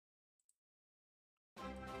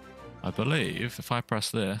I believe if I press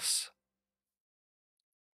this,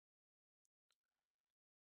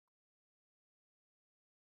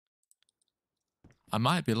 I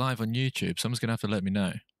might be live on YouTube. Someone's going to have to let me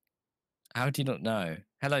know. How do you not know?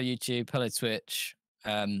 Hello, YouTube. Hello, Twitch.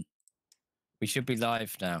 We should be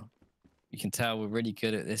live now. You can tell we're really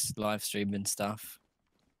good at this live streaming stuff.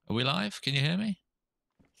 Are we live? Can you hear me?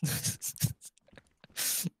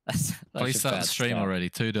 Please start the stream already.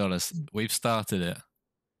 $2. We've started it.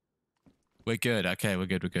 We're good. Okay, we're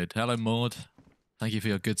good. We're good. Hello, Maud. Thank you for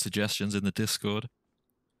your good suggestions in the Discord.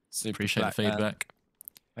 Appreciate the feedback.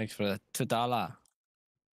 Thanks for the $2.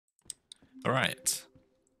 All right.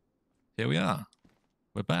 Here we are.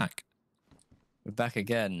 We're back. We're back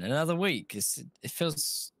again. Another week. It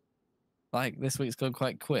feels like this week's gone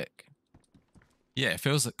quite quick. Yeah, it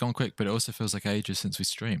feels like gone quick, but it also feels like ages since we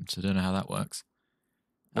streamed. So I don't know how that works.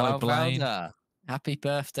 Hello, Blaine. Happy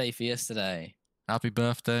birthday for yesterday. Happy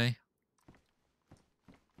birthday.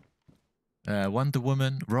 Wonder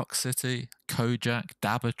Woman, Rock City, Kojak,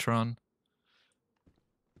 Dabatron,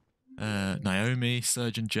 Naomi,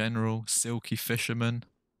 Surgeon General, Silky Fisherman.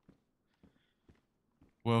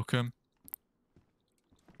 Welcome.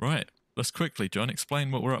 Right, let's quickly, John,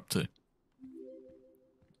 explain what we're up to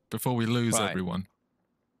before we lose everyone.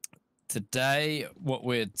 Today, what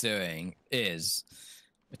we're doing is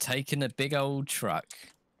we're taking a big old truck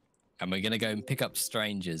and we're going to go and pick up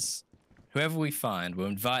strangers. Whoever we find, we'll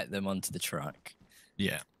invite them onto the truck.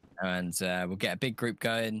 Yeah. And we'll get a big group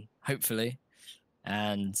going, hopefully.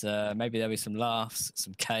 And maybe there'll be some laughs,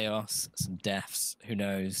 some chaos, some deaths. Who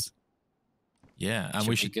knows? Yeah, and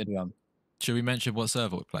we should. Be a good one. Should we mention what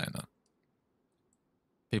server we're playing on?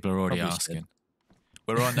 People are already asking.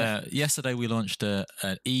 We're on. Yesterday we launched an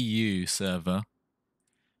EU server.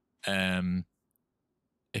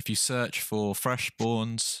 If you search for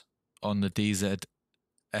Freshborns on the DayZ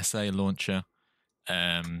SA launcher,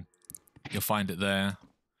 you'll find it there.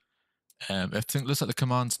 I think it looks like the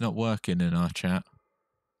command's not working in our chat,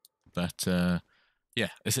 but yeah,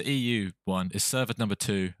 it's an EU one. It's server number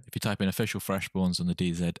 2. If you type in official Freshborns on the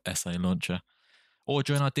DayZ SA launcher, or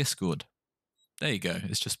join our Discord. There you go.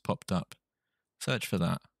 It's just popped up. Search for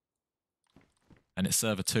that, and it's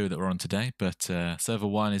server 2 that we're on today. But server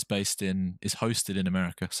 1 is hosted in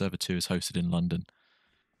America. Server 2 is hosted in London.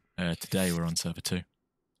 Today we're on server 2.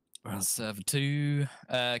 We're on server 2.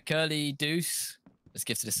 Curly Deuce has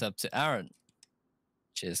gifted a sub to Aaron.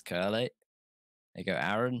 Cheers, Curly. There you go,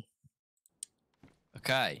 Aaron.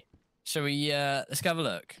 Okay. Shall we, let's have a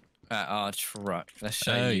look at our truck. Let's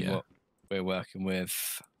show you what we're working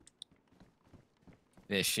with.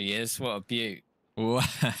 There she is. What a beaut.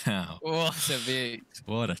 Wow. What a beaut.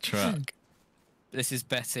 What a truck. This is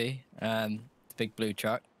Betty, the big blue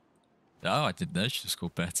truck. Oh, I didn't know she was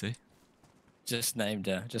called Betty. Just named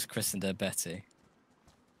her, just christened her Betty.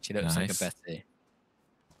 She looks like a Betty.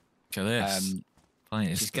 Look at this.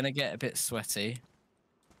 She's going to get a bit sweaty.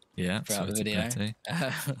 Yeah, throughout the video.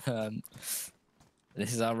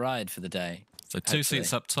 This is our ride for the day. So hopefully. 2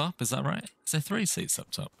 seats up top, is that right? Is there 3 seats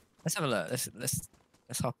up top? Let's have a look. Let's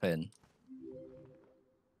hop in.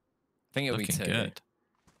 I think it'll be 2. Good.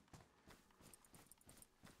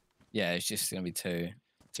 Yeah, it's just going to be 2.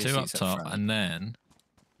 2 up top, and then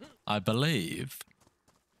I believe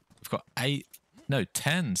we've got 10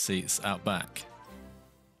 seats out back.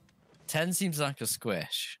 10 seems like a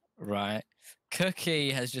squish, right?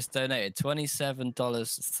 Cookie has just donated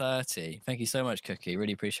 $27.30. Thank you so much, Cookie.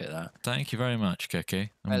 Really appreciate that. Thank you very much,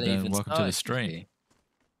 Cookie. And welcome to the stream.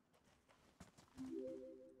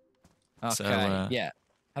 Okay, so, yeah.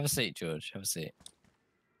 Have a seat, George. Have a seat.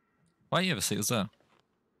 Why do you have a seat as well?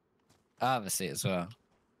 I have a seat as well.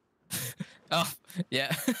 Oh,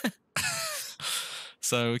 yeah.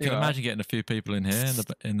 So we can imagine getting a few people in here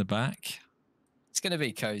in the back. It's going to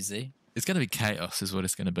be cozy. It's going to be chaos is what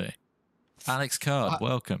it's going to be. Alex Card,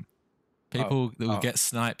 welcome. People that will get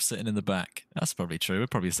sniped sitting in the back. That's probably true. We'll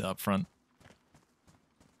probably sit up front.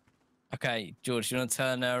 Okay, George, you want to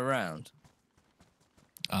turn her around?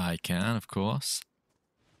 I can, of course.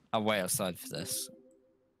 I'll wait outside for this.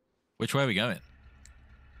 Which way are we going?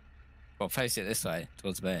 Well, face it this way,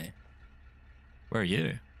 towards me. Where are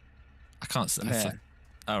you? I can't see.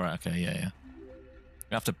 Oh, right, okay, yeah.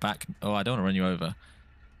 We have to back. Oh, I don't want to run you over.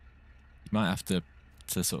 You might have to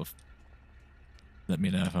sort of let me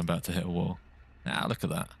know if I'm about to hit a wall. Ah, look at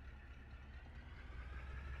that.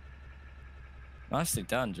 Nicely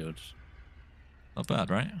done, George. Not bad,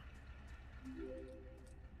 right?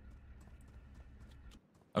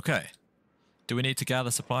 Okay. Do we need to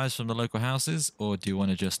gather supplies from the local houses, or do you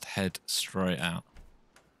want to just head straight out?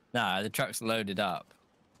 Nah, the truck's loaded up.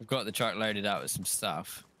 We've got the truck loaded up with some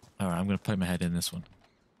stuff. All right, I'm going to poke my head in this one.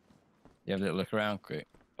 You have a little look around quick.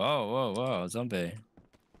 Whoa, whoa, whoa, zombie.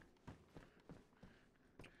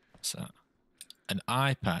 What's that? An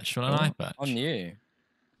eye patch. What an eye patch? On you.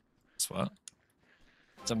 That's what?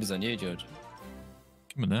 Zombies on you, George.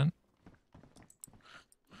 Come on then.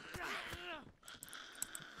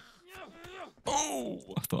 Oh,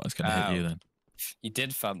 I thought I was going to hit you then. You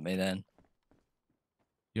did thump me then.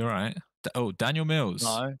 You're right. Oh, Daniel Mills.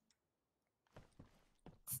 No.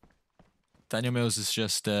 Daniel Mills has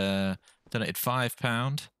just donated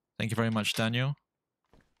 £5. Thank you very much, Daniel.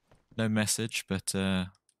 No message, but hope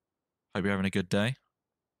you're having a good day.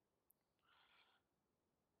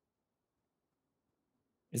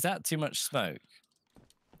 Is that too much smoke?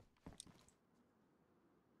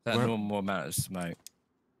 That normal amount of smoke.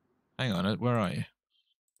 Hang on, where are you?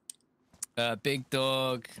 Big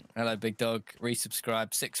Dog. Hello, Big Dog.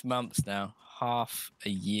 Resubscribed 6 months now. Half a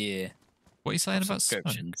year. What are you saying about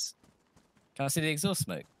subscriptions? Smoke? Can I see the exhaust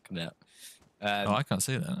smoke coming out? Oh, I can't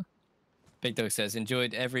see that. Big Dog says,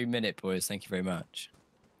 enjoyed every minute, boys. Thank you very much.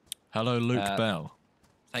 Hello, Luke Bell.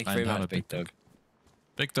 Thank you very much, Big Dog.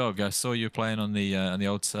 Big Dog, I saw you playing on the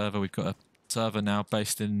old server. We've got a server now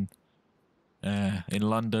based in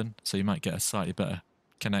London, so you might get a slightly better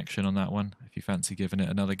connection on that one if you fancy giving it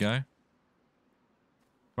another go.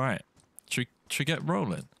 Right, should we get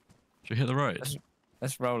rolling? Should we hit the road?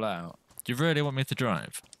 Let's roll out. Do you really want me to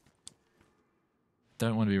drive?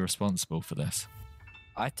 Don't want to be responsible for this.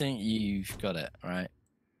 I think you've got it, right?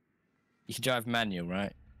 You can drive manual,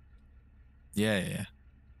 right? Yeah.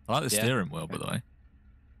 I like the steering wheel, by the way.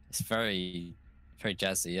 It's very, very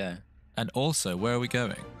jazzy, yeah. And also, where are we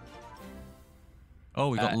going? Oh,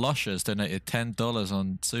 we got Lusher's donated $10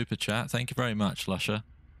 on Super Chat. Thank you very much, Lusher.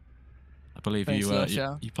 I believe you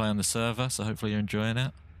play on the server, so hopefully you're enjoying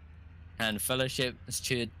it. And Fellowship has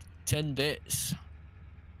cheered 10 bits.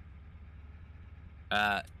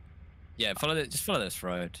 Yeah, just follow this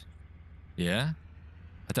road. Yeah?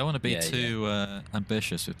 I don't want to be too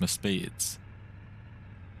ambitious with my speeds.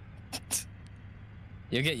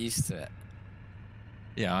 You'll get used to it.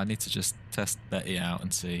 Yeah, I need to just test Betty out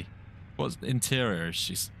and see what interior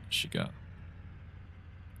has she got.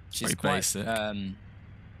 She's quite basic.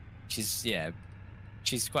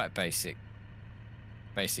 She's quite basic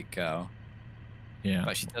girl. Yeah,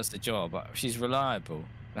 but she does the job. She's reliable.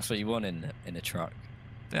 That's what you want in a truck.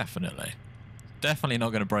 Definitely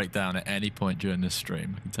not going to break down at any point during this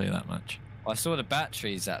stream. I can tell you that much. Well, I saw the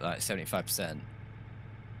battery's at like 75%.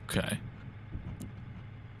 Okay. I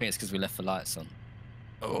think it's because we left the lights on.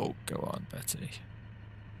 Oh, go on, Betty.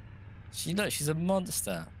 She's a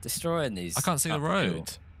monster, destroying these. I can't see the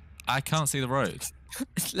road. I can't see the road.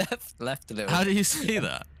 left a little. How do you see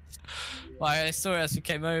that? Well, I saw it as we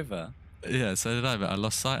came over. Yeah, so did I, but I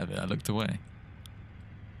lost sight of it. I looked away.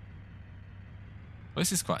 Well,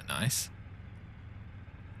 this is quite nice.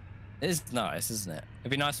 It is nice, isn't it? It'd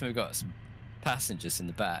be nice when we've got some passengers in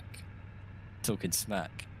the back talking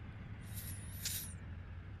smack.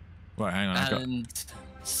 Right, hang on.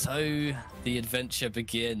 So the adventure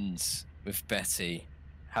begins with Betty.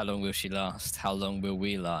 How long will she last? How long will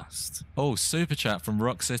we last? Oh, super chat from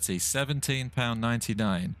Rock City,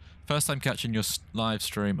 £17.99. First time catching your live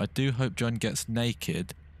stream. I do hope John gets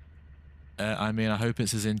naked. I mean, I hope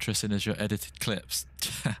it's as interesting as your edited clips.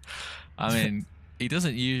 I mean, he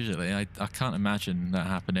doesn't usually. I can't imagine that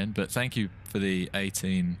happening. But thank you for the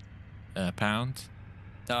 £18.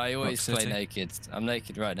 No, I always play naked. I'm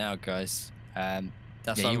naked right now, guys.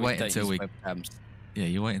 That's why you wait until we. Yeah,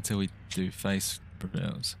 you wait until we do face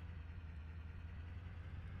reveals.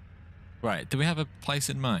 Right. Do we have a place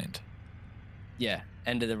in mind? Yeah,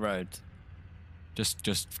 end of the road. Just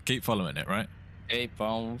keep following it, right? Keep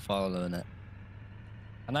on following it.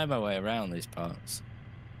 I know my way around these parts.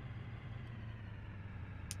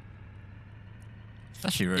 It's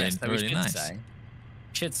actually really nice.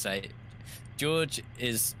 Should say, George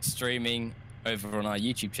is streaming over on our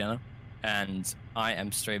YouTube channel, and I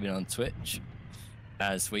am streaming on Twitch,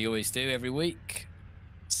 as we always do every week.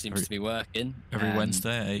 Seems to be working. Every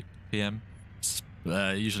Wednesday at 8 PM.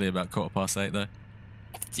 Usually about 8:15 though.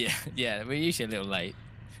 Yeah, we're usually a little late,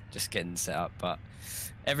 just getting set up. But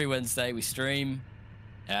every Wednesday we stream.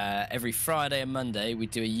 Every Friday and Monday we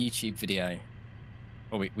do a YouTube video,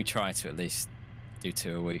 or we try to at least do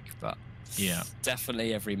 2 a week. But yeah,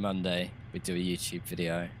 definitely every Monday we do a YouTube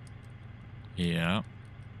video. Yeah.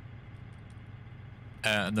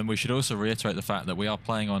 And then we should also reiterate the fact that we are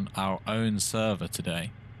playing on our own server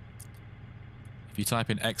today. If you type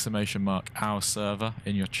in !our server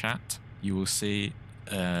in your chat, you will see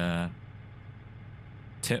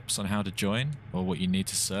tips on how to join, or what you need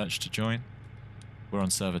to search to join. We're on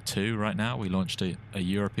server 2 right now. We launched a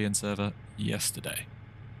European server yesterday.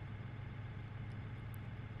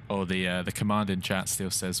 Or the command in chat still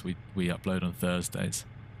says we upload on Thursdays.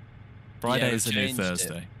 Friday is the new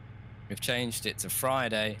Thursday. We've changed it to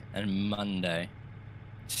Friday and Monday.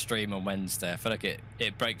 Stream on Wednesday. I feel like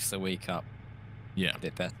it breaks the week up. Yeah. A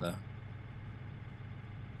bit better.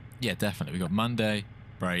 Yeah, definitely. We got Monday,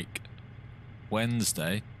 break.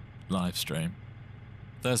 Wednesday, live stream.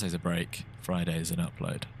 Thursday's a break. Friday's an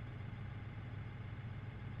upload.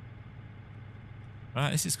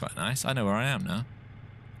 Right, this is quite nice. I know where I am now.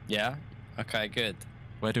 Yeah? Okay, good.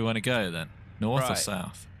 Where do we want to go then? North or Right.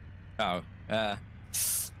 south? Oh,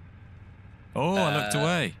 Oh, I looked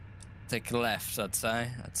away. take a left, I'd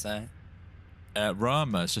say.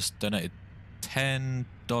 Rama has just donated $10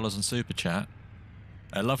 on Super Chat.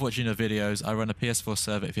 I love watching your videos. I run a PS4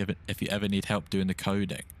 server if you ever need help doing the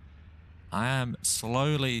coding. I am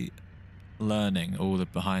slowly learning all the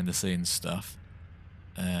behind the scenes stuff.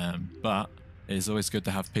 But it's always good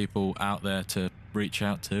to have people out there to reach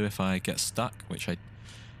out to if I get stuck, which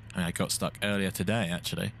I got stuck earlier today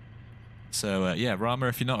actually. So yeah, Rama,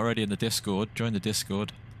 if you're not already in the Discord, join the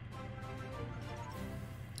Discord.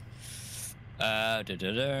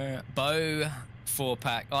 Bo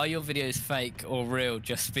 4-pack. Are your videos fake or real?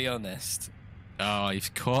 Just be honest. Oh,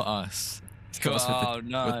 you've caught us.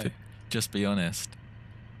 Just be honest.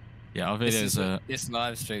 Yeah, our videos are... This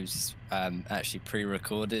live stream's actually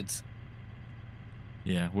pre-recorded.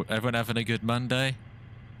 Yeah, everyone having a good Monday?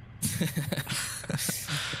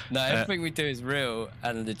 No, everything we do is real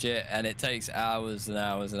and legit, and it takes hours and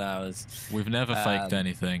hours and hours. We've never faked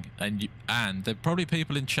anything, and there are probably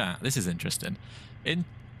people in chat. This is interesting.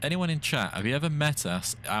 Anyone in chat, have you ever met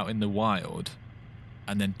us out in the wild,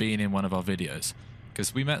 and then been in one of our videos?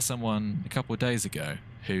 Because we met someone a couple of days ago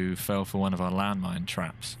who fell for one of our landmine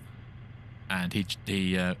traps, and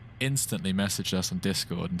he instantly messaged us on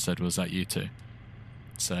Discord and said, "Was that you two?"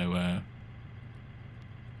 So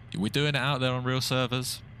we're doing it out there on real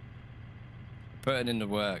servers. Putting in the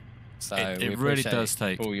work. So it really does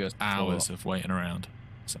take hours of waiting around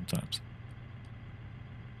sometimes.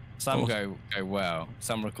 Some go well.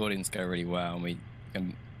 Some recordings go really well, and we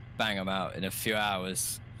can bang them out in a few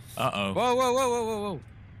hours. Uh-oh. Whoa.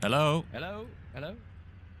 Hello? Hello?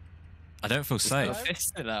 I don't feel safe.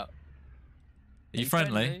 Fisted out. Are you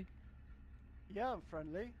friendly? Yeah, I'm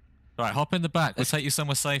friendly. Right, hop in the back. We'll take you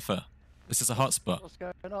somewhere safer. This is a hotspot. What's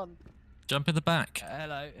going on? Jump in the back.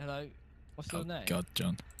 Hello. What's your name? God,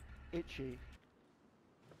 John. Itchy.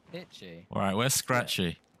 All right, where's Scratchy?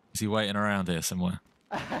 Yeah. Is he waiting around here somewhere?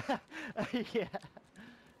 Yeah.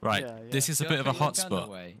 Right, yeah. this is a bit of a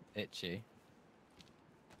hotspot. Itchy.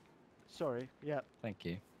 Sorry, yeah. Thank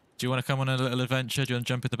you. Do you want to come on a little adventure? Do you want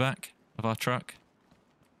to jump in the back of our truck?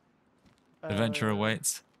 Adventure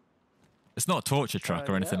awaits. It's not a torture truck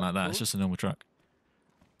or anything like that. Cool. It's just a normal truck.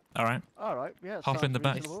 All right. All right, yeah. Hop in the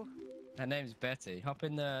back. Reasonable. Her name's Betty. Hop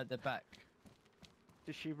in the back.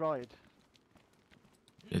 Does she ride?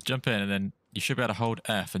 Yeah, jump in and then you should be able to hold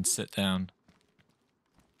F and sit down.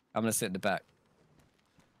 I'm going to sit in the back.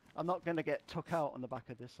 I'm not going to get took out on the back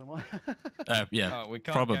of this, am I? Yeah, we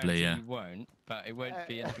can't probably, yeah. You won't, but it won't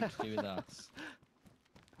be anything to do with us.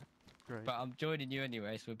 Great. But I'm joining you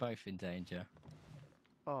anyway, so we're both in danger.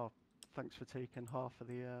 Oh, thanks for taking half of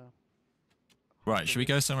the... Right, should we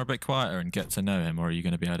go somewhere a bit quieter and get to know him, or are you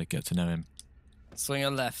going to be able to get to know him? Swing a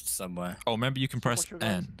left somewhere. Oh, remember you can press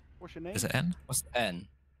N. What's your name? Is it N? What's N?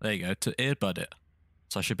 There you go, to earbud it.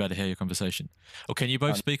 So I should be able to hear your conversation. Or can you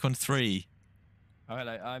both speak on 3? Oh,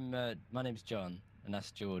 hello. My name's John, and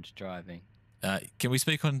that's George driving. Can we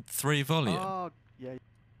speak on 3 volume? Oh, yeah.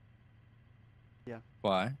 Yeah.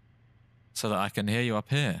 Why? So that I can hear you up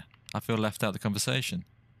here. I feel left out of the conversation.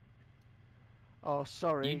 Oh,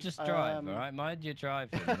 sorry. You just drive, all right? Mind your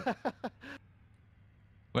driving.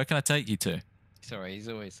 Where can I take you to? Sorry, he's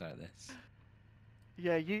always like this.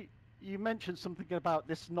 Yeah, you mentioned something about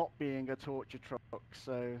this not being a torture truck,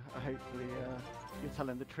 so hopefully you're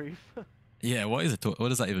telling the truth. Yeah, what is it? What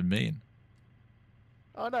does that even mean?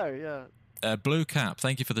 Oh no, yeah. Blue Cap,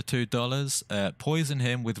 thank you for the $2. Poison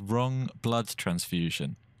him with wrong blood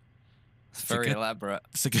transfusion. It's very elaborate.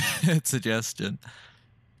 It's a good suggestion.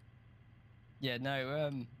 Yeah,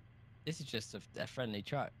 no, this is just a friendly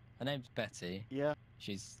truck. Her name's Betty. Yeah.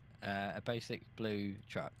 She's a basic blue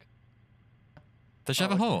truck. Does she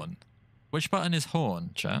have a horn? Which button is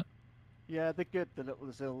horn, chat? Yeah, they're good, the little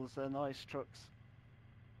Zills. They're nice trucks.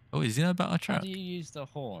 Oh, does he know about our truck? How do you use the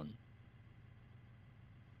horn?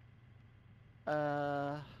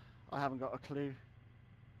 I haven't got a clue.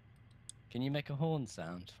 Can you make a horn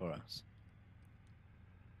sound for us?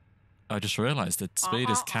 I just realised that speed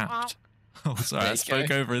is capped. Oh, sorry, There I you spoke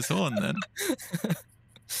go. over his horn then.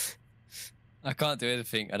 I can't do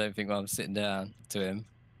anything. I don't think while I'm sitting down to him.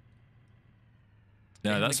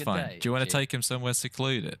 No, Having a that's good fine. day, Do you want to G? take him somewhere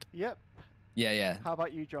secluded? Yep. Yeah, yeah. How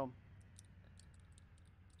about you, John?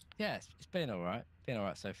 Yeah, it's been all right. Been all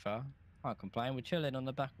right so far. Can't complain. We're chilling on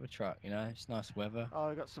the back of a truck, you know. It's nice weather. Oh,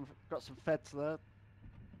 I got some feds there.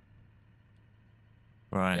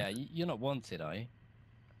 Right. Yeah, you're not wanted, are you?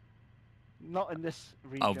 Not in this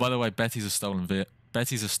region. Oh, by the way, Betty's a stolen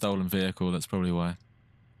vehicle. That's probably why.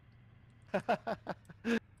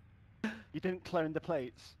 You didn't clone the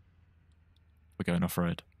plates. We're going off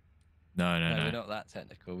road. No. We're not that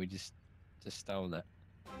technical. We just stole it.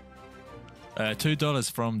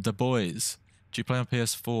 $2 from the boys. Do you play on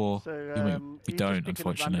PS4? So we you just don't, picking a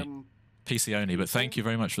unfortunately. random PC only. But thank you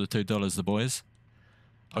very much for the $2, the boys.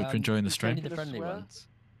 Hope you're enjoying the is stream. Only the Gonna friendly swear? ones.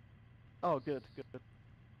 Oh, good.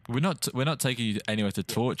 We're not taking you anywhere to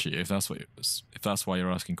torture you if that's why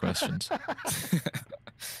you're asking questions.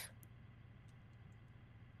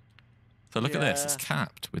 So look at this. It's Yeah.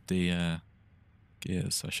 capped with the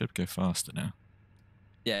gears. So I should go faster now.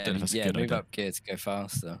 Yeah, Don't know if that's a yeah. good Move idea. up gear to go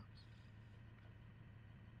faster.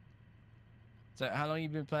 So, how long have you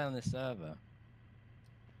been playing on this server?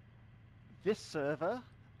 This server,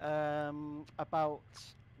 about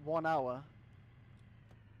 1 hour.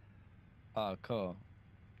 Oh, cool.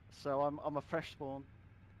 So I'm a fresh spawn.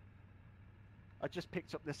 I just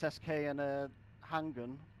picked up this SK and a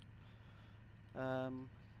handgun. And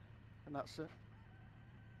that's it.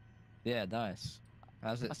 Yeah, nice.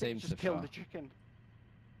 How's it I think seem just so killed far? the chicken.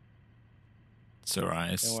 It's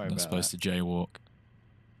alright. It's Don't worry not about supposed to jaywalk.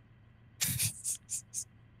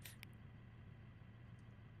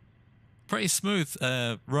 Pretty smooth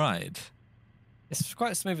ride. It's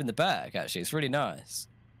quite smooth in the back, actually. It's really nice.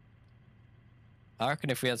 I reckon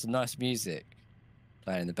if we had some nice music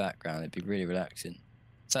playing in the background, it'd be really relaxing.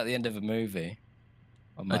 It's like the end of a movie.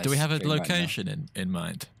 on my Do we have a screen right now. location in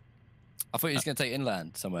mind? I thought you was going to take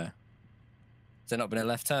inland somewhere. Has there not been a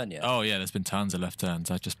left turn yet? Oh yeah, there's been tons of left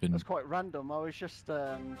turns. I've just been. That's quite random. I was just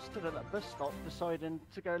stood at that bus stop deciding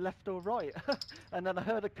to go left or right. And then I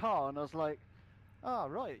heard a car and I was like, ah,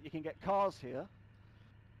 right, you can get cars here.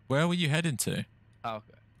 Where were you heading to? Oh,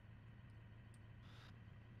 okay.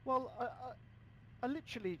 Well, I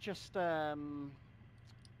literally just found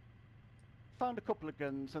a couple of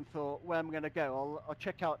guns and thought, where I'm going to go, I'll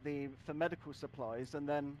check out for medical supplies, and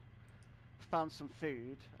then found some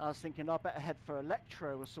food. I was thinking I better head for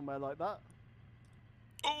Electro or somewhere like that.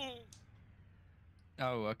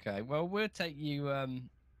 Oh, okay. Well, we'll take you.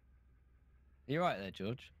 You right there,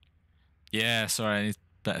 George? Yeah, sorry, I need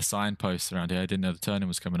better signposts around here. I didn't know the turning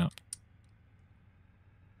was coming up.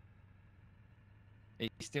 He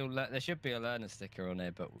still. There should be a learner sticker on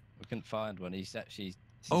there, but we couldn't find one. He's actually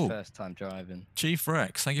it's his Oh. first time driving. Chief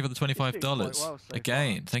Rex, thank you for the $25. quite well so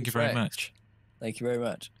Again, far. thank you Chief very Rex. much. Thank you very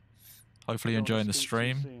much. Hopefully you're I don't wanna enjoying the speak too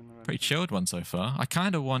stream. soon or Pretty anything. chilled one so far. I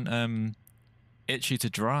kind of want Itchy to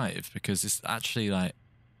drive because it's actually like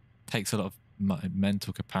takes a lot of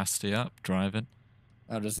mental capacity up driving.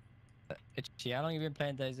 How does? Itchy, how long have you been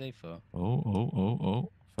playing DayZ for?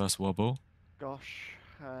 Oh. First wobble. Gosh,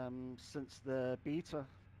 since the beta.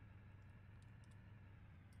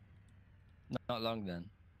 Not long then.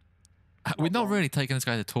 We're not long. really taking this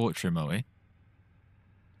guy to torture him, are we?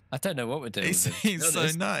 I don't know what we're doing. He with him, to seems be so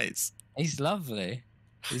honest. nice. He's lovely.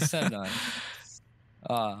 He's so nice.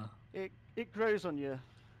 Ah, It grows on you.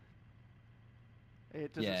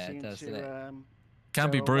 It doesn't Yeah, it seem does, to. doesn't it? Can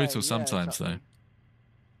go be away. brutal Yeah, sometimes, exactly.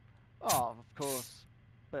 Oh, of course.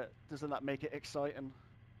 But doesn't that make it exciting?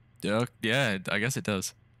 though. Yeah, I guess it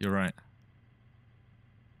does. You're right.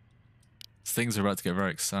 Things are about to get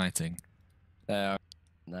very exciting. no,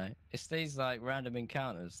 it's these like random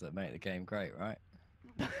encounters that make the game great, right?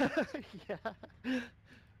 Yeah.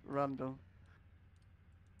 Random.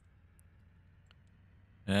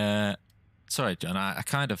 Sorry, John. I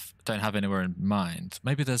kind of don't have anywhere in mind.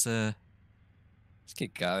 Maybe there's a. Let's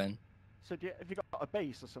keep going. So have you got a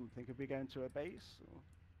base or something? Could we go into a base?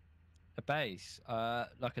 A base,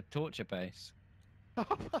 like a torture base. Or...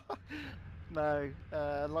 No,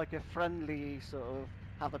 like a friendly sort of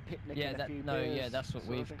have a picnic. Yeah, and a few yeah, beers that's what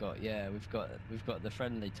sort of we've thing. got. Yeah, we've got the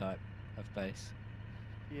friendly type of base.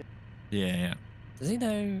 Yeah. Does he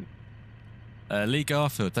know? Lee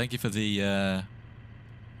Garfield, thank you for the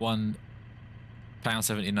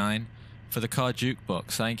 £1.79 for the car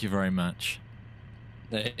jukebox. Thank you very much.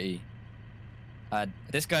 This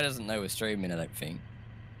guy doesn't know we're streaming, I don't think.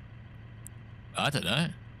 I don't know.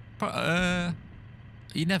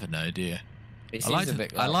 You never know, do you? He I seems like a to,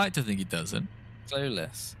 bit I like to think he doesn't.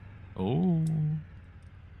 clueless. Oh.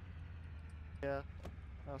 Yeah.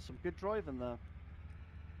 Some good driving there.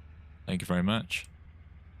 Thank you very much.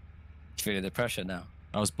 Feeling the pressure now.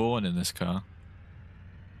 I was born in this car.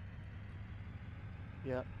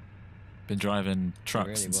 Yeah. Been driving trucks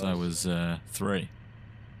really since I was 3.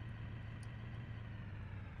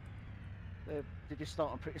 Did you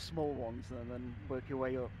start on pretty small ones and then work your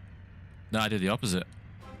way up? No, I did the opposite.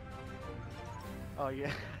 Oh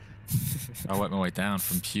yeah. I worked my way down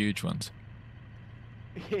from huge ones.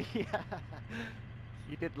 Yeah.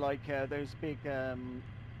 You did like those big, the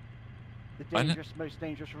most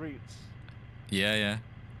dangerous routes Yeah, yeah.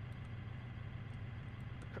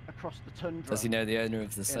 across the tundra. Does he know the owner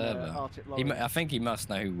of the server? Arctic I think he must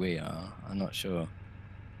know who we are. I'm not sure.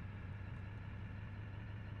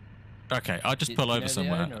 Okay, I'll just pull over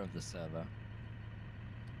somewhere. The owner of the server?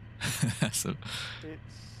 So,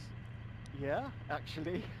 yeah,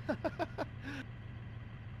 actually.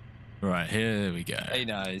 right, here we go. He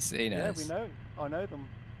knows. He knows. Yeah, we know. I know them.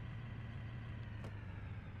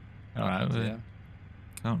 All right, we Yeah.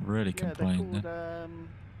 can't really Yeah, complain. they're called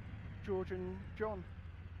George and John.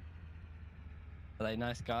 Are they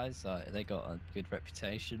nice guys? Like, they got a good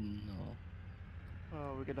reputation, or?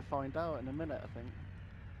 Oh, we're gonna find out in a minute, I think.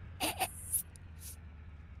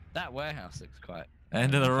 That warehouse looks quite.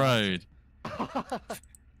 End of the road.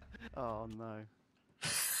 Oh no.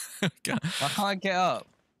 God. I can't get up.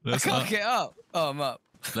 I can't get up. Oh, I'm up.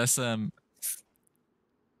 Let's ask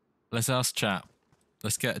chat.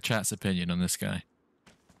 Let's get a chat's opinion on this guy.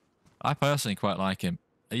 I personally quite like him.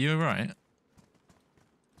 Are you alright?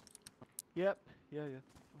 Yep. Yeah.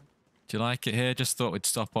 Do you like it here? Just thought we'd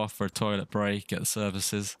stop off for a toilet break, get the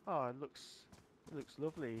services. Oh, it looks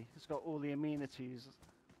lovely. It's got all the amenities.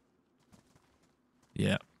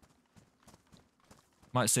 Yeah.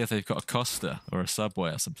 Might see if they've got a Costa or a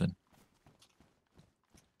Subway or something.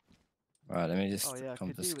 Right, let me just Oh yeah, I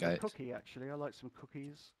could do with a confiscate. cookie actually. I like some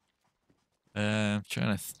cookies. Trying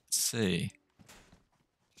to see.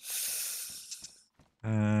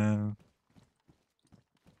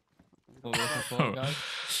 What we're looking for, guys?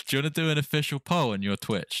 Do you want to do an official poll on your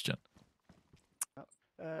Twitch, John?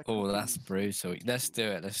 Oh, that's Cookies. brutal. Let's do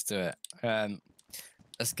it. Let's do it.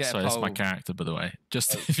 Let's get Sorry, a that's poll. my character, by the way.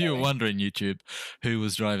 Just Oh, if you were sorry. wondering, YouTube, who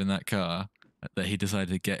was driving that car that he decided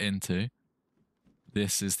to get into,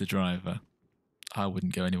 this is the driver. I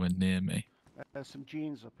wouldn't go anywhere near me. There's some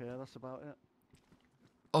jeans up here. That's about it.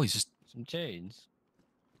 Oh, he's just... Some jeans.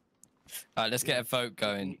 Alright, let's get a vote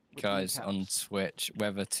going, with guys, on kneecaps. Twitch.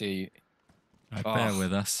 Whether to Right, Oh, bear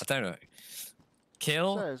with us. I don't know.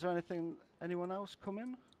 Kill So, is there anyone else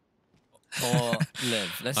coming? or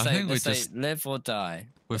live? Let's I say think we let's say just- live or die.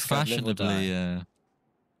 We're Let's go live or fashionably...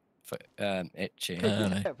 die. Itchy.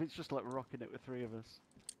 early. Yeah, it's just like rocking it with 3 of us.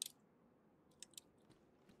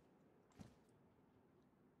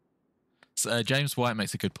 So, James White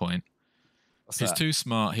makes a good point. What's He's that? too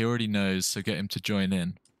smart. He already knows, so get him to join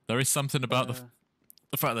in. There is something about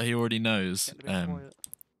the fact that he already knows Getting a bit quiet.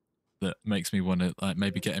 that makes me want to like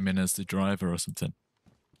maybe get him in as the driver or something.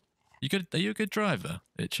 You good? Are you a good driver,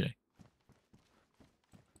 Itchy?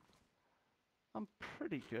 I'm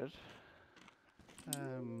pretty good.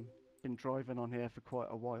 Been driving on here for quite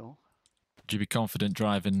a while. Would you be confident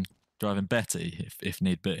driving Betty if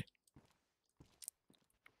need be?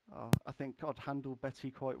 I think I'd handle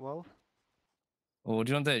Betty quite well. Well, what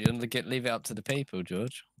do you want to do? Do you want to leave it up to the people,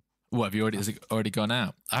 George? What have you already? Has it already gone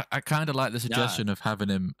out? I kind of like the suggestion of having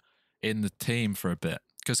him in the team for a bit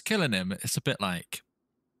because killing him, it's a bit like.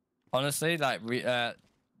 Honestly, like I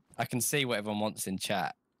can see what everyone wants in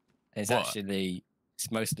chat. It's What?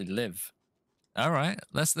 it's mostly live. All right,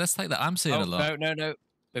 let's take that. I'm seeing a lot. No.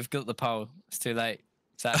 We've got the poll. It's too late.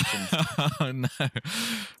 It's action. Oh no,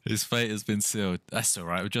 his fate has been sealed. That's all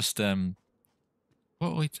right. We're just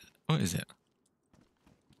what is it?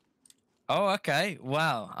 Oh, okay.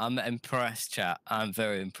 Wow. I'm impressed, chat. I'm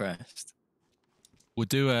very impressed. We'll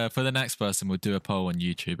do for the next person. We'll do a poll on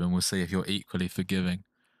YouTube, and we'll see if you're equally forgiving,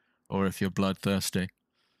 or if you're bloodthirsty.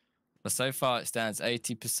 But so far, it stands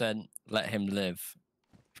 80%. Let him live.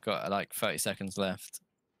 We've got like 30 seconds left.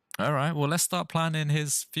 All right. Well, let's start planning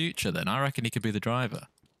his future then. I reckon he could be the driver,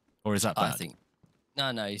 or is that bad? I think.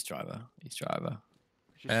 No, he's driver. He's driver.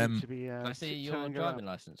 Which just seems to be, Can I see your turning driving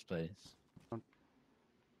around. license, please?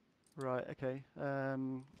 Right. Okay.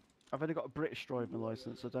 I've only got a British driving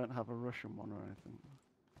license. I don't have a Russian one or anything.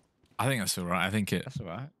 I think that's all right. I think That's all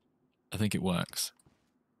right. it works.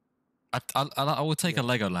 I will take a Yeah.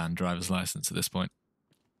 Legoland driver's license at this point.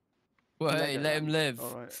 Well, hey, let him Legoland. live.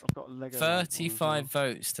 All right. I've got a Lego. 35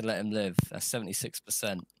 votes to let him live. That's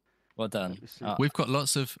 76%. Well done. Let me see. We've got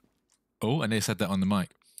lots of. Oh, and they said that on the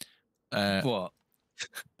mic. What?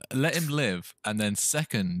 Let him live, and then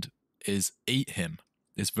second is eat him.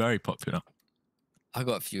 It's very popular. I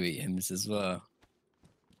got a few eat hims as well.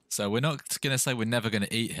 So we're not going to say we're never going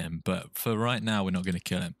to eat him, but for right now, we're not going to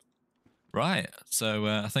kill him. Right. So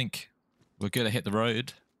I think we're going to hit the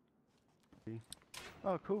road.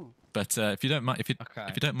 Oh, cool. But if you don't mind, if you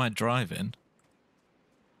don't mind driving,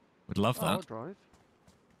 we'd love Oh, I'll that. drive.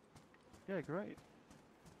 Yeah, great.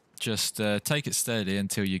 Just take it steady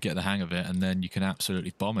until you get the hang of it, and then you can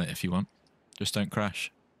absolutely bomb it if you want. Just don't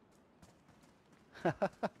crash.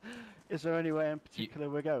 Is there anywhere in particular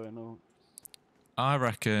we're going, or? I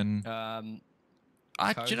reckon. Do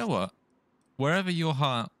you know what? Wherever your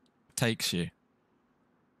heart takes you.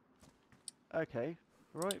 Okay,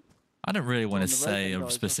 right. I don't really want On to the road say then, a guys,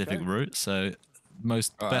 let's specific go. route, so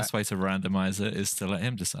best way to randomize it is to let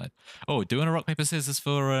him decide. Oh, do you want to rock paper scissors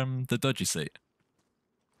for the dodgy seat?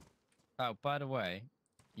 Oh, by the way,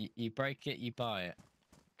 you break it, you buy it.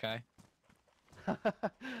 Okay.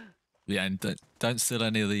 Yeah, and don't steal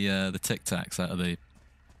any of the Tic Tacs out of the.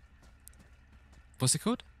 What's it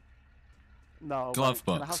called? No, Glove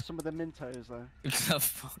wait, can I box. have some of the Mentos though?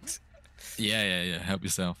 Glove box. Yeah. Help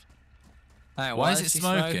yourself. Hey, Why is it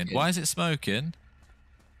smoking? Why is it smoking?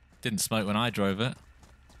 Didn't smoke when I drove it.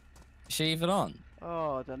 Is she even on?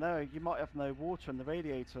 Oh, I don't know. You might have no water in the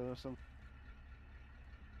radiator or something.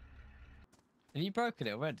 Have you broken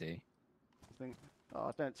it already?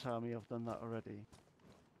 Oh, don't tell me I've done that already.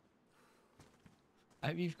 I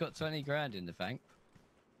hope you've got 20 grand in the bank.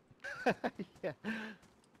 Yeah.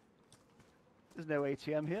 There's no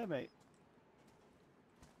ATM here, mate.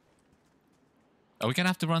 Are we gonna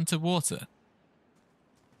have to run to water?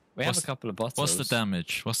 We have a couple of bottles. What's the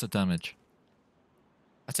damage? What's the damage?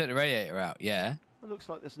 I took the radiator out, yeah. It looks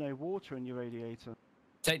like there's no water in your radiator.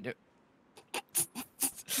 Take the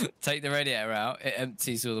take the radiator out, it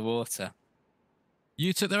empties all the water.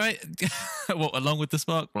 You took the what, along with the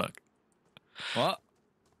spark plug? What?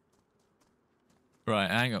 Right,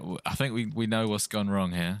 hang on. I think we know what's gone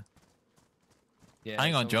wrong here. Yeah,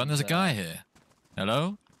 Hang on, John. There's a guy here.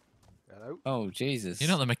 Hello? Hello. Oh, Jesus.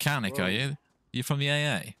 You're not the mechanic, Whoa. are you? You're from the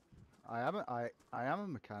AA. I am a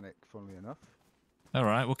mechanic, funnily enough. All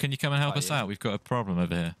right. Well, can you come and help Oh, us yeah. out? We've got a problem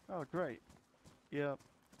over here. Oh, great. Yeah.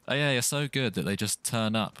 AA are so good that they just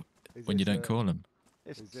turn up Is when you this, don't call them.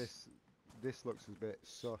 It's This looks a bit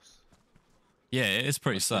sus. Yeah, it is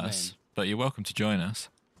pretty What's the sus. name? But you're welcome to join us.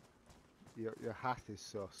 Your hat is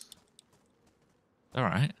sus. All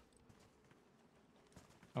right.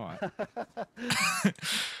 All right.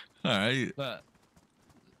 All right. But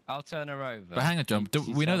I'll turn her over. But hang on, John. You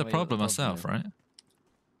We know tell the me what problem ourselves, is. right?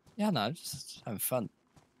 Yeah, no, just having fun.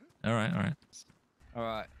 All right. All right. All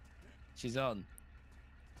right. She's on.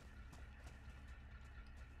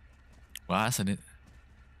 Well, that's an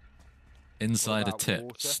insider about tip.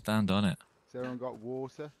 water? Stand on it. Has everyone got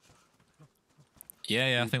water?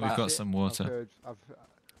 Yeah. I think we've got Bucket? some water. I've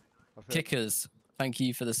heard Kickers. Thank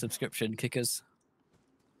you for the subscription, Kickers.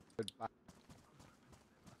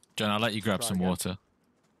 John, I'll let you grab Try some again. water.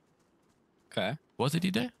 Okay. What did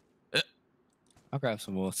he do? I'll grab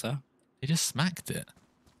some water. He just smacked it.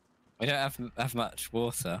 We don't have much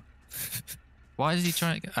water. Why did he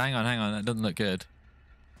try? Hang on. That doesn't look good.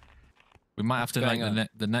 We might have to What's make going on?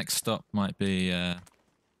 the next stop might be a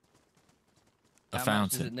How much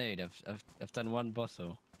fountain. does it need? I've done one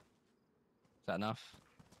bottle. Is that enough?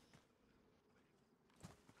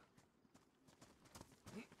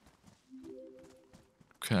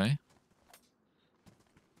 Okay.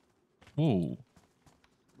 Whoa.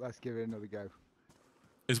 Let's give it another go.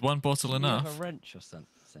 Is one bottle Do you have enough? a wrench or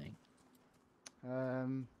something? Are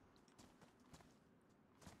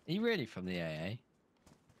you really from the AA?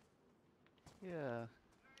 yeah.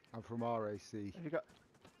 I'm from RAC. Have you got?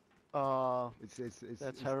 Oh,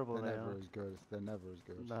 They're terrible, They're they never are. as good. They're never as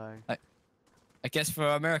good. no. I guess for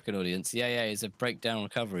our American audience, the AA is a breakdown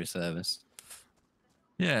recovery service.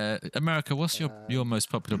 Yeah, America. What's your most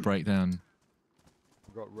popular breakdown?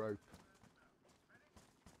 We've got rope.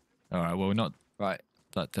 All right. Well, we're not Right.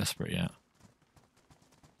 that desperate yet.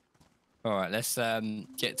 All right. Let's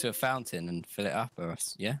get to a fountain and fill it up, or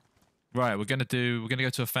us. Yeah. Right. We're gonna go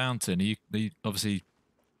to a fountain. Obviously,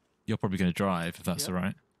 you're probably gonna drive if that's Yep. all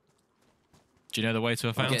right. Do you know the way to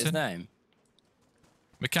a Can I get his fountain? name?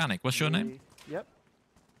 Mechanic. What's your name? Yep.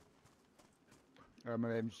 My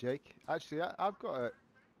name's Jake. Actually, I've got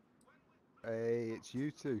it's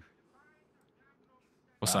you two.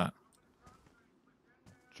 What's that?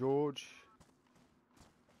 George.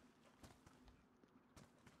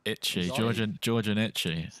 Itchy. Sorry. George and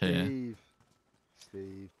Itchy here.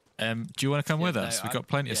 Steve. Do you want to come Yeah, with no, us? We've got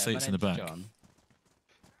plenty of my seats in the name's back. John.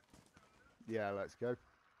 Yeah, let's go.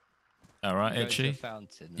 All right, Go to a Itchy.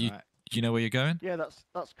 fountain, You- right? You know where you're going? Yeah,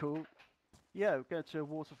 that's cool. Yeah, we'll go to a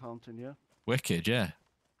water fountain. Yeah. Wicked, yeah.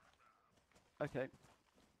 Okay.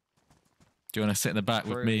 Do you want to sit in the back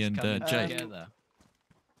with Crew me is and coming Jake? together.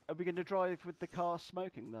 Are we going to drive with the car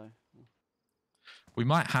smoking though? We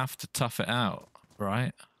might have to tough it out,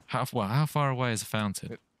 right? How far away is a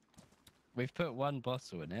fountain? We've put one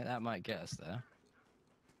bottle in it. That might get us there.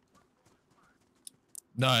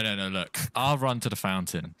 No. Look, I'll run to the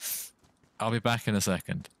fountain. I'll be back in a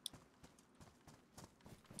second.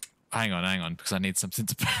 Hang on, because I need something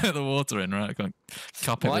to put the water in, right? I can't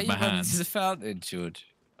cup it Why with my are you running hands. to the fountain, George?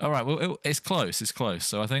 All right, well, it's close. It's close.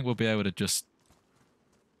 So I think we'll be able to just...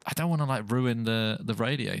 I don't want to, like, ruin the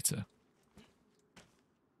radiator.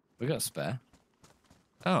 We got a spare.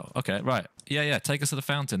 Oh, okay, right. Yeah, take us to the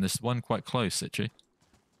fountain. There's one quite close, Itchy.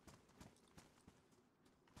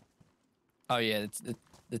 Oh yeah, it's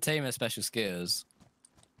the team are special skills.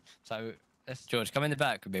 So let's George, come in the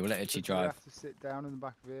back with me. We'll let Itchy So do we drive. have to sit down in the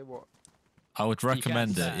back of here? What? I would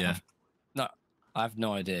recommend it, stand. yeah. No, I have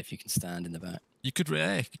no idea if you can stand in the back. You could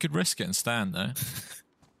risk it and stand, though.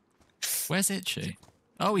 Where's Itchy?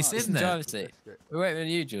 Oh, he's Oh, in there. Driver's seat. We're waiting on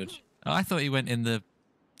you, George. Oh, I thought he went in the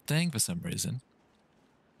thing for some reason.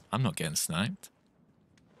 I'm not getting sniped.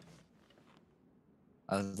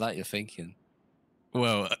 I like your thinking.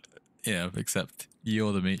 Well, yeah, except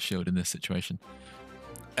you're the meat shield in this situation.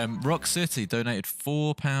 Rock City donated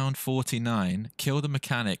 £4.49. Kill the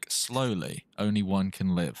mechanic slowly. Only one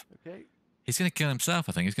can live. Okay. He's going to kill himself,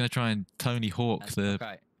 I think. He's going to try and Tony Hawk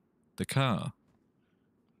Okay. the car.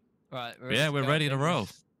 Right. Yeah, we're ready to roll.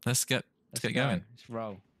 Let's get going. Let's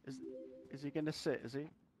roll. Is he going to sit? Is he?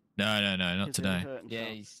 No, not Is he gonna today. hurt Yeah,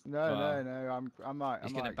 himself? he's No. I might.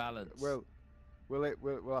 He's gonna balance. Will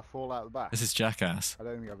I fall out the back? This is Jackass. I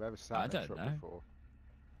don't think I've ever sat I in a don't truck know. before.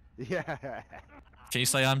 Yeah. Can you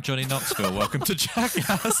say I'm Johnny Knoxville? Welcome to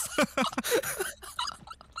Jackass.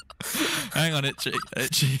 Hang on, Itchy.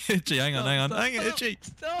 Hang on, Itchy.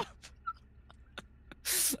 Stop.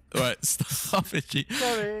 Right, stop, Itchy.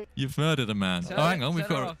 Sorry. You've murdered a man. Turn Oh, hang on, we've her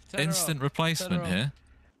got off, turn her instant off, replacement turn her here.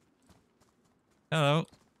 Hello.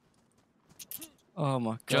 Oh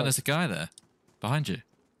my god. John, there's a guy there. Behind you.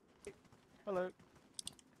 Hello.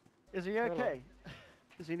 Is he okay?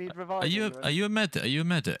 Does he need reviving? Are you a medic? Are you a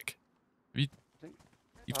medic?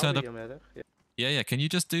 You've turned up. Yeah. Can you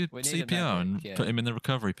just do We need a CPR and medic, yeah. put him in the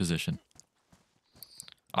recovery position?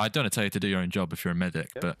 I don't want to tell you to do your own job if you're a medic,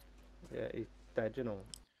 but Yeah, he's dead, you know.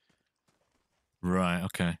 right,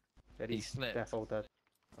 okay. Yeah, He he's slipped. defo dead.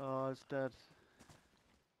 Oh, he's dead.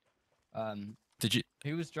 Did you?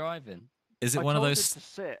 Who was driving? Is it I one of told him those? to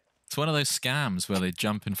sit. It's one of those scams where they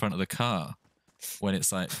jump in front of the car when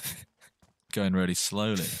it's like going really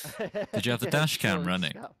slowly. Did you have the Yeah, dash cam sure,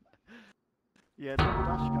 running? scam. Yeah, the dash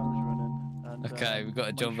cam was running. And, Okay, we've got a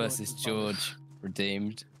my John insurance versus was valid. George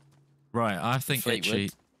redeemed. Right, I think Fleetwood.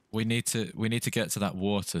 Itchy, we need to get to that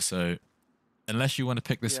water. So, unless you want to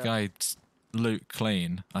pick this Yeah. guy's loot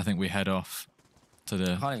clean, I think we head off to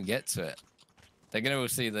the. Can't even get to it. They're gonna all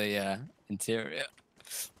see the interior.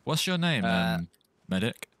 What's your name,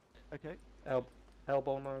 medic? Okay.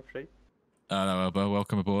 Elbow number 3. Hello, Elbow.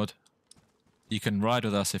 Welcome aboard. You can ride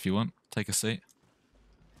with us if you want. Take a seat.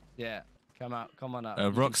 Yeah, come on up. Uh, You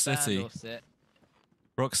Rock can stand City. or sit.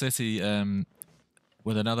 Rock City,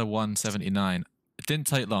 with another 179. It didn't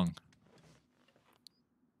take long.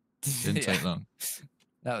 Didn't take Yeah, long.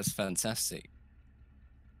 That was fantastic.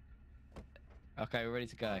 Okay, we're ready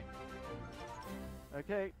to go.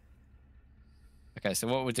 Okay. Okay, so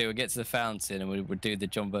what we'll do, we'll get to the fountain and we'll do the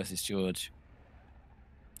John versus George.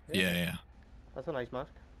 Yeah. That's a nice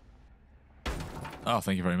mask. Oh,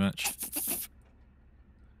 thank you very much.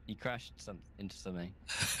 You crashed into something,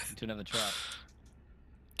 into another truck.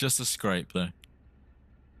 Just a scrape, though.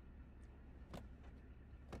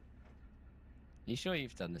 You sure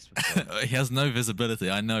you've done this before? He has no visibility.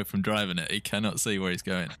 I know from driving it. He cannot see where he's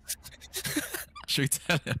going. Should we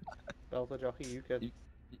tell him? Well, the jockey, you can.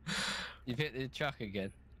 You've hit the truck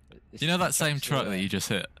again. You know that same truck's truck still that there. you just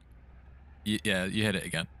hit? Yeah, you hit it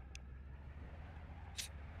again.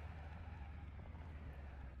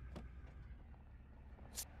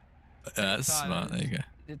 That's Time, smart. There you go.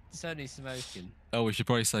 It's only smoking. Oh, we should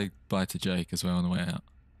probably say bye to Jake as well on the way out.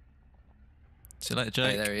 See you later,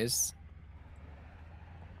 Hey, Jake. there he is.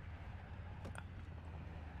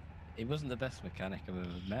 He wasn't the best mechanic I've ever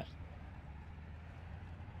met.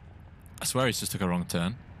 I swear he's just took a wrong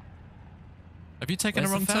turn. Have you taken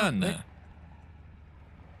Where's a the wrong turn fountain? there?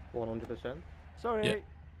 100%. Sorry. Yeah.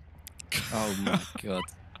 Oh my god.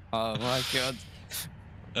 Oh my god.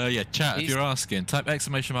 Yeah, chat. If He's- you're asking, type !!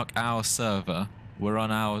 our server. We're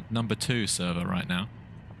on our number 2 server right now.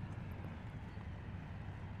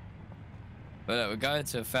 But look, we're going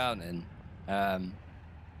to a fountain.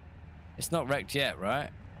 It's not wrecked yet, right?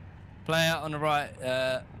 Play out on the right.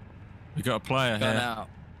 We got a player Gun here. out.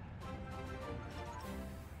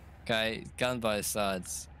 Okay, gun by his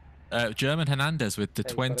sides. German Hernandez with the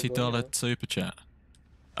Hey, you gotta go $20 now. super chat.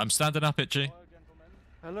 I'm standing up, Itchy.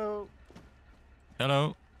 Hello.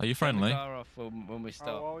 Hello. Are you Turn the friendly? car off when we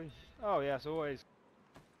stop. always. Oh yes, always.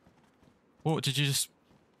 What did you just?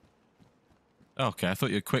 Okay, I thought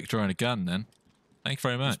you were quick drawing a gun then. Thank you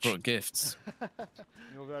very Just much. brought gifts.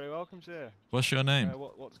 You're very welcome, sir. What's your name?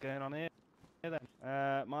 What's going on here then?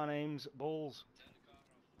 My name's Balls.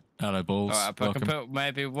 Hello, balls. Alright, I can Welcome. put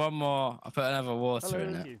maybe one more. I'll put another water Hello.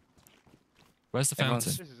 in Thank it. you. Where's the Everyone's-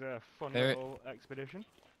 fountain? This is a fun Here it- little expedition.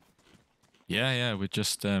 Yeah, we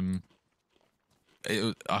just our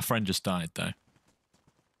friend just died though.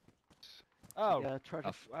 Oh, Yeah,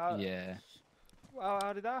 tragic. Yeah, well,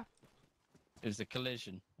 how did that? it was a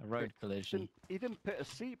collision, a road collision. He didn't put a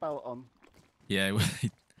seatbelt on. Yeah,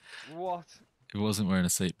 What? he wasn't wearing a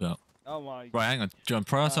seatbelt. Oh my. Right, hang on, John.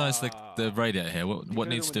 Prioritize the Ah. radiator here. What could've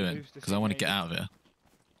needs done with the doing? booster Because I want to seat, get maybe. out of here.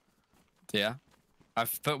 Yeah,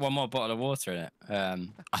 I've put one more bottle of water in it. I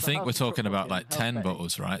So think how's we're the truck talking about looking? like How's 10 Betty?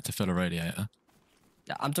 bottles, right, to fill a radiator.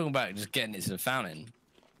 Yeah, I'm talking about just getting it to the fountain.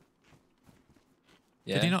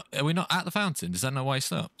 Yeah. Did he not? Are we not at the fountain? Does that know why he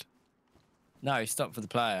stopped? No, he stopped for the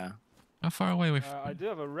player. How far away are we? I do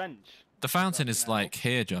have a wrench. The fountain that is can like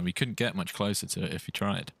here, John. We couldn't get much closer to it if we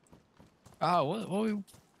tried. Oh, what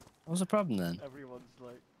was the problem then? Everyone's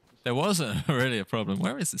like. There wasn't really a problem.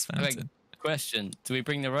 Where is this Wait, fountain? question: do we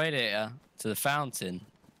bring the radiator to the fountain?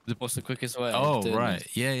 What's the quickest way? of Oh, doing right.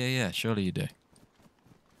 this? Yeah. Surely you do.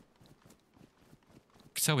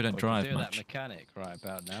 Can tell we don't We can drive do much. that mechanic right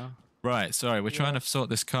about now. Right, sorry, we're trying to sort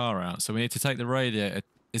this car out. So we need to take the radiator.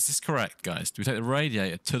 Is this correct, guys? Do we take the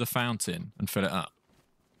radiator to the fountain and fill it up?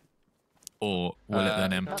 Or will it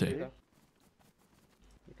then You You can't empty? do that.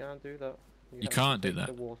 You can't do that. You have can't to do take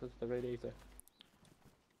that. The water to the radiator.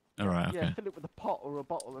 Alright, okay. Yeah, fill it with a pot or a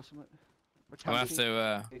bottle or something. A I'm gonna have canteen.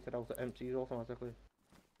 to. Take it out to empties automatically.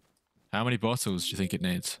 How many bottles do you think it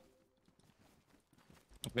needs?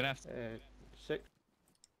 I'm gonna have to. 6.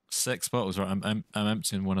 6 bottles, right? I'm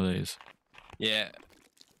emptying one of these. Yeah.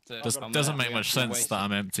 Doesn't make much sense that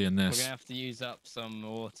I'm emptying We're this. gonna have to use up some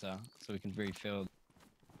water so we can refill.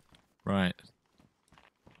 Right.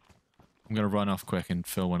 I'm gonna run off quick and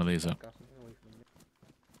fill one of these up. Gas away from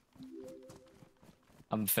me.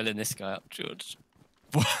 I'm filling this guy up, George.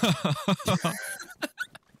 Oh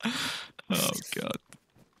god.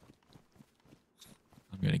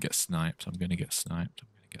 I'm gonna get sniped. I'm gonna get sniped.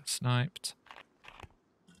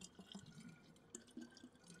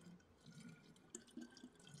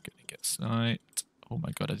 Gonna get sniped. Oh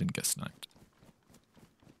my god, I didn't get sniped.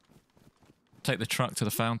 Take the truck to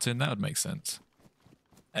the fountain. That would make sense.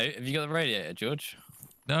 Hey, have you got the radiator, George?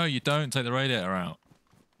 No, you don't take the radiator out.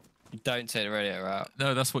 You don't take the radiator out.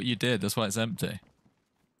 No, that's what you did. That's why it's empty.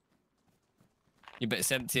 Yeah, but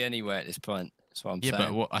it's empty anyway at this point. That's what I'm Yeah, saying.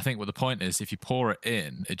 but what I think what the point is, if you pour it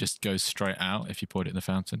in, it just goes straight out. If you poured it in the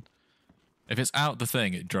fountain, if it's out the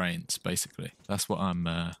thing, it drains. Basically, that's what I'm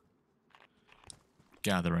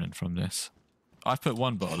gathering from this. I've put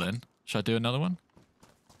one bottle in. Should I do another one?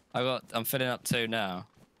 I'm filling up 2 now.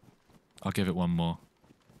 I'll give it one more.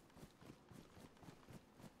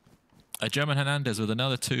 A German Hernandez with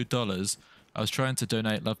another $2. I was trying to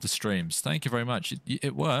donate. Love the streams. Thank you very much.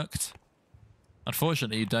 It worked.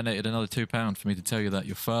 Unfortunately, you donated another £2 for me to tell you that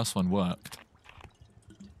your first one worked.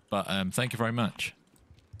 But thank you very much.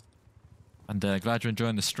 And glad you're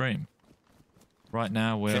enjoying the stream. Right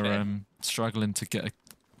now, we're struggling to get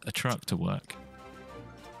a truck to work.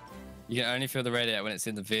 You can only fill the radiator when it's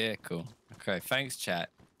in the vehicle. Okay, thanks, chat.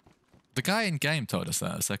 The guy in game told us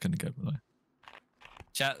that a second ago, by the way.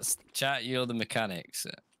 Chat, you're the mechanics.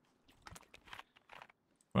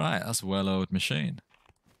 Right, that's a well-oiled machine.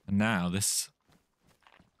 And now this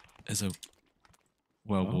is a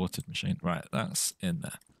well-watered machine. Right, that's in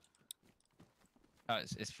there. Oh,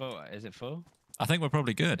 it's full. Is it full? I think we're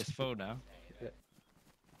probably good. It's full now.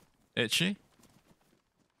 Itchy,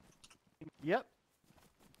 Yep.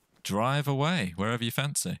 drive away wherever you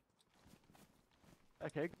fancy.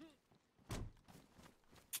 Okay.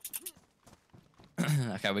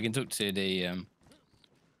 Okay, we can talk to the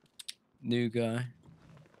new guy.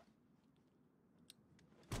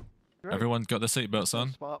 Great. Everyone got their seatbelts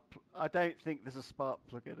on? I don't think there's a spark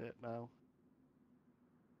plug in it now.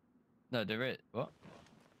 No, there is. What?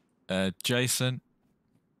 Jason.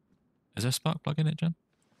 Is there a spark plug in it, Jen?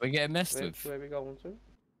 We're getting messed Which with. way we going to?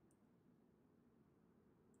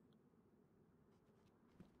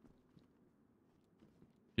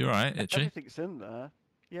 You all right, Itchy? Everything's in there.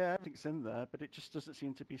 Yeah, everything's in there, but it just doesn't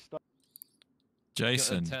seem to be stuck.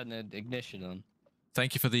 Jason, Turn the ignition on.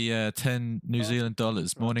 thank you for the 10 New Zealand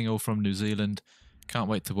dollars. Morning all from New Zealand. Can't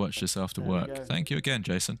wait to watch this after There we work. go. Thank you again,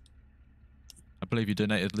 Jason. I believe you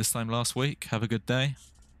donated this time last week. Have a good day.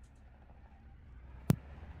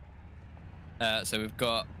 So we've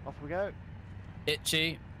got Off we go.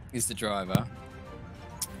 Itchy is the driver.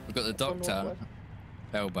 We've got the doctor, Northwest.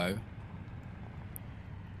 Elbow.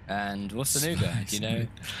 And what's the new guy? Do you know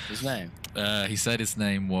his name? He said his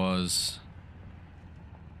name was...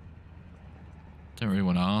 Don't really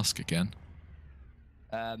want to ask again.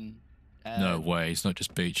 No way, he's not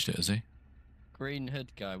just beached it, has he? Green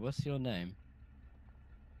hood guy. What's your name?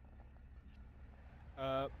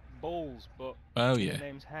 Balls, but Oh, his yeah.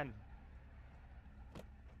 name's Hen.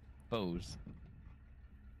 Balls.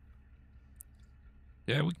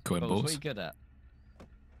 Yeah, we can call him Balls. What are balls. you good at?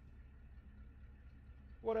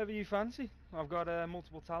 Whatever you fancy. I've got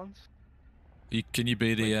multiple talents. Can you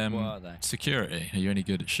be the What are they? security? Are you any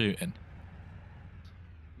good at shooting?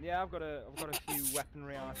 Yeah, I've got a few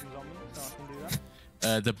weaponry items on me, so I can do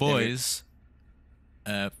that. The boys,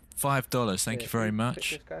 $5. Thank you very Pick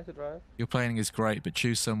much. this guy to drive. Your planning is great, but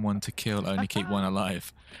choose someone to kill. Only keep one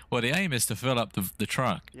alive. Well, the aim is to fill up the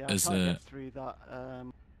truck, Yeah, I as can't get through that.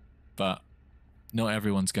 but not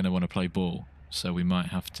everyone's going to want to play ball, so we might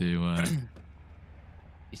have to.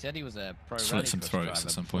 He said he was a pro Slit some rallycross throats driver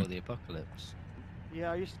at some before point. the apocalypse.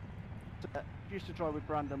 Yeah, I used to drive with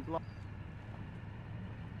Brandon Block.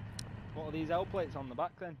 What are these L plates on the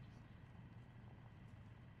back then?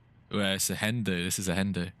 Well, it's a Hindu. This is a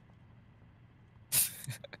Hindu.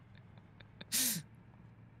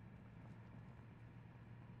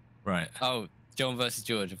 Right. Oh, John versus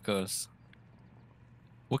George, of course.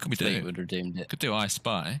 What can we do? Fleetwood redeemed it. Could do I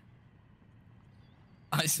Spy.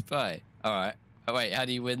 I spy. All right. Oh wait, how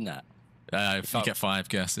do you win that? If you get 5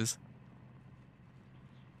 guesses.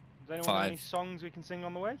 Does anyone have any 5. songs we can sing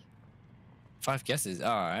on the way? 5 guesses. All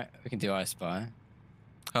right, we can do I spy.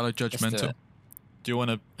 Hello, do judgmental. it. Do you want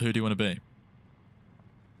to? Who do you want to be?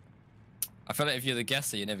 I feel like if you're the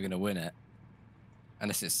guesser, you're never gonna win it,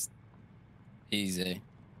 unless it's easy.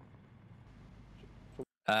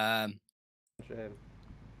 Shame.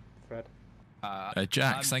 Fred.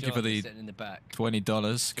 Jack, I'm thank you for John, the sitting in the back.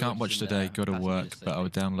 $20. Can't watch George's in today. the Got to passenger work, but I'll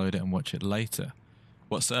seat. download it and watch it later.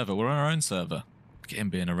 What server? We're on our own server. Look at him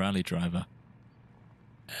being a rally driver.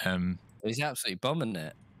 He's absolutely bombing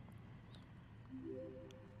it.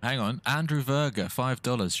 Hang on, Andrew Verga,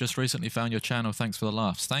 $5. Just recently found your channel. Thanks for the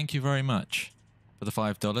laughs. Thank you very much for the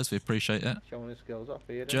 $5. We appreciate it. Showing his skills off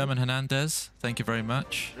here. German Hernandez, thank you very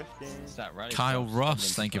much. It's that rally Kyle cross Ross,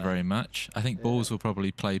 stumbling thank you play. very much. I think Balls will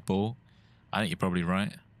probably play ball. I think you're probably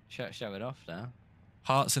right. Show it off now.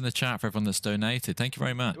 Hearts in the chat for everyone that's donated. Thank you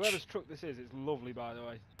very much. Whoever's truck this is, it's lovely, by the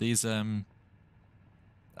way. These I'm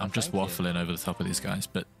just thank you. waffling over the top of these guys,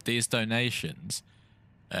 but these donations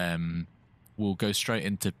will go straight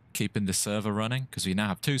into keeping the server running, because we now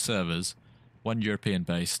have 2 servers, one European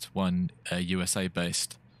based, one USA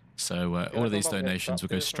based. So all of these I'm about to get donations will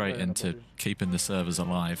go stopped here straight from into apologies. keeping the servers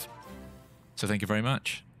alive. So thank you very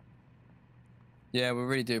much. Yeah, we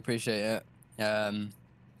really do appreciate it. And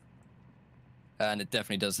it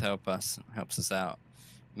definitely does helps us out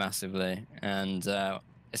massively. And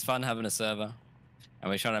it's fun having a server,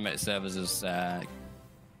 and we're trying to make the servers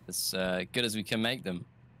as good as we can make them.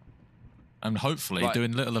 And hopefully Right.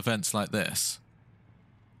 doing little events like this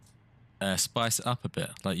spice it up a bit.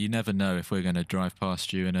 Like, you never know if we're going to drive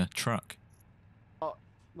past you in a truck.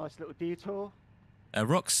 Nice little detour.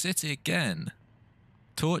 Rock City again.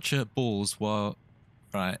 Torture Balls while...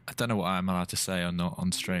 Right, I don't know what I'm allowed to say or not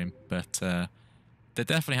on stream, but there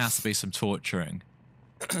definitely has to be some torturing.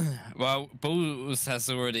 Well, Balls has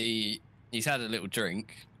already... He's had a little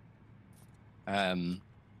drink.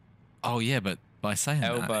 Oh, yeah, but by saying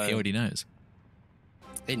that, Elbow. he already knows.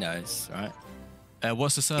 He knows, right?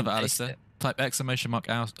 What's the server, Can taste Alistair? it. Type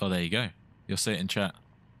 !out. Oh, there you go. You'll see it in chat.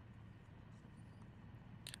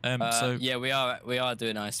 So Yeah, we are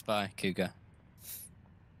doing I Spy, Cougar.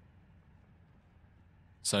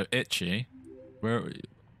 So Itchy,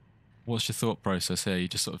 what's your thought process here? You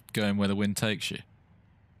just sort of going where the wind takes you?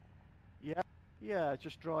 Yeah,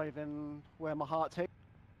 just driving where my heart takes.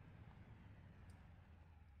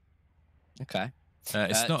 Okay.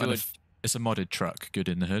 It's not George, it's a modded truck. Good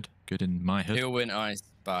in the hood. Good in my hood. he'll win I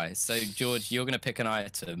Spy. So, George, you're going to pick an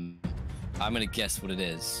item. I'm going to guess what it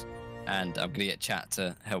is. And I'm going to get chat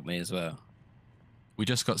to help me as well. We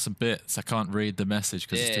just got some bits. I can't read the message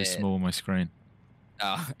because it's too Yeah. small on my screen.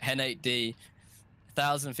 Oh, N8D,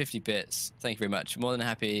 1,050 bits. Thank you very much. More than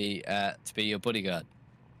happy to be your bodyguard.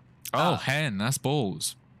 Oh, Hen, that's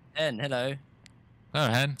balls. Hen, hello. Oh,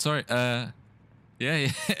 Hen, sorry. Yeah,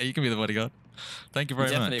 you can be the bodyguard. Thank you very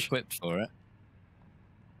He's definitely much. equipped for it.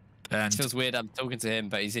 And It feels weird I'm talking to him,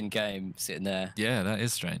 but he's in game, sitting there. yeah, that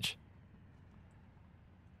is strange.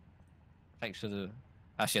 Thanks for the...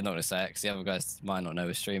 Actually, I'm not going to say it, because the other guys might not know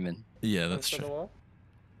we're streaming. Yeah, that's Thanks for the true.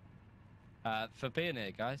 wall. For being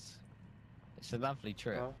here, guys. It's a lovely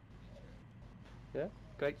trip. Oh. Yeah,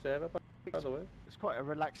 great server, by the way. It's quite a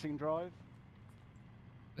relaxing drive.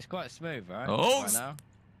 It's quite smooth, right? Oh, Right now.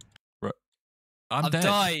 I'm I've dead.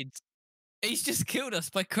 died. He's just killed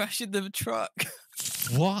us by crashing the truck.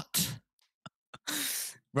 What?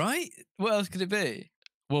 Right? What else could it be?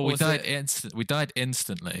 Well, we Was died it- We died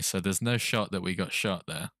instantly, so there's no shot that we got shot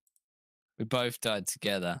there. We both died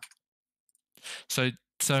together. So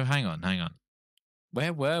hang on.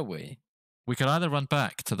 Where were we? We could either run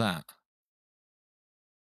back to that.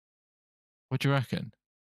 What do you reckon?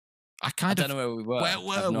 I I don't know where we were. Where I have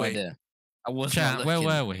were no we? idea. I wasn't Chat, where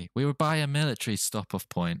looking. were we? We were by a military stop-off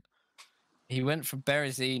point. He went from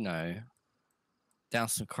Berezino down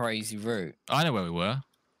some crazy route. I know where we were.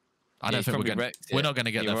 I Yeah, don't he's think probably wrecked we're it. not going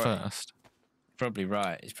to get You're there right. first. Probably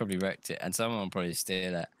right. He's probably wrecked it, and someone will probably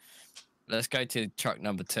steal it. Let's go to truck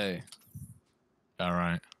number 2. All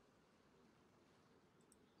right.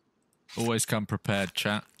 Always come prepared,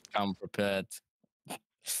 chat. Come prepared.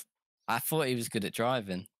 I thought he was good at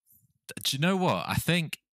driving. Do you know what? I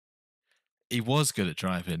think he was good at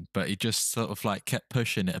driving, but he just sort of like kept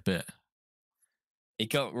pushing it a bit. He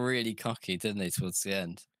got really cocky, didn't he, towards the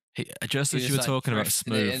end? Just He as was, you were like, talking about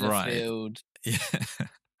drifting it in smooth the ride. field. Yeah.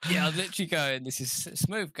 Yeah, I was literally going, this is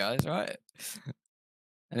smooth, guys, right?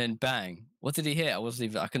 And then bang. What did he hit?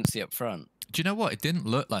 I couldn't see up front. Do you know what? It didn't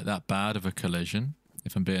look like that bad of a collision,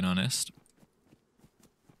 if I'm being honest.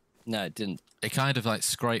 No, it didn't. It kind of like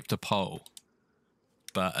scraped a pole.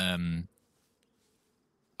 But I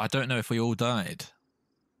don't know if we all died.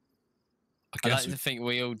 I I guess like to think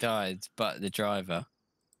we all died, but the driver.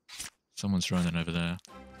 someone's running over there.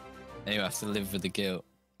 And you have to live with the guilt.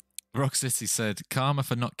 Rock City said, karma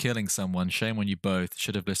for not killing someone. Shame on you both.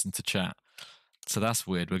 Should have listened to chat. So that's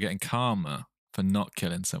weird. We're getting karma for not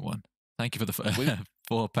killing someone. Thank you for the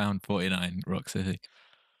 £4.49, Rock City.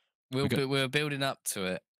 We were building up to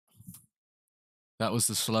it. That was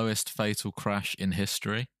the slowest fatal crash in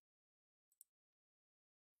history.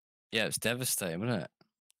 Yeah, it was devastating, wasn't it?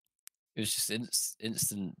 It was just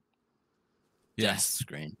instant death Yes.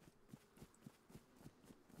 screen.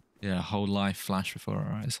 Yeah, a whole life flash before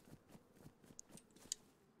our eyes.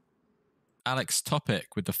 Alex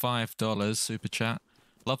Topic with the $5 super chat.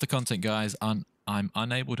 Love the content, guys. I'm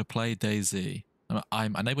unable to play DayZ.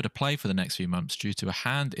 I'm unable to play for the next few months due to a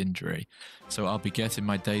hand injury, so I'll be getting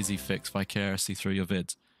my DayZ fix vicariously through your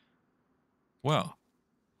vids. Well,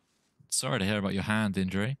 sorry to hear about your hand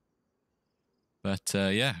injury, but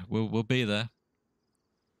yeah, we'll be there.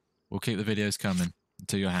 We'll keep the videos coming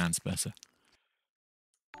until your hand's better.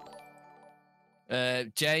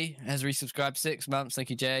 Jay has resubscribed 6 months. Thank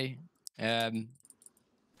you, Jay.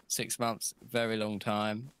 6 months, very long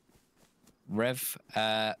time. Rev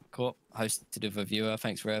Corp hosted with a viewer.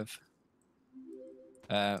 Thanks, Rev.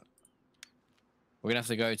 We're gonna have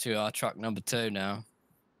to go to our truck number 2 now.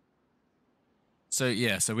 So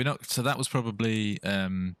yeah, so that was probably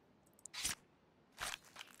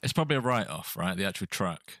it's probably a write-off, right? The actual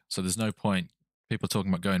truck. So there's no point people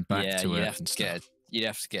talking about going back Yeah, to you'd it have and to stuff. you'd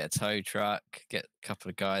have to get a tow truck, get a couple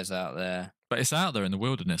of guys out there. But it's out there in the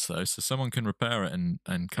wilderness though, so someone can repair it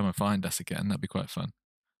and come and find us again. That'd be quite fun.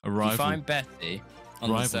 A If you rival. find Betty on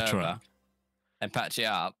the rival server truck. and patch it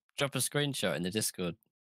up, drop a screenshot in the Discord.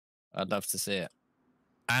 I'd love to see it.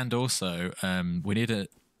 And also, we need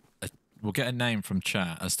we'll get a name from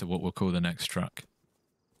chat as to what we'll call the next truck.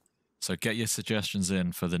 So get your suggestions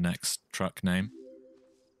in for the next truck name.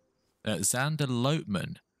 Xander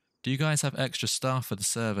Loatman. Do you guys have extra staff for the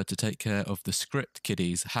server to take care of the script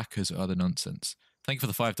kiddies, hackers, or other nonsense? Thank you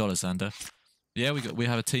for the $5, Xander. Yeah, we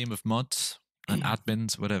have a team of mods and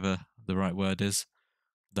admins, whatever the right word is,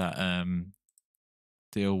 that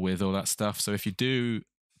deal with all that stuff. So if you do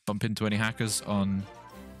bump into any hackers on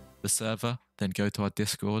the server, then go to our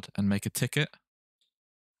Discord and make a ticket.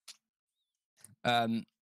 Yeah,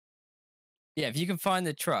 if you can find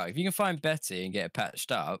the truck, if you can find Betty and get it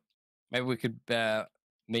patched up, maybe we could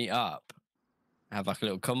meet up, have like a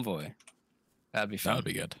little convoy. That'd be fun. That would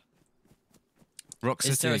be good. Rock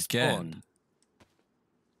Is City there a again. spawn?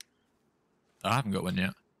 I haven't got one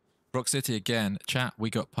yet. Rock City again. Chat, we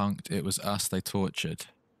got punked. It was us they tortured.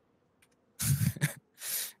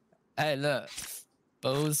 Hey, look.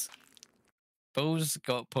 Bulls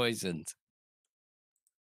got poisoned.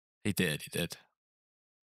 He did.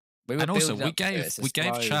 We were And also, building we up to it. gave It's a chat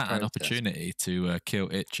slow an process. opportunity to kill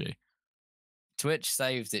Itchy. Twitch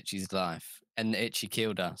saved Itchy's life, and Itchy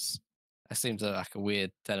killed us. That seems like a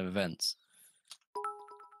weird turn of events.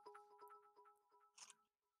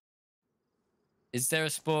 Is there a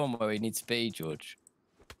spawn where we need to be, George?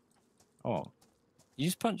 Oh, you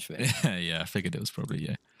just punched me. Yeah, I figured it was probably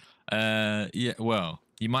you. Yeah, well,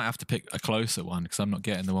 you might have to pick a closer one because I'm not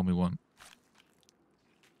getting the one we want.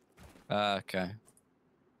 Okay.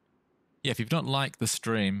 Yeah, if you've not liked the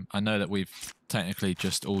stream, I know that we've technically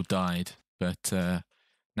just all died, but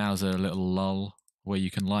now's a little lull where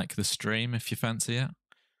you can like the stream if you fancy it.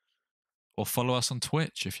 Or follow us on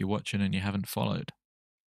Twitch if you're watching and you haven't followed.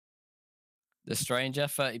 The Stranger,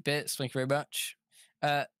 30 bits. Thank you very much.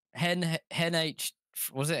 Hen H,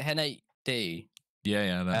 was it Hen 8D?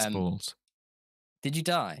 Yeah, that's balls. Did you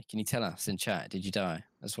die? Can you tell us in chat? Did you die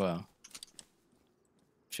as well?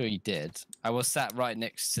 Sure you did. I was sat right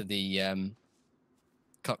next to the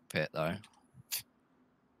cockpit though.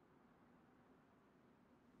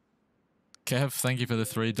 Kev, thank you for the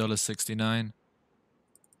 $3.69.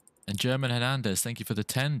 And German Hernandez, thank you for the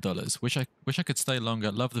 $10. Wish I could stay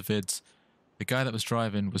longer. Love the vids. The guy that was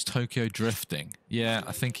driving was Tokyo drifting. Yeah,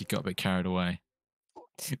 I think he got a bit carried away.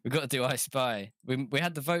 We've got to do I Spy. We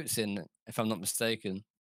had the votes in, if I'm not mistaken.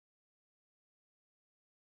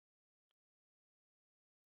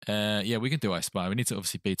 Yeah, we can do I Spy. We need to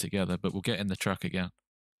obviously be together, but we'll get in the truck again.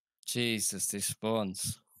 Jesus, these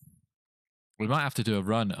spawns. We might have to do a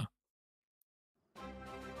runner.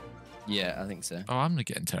 Yeah, I think so. Oh, I'm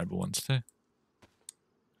getting terrible ones too.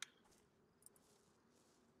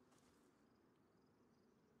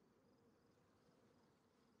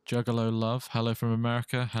 Juggalo Love, hello from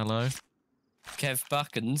America, hello. Kev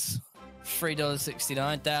Buckens,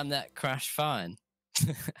 $3.69. Damn, that crashed fine.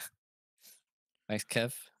 Thanks,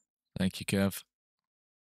 Kev. Thank you, Kev.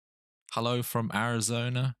 Hello from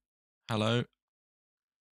Arizona. Hello.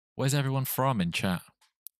 Where's everyone from in chat?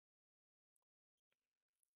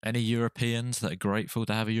 Any Europeans that are grateful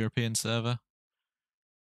to have a European server?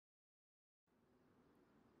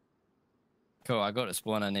 Cool, I got the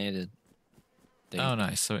spawn I needed. Oh,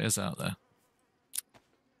 nice. So it is out there.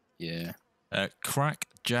 Yeah. Crack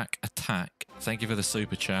Jack Attack. Thank you for the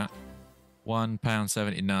super chat.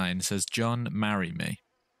 £1.79 says, John, marry me.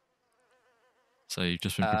 So you've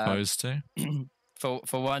just been proposed to? For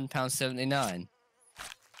 £1.79.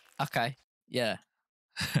 Okay. Yeah.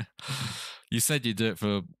 You said you'd do it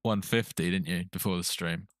for 150, didn't you, before the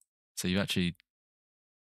stream? So you've actually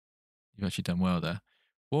done well there.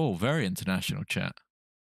 Whoa, very international chat.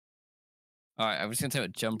 All right, I'm just gonna take a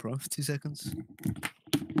jumper off. 2 seconds.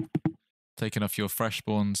 Taking off your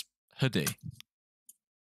Freshborns hoodie.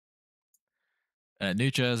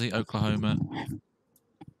 New Jersey, Oklahoma.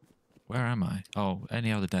 Where am I? Oh,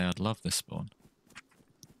 any other day I'd love this spawn.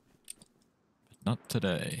 But not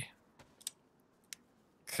today.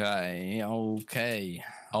 Okay.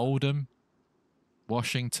 Oldham,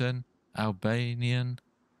 Washington, Albanian,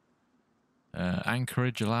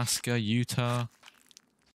 Anchorage, Alaska, Utah,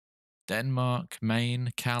 Denmark,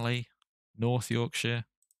 Maine, Cali, North Yorkshire,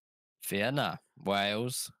 Vienna,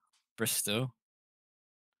 Wales, Bristol,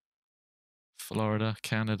 Florida,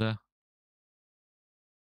 Canada,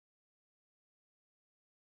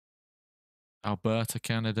 Alberta,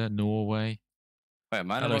 Canada, Norway. Wait,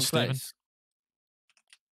 am I in the Hello, wrong Stephen. place?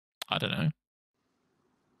 I don't know.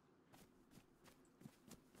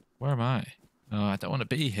 Where am I? Oh, I don't want to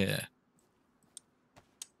be here.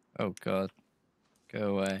 Oh God,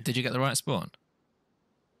 go away. Did you get the right spawn?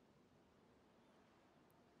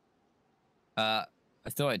 I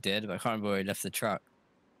thought I did, but I can't remember where I left the truck.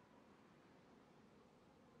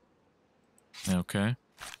 Okay.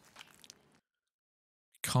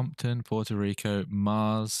 Compton, Puerto Rico,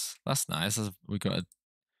 Mars. That's nice. We got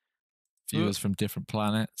viewers from different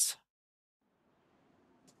planets.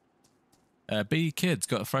 B Kids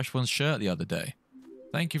got a Fresh Ones shirt the other day.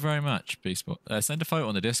 Thank you very much, B Sport. Send a photo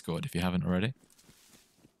on the Discord if you haven't already.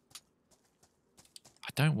 I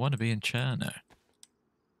don't want to be in Cherno.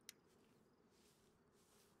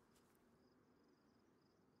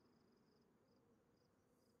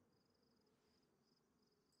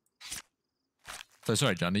 So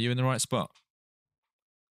sorry, John, are you in the right spot?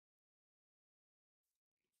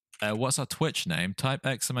 What's our Twitch name? Type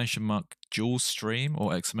 !Jules stream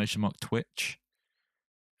or !Twitch,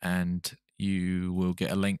 and you will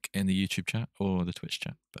get a link in the YouTube chat or the Twitch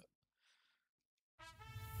chat. But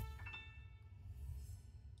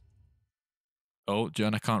Oh,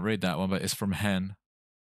 John, I can't read that one, but it's from Hen.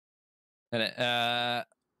 And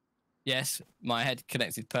yes, my head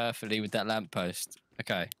connected perfectly with that lamppost.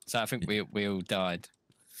 Okay, so I think we all died.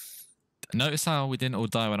 Notice how we didn't all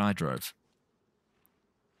die when I drove.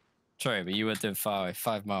 True, but you were doing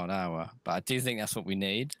 5 mile an hour. But I do think that's what we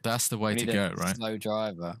need. That's the way We to need go, a right? slow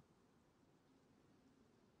driver.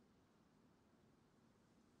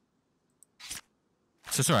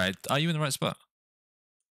 So sorry, are you in the right spot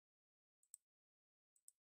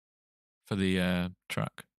for the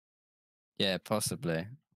truck? Yeah, possibly.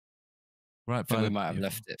 Right I by think we the might have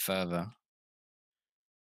left it further.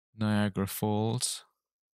 Niagara Falls.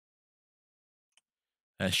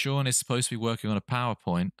 Sean is supposed to be working on a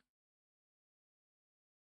PowerPoint,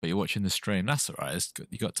 but you're watching the stream. That's all right.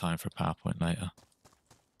 You got time for a PowerPoint later.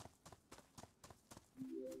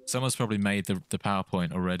 Someone's probably made the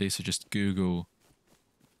PowerPoint already, so just Google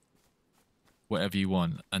whatever you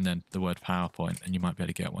want and then the word PowerPoint, and you might be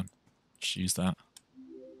able to get one. Just use that.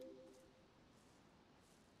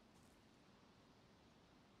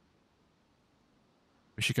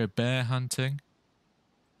 We should go bear hunting.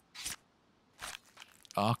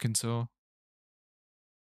 Arkansas.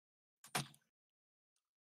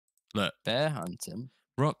 Look, Bear hunting.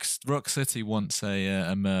 Rock City wants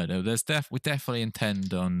a murder. We definitely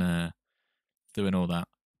intend on doing all that,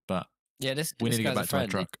 but Yeah, this we need to get guy's a back to our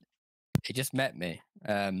friend. truck. He just met me.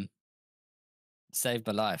 Saved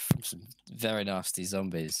my life from some very nasty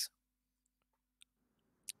zombies.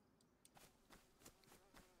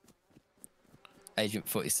 Agent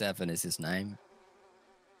 47 is his name.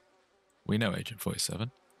 We know Agent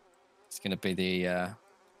 47. It's gonna be the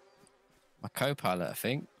my co-pilot, I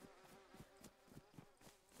think.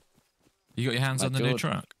 You got your hands My on the new George.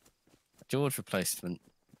 truck? George replacement.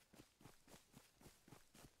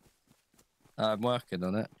 I'm working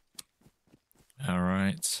on it. All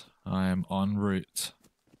right. I am en route.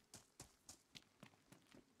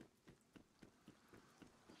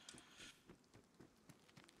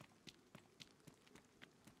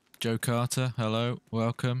 Joe Carter, hello,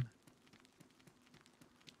 welcome.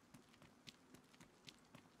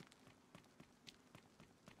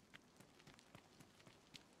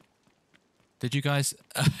 Did you guys...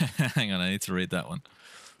 Hang on, I need to read that one.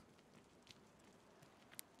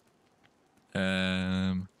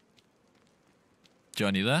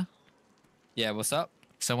 John, you there? Yeah, what's up?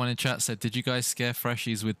 Someone in chat said, did you guys scare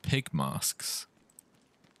freshies with pig masks?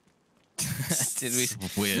 Did we? It's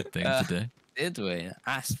a weird thing to do. Did we?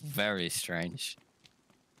 That's very strange.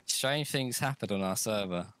 Strange things happen on our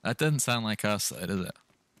server. That doesn't sound like us, though, does it?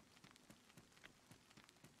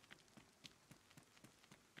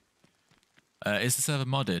 Is the server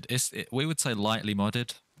modded? We would say lightly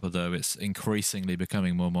modded, although it's increasingly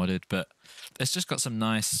becoming more modded. But it's just got some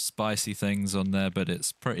nice spicy things on there, but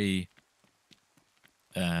it's pretty...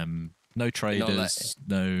 no traders,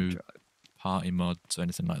 no party mods or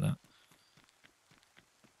anything like that.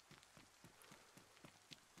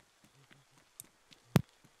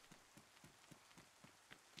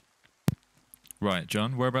 Right,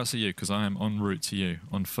 John, whereabouts are you? Because I am en route to you,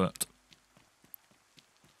 on foot.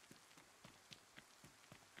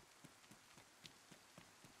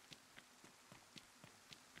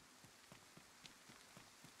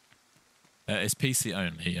 It's PC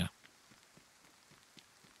only, yeah.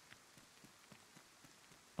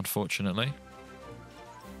 Unfortunately.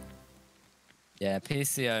 Yeah,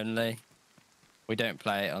 PC only. We don't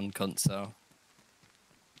play it on console.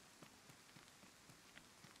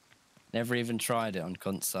 Never even tried it on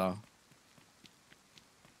console.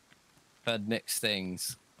 Heard mixed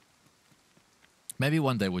things. Maybe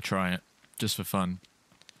one day we'll try it, just for fun.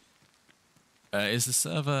 Is the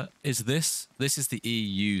server... Is this... This is the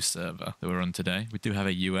EU server that we're on today. We do have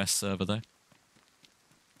a US server, though.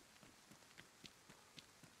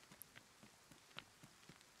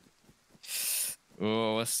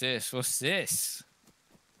 Oh, what's this? What's this?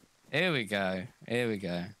 Here we go. Here we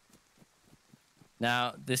go.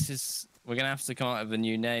 Now, this is... We're going to have to come up with a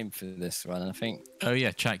new name for this one, I think. Oh,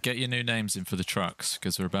 yeah, chat, get your new names in for the trucks,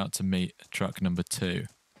 because we're about to meet truck number 2.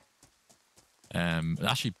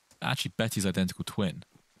 Actually, Betty's identical twin.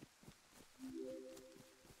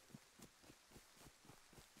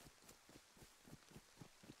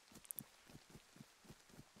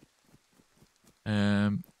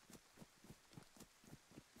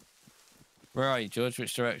 Where are you, George?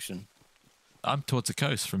 Which direction? I'm towards the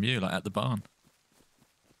coast from you, like at the barn.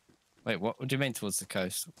 Wait, what do you mean towards the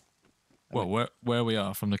coast? Well, where we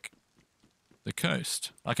are from the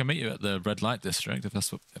coast. I can meet you at the red light district if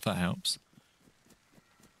that helps.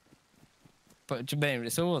 But what do you mean?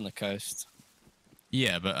 It's all on the coast.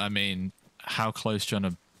 Yeah, but I mean, how close do you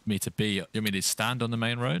want to me to be? You want me to stand on the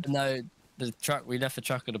main road? No, the truck. We left the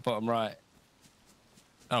truck at the bottom right.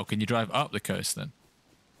 Oh, can you drive up the coast then?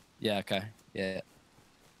 Yeah. Okay. Yeah.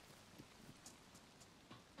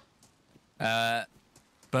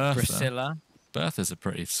 Bertha. Priscilla. Bertha's a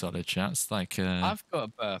pretty solid chat. It's like I've got a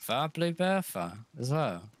Bertha. Blue Bertha as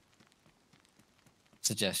well.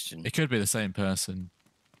 Suggestion. it could be the same person.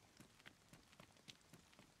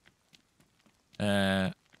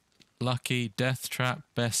 Lucky, Death Trap,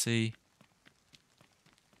 Bessie.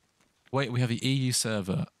 Wait, we have the EU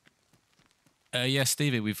server. Yeah,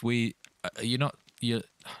 Stevie, you're not you.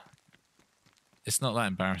 It's not that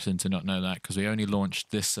embarrassing to not know that because we only launched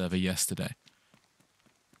this server yesterday.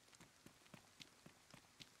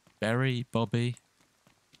 Berry, Bobby.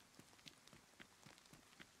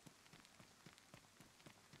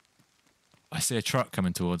 I see a truck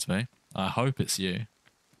coming towards me. I hope it's you.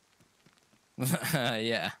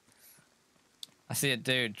 Yeah. I see a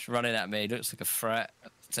dude running at me. Looks like a threat.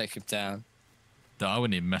 Take him down. I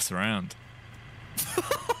wouldn't even mess around.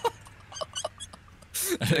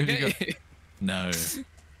 Who have you got? No.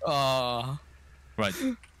 Oh. Right.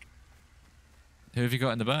 Who have you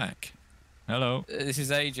got in the back? Hello. This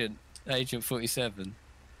is Agent 47.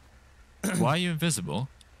 Why are you invisible?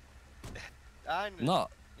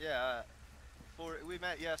 Not. Yeah. We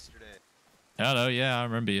met yesterday. Hello. Yeah, I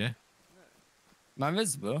remember you. Am I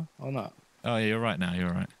invisible or not? Oh, yeah, you're right now. You're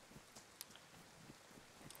right.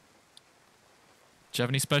 Do you have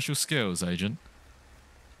any special skills, Agent?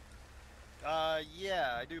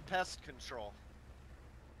 Yeah, I do pest control.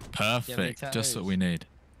 Perfect. Just tattoos? what we need.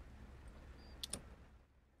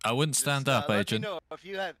 I wouldn't stand up, Agent. Let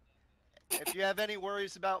me know if you have any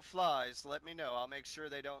worries about flies. Let me know. I'll make sure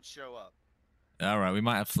they don't show up. All right, we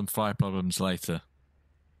might have some fly problems later.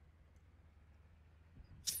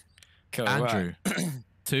 Cool. Andrew, Right.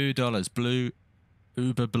 $2 blue,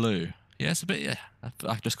 Uber blue. Yeah, it's a bit. Yeah,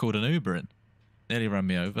 I just called an Uber in. Nearly ran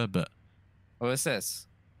me over, but What's this?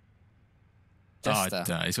 oh,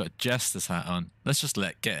 Jester. he's got a Jester's hat on. Let's just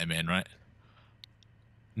get him in, right?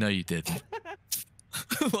 No, you didn't.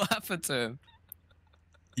 What happened to him?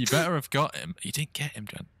 You better have got him. You didn't get him,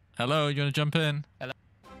 John. Hello, you want to jump in?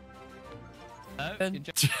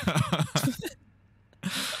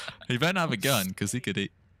 He better not have a gun because he could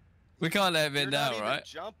eat. We can't let him in You're now, not even right?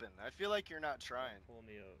 jumping. I feel like you're not trying.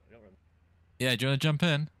 Yeah, do you want to jump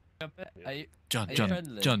in? Are you, John, Are you John,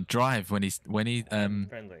 friendly? John, drive when he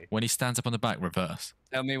Friendly. when he stands up on the back, reverse.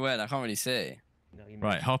 tell me when. I can't really see. No, you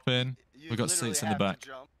Right, hop in. You We've got literally seats in the have to back.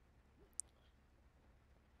 jump.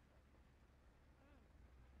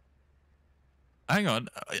 Hang on.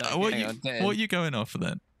 What hang you on, get in. what are you going off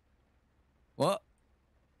then? What?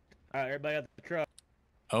 Alright, everybody at the truck.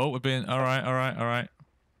 Oh, we're being all right, all right, all right.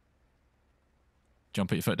 John,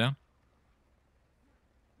 put your foot down.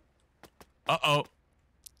 Uh-oh.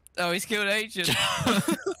 Oh, he's killed Agent.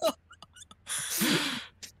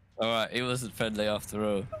 Alright, he wasn't friendly after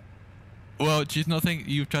all. Well, do you not think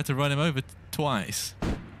you've tried to run him over twice?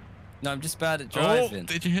 No, I'm just bad at driving. Oh,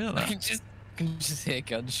 did you hear I that? can just hear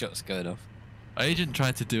gunshots going off. Agent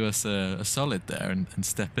tried to do us a solid there and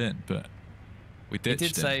step in, but we He ditched did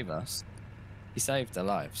him. save us. He saved our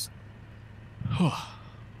lives.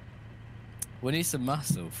 We need some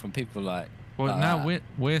muscle from people like. Well, like now that.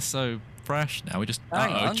 we're so fresh now. We just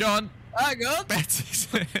Hang on. John. Hang on! Betty's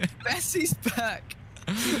here. Bessie's back!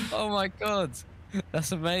 Oh my god.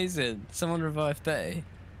 That's amazing. Someone revived Betty.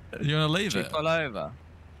 You want to leave Should we it? pull over?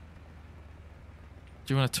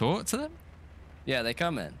 Do you want to talk to them? Yeah, they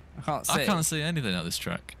come in. I can't see. I can't see anything out this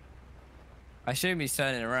truck. I assume he's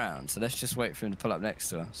turning around, so let's just wait for him to pull up next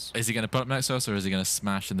to us. Is he going to pull up next to us or is he going to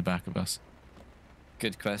smash in the back of us?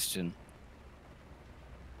 Good question.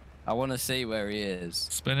 I want to see where he is.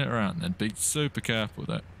 Spin it around and be super careful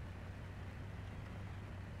though.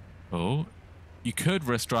 Oh, you could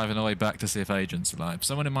risk driving all the way back to see if Agent's alive.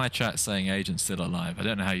 Someone in my chat saying Agent's still alive. I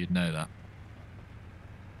don't know how you'd know that.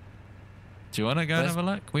 Do you want to go and Let's- have a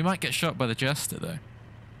look? We might get shot by the Jester though.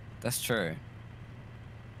 That's true.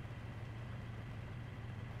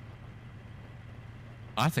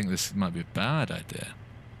 I think this might be a bad idea.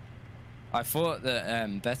 I thought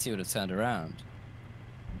that Betty would have turned around.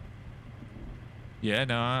 Yeah,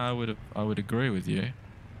 no, I would agree with you.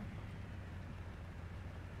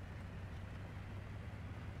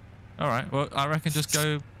 All right, well, I reckon just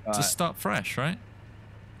go to Right. start fresh, right?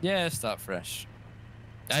 Yeah, start fresh.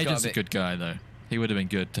 Just got Agent's a a bit- good guy though. He would have been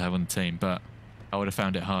good to have on the team, but I would have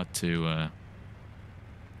found it hard to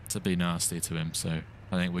be nasty to him. So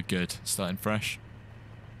I think we're good starting fresh.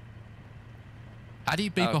 How do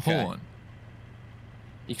you beep a Okay. horn?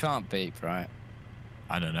 You can't beep, right?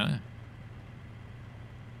 I don't know.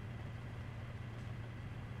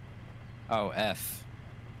 Oh, F.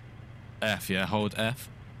 F, yeah, hold F.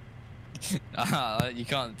 You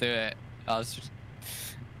can't do it.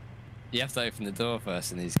 You have to open the door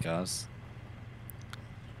first in these cars.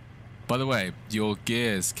 By the way, your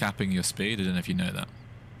gear's capping your speed. I don't know if you know that.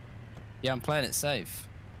 Yeah, I'm playing it safe.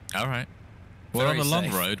 All right. Well, on Very the long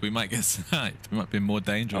safe. road, we might get sniped. We might be in more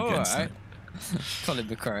danger of All getting right. sniped. Colin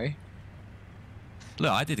McRae.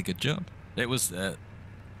 Look, I did a good job. It was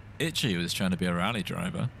Itchy was trying to be a rally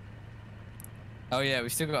driver. Oh yeah, we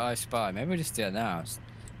still got I Spy. Maybe we'll just do it now. It's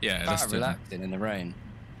Yeah, let's quite do that. relaxing in the rain.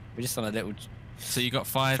 We're just on a little. So you got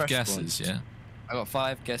 5 Fresh guesses, ones. yeah? I got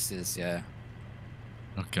 5 guesses. Yeah.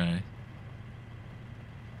 Okay.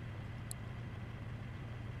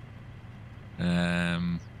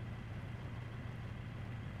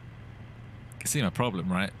 You see my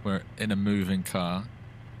problem, right? We're in a moving car.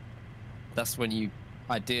 That's when you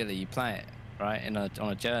ideally you play it right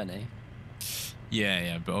on a journey.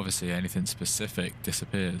 Yeah, but obviously anything specific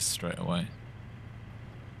disappears straight away.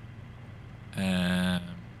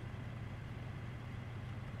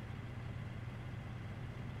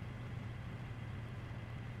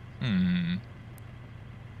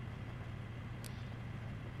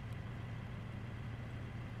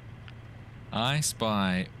 I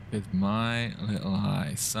spy with my little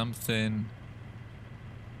eye something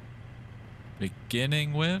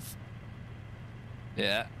beginning with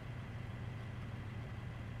Yeah.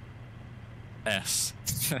 S.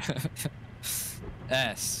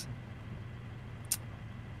 S.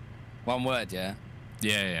 One word, yeah.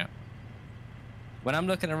 Yeah. When I'm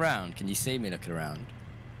looking around, can you see me looking around?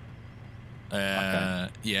 Yeah,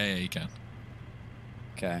 you can.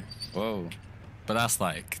 Okay. Whoa. But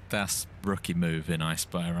that's rookie move in I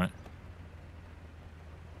Spy, right?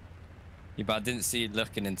 Yeah, but I didn't see you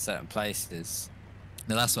looking in certain places.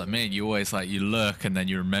 No, that's what I mean. You always you look and then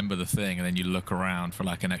you remember the thing and then you look around for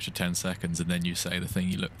like an extra 10 seconds and then you say the thing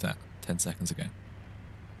you looked at 10 seconds ago.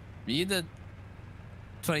 Were you the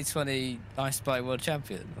 2020 I Spy World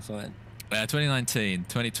Champion or something? 2019,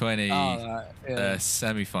 2020 right. Yeah.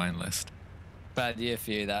 semi-finalist. Bad year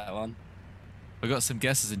for you, that one. We got some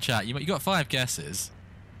guesses in chat. You got 5 guesses.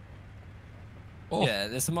 Oh. Yeah,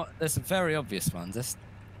 there's some very obvious ones.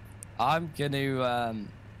 I'm gonna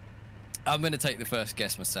take the first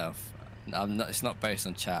guess myself. It's not based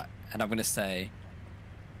on chat, and I'm gonna say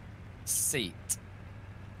seat.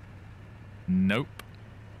 Nope.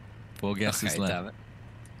 4 guesses left. Damn it.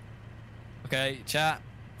 Okay, chat.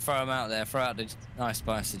 Throw them out there. Throw out the I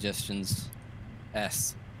Spy suggestions.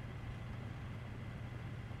 S.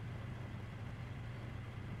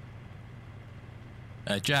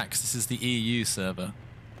 Jax, this is the EU server.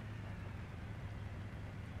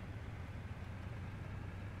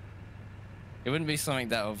 It wouldn't be something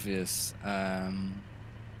that obvious.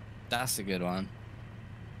 That's a good one.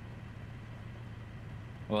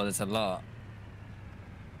 Well, there's a lot.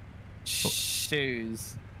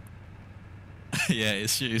 Shoes. Yeah,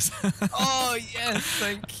 it's shoes. Oh yes,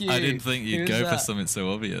 thank you. I didn't think you'd Who's go for that? something so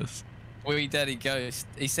obvious. Wee Daddy Ghost.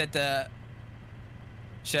 He said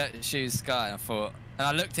shirt, shoes, sky. I thought, and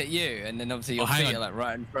I looked at you, and then obviously your hang feet on. are like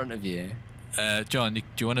right in front of you. John, do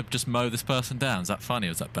you want to just mow this person down? Is that funny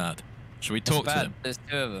or is that bad? Should we It's talk to bad. them? There's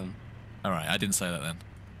 2 of them. All right, I didn't say that then.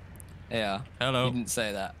 Yeah. Hello. You didn't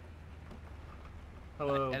say that.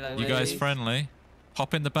 Hello. Hello. You guys Ladies. friendly?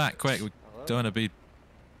 Hop in the back, quick. We don't want to be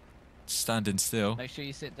standing still. Make sure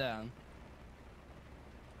you sit down.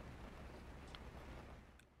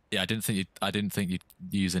 Yeah, I didn't think you'd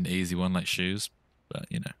use an easy one like shoes, but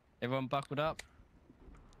you know. Everyone buckled up.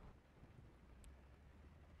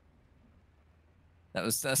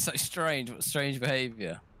 That's so strange. What strange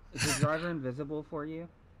behaviour. Is the driver invisible for you?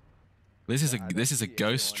 This is Yeah, I a this don't is a see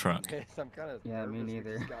ghost anyone on truck. this. I'm kind of Yeah, me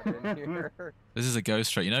neither. This is a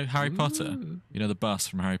ghost truck. You know Harry Potter? Ooh. You know the bus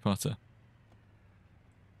from Harry Potter?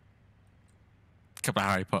 A couple of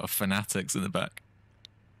Harry Potter fanatics in the back.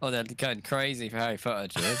 Oh, they're going crazy for Harry Potter,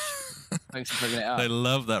 George. Thanks for bringing it up. They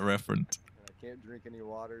love that reference. I can't drink any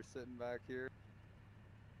water sitting back here.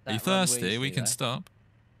 Are you That Ron thirsty? We Weasley, can though. stop.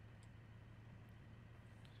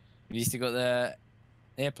 You still got the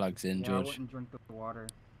earplugs in, Yeah, I George. wouldn't drink the water.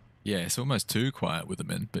 Yeah, it's almost too quiet with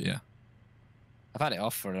them in, but yeah. I've had it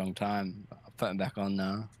off for a long time. I'll put them back on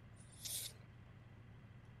now.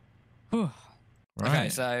 Whew. Right. Okay,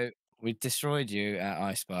 so we destroyed you at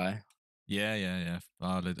I Spy. Yeah.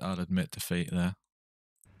 I'll admit defeat there.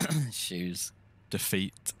 Shoes.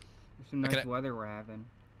 Defeat. There's some nice Okay. weather we're having.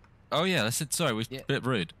 Oh yeah, sorry, we're Yeah. a bit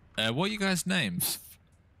rude. What are you guys' names?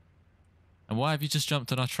 And why have you just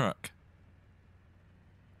jumped on our truck?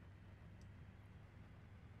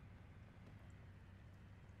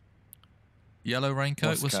 Yellow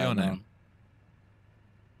raincoat, what's your going name? on?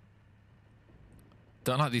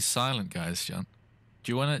 Don't like these silent guys, John.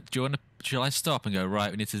 Do you want to? Shall I stop and go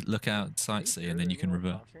right? We need to look out and sightsee, and then you can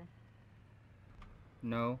reverse.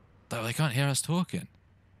 No. Oh, they can't hear us talking.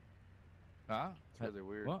 Ah, It's really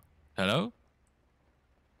weird. what? Hello?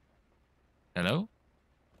 Hello?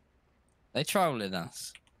 They trolling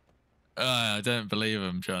us. I don't believe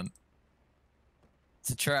them, John. It's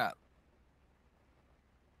a trap.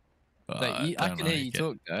 Oh, But I don't can hear like you it.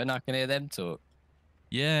 talk though, and I can hear them talk.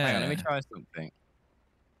 Yeah. Hang on, let me try something.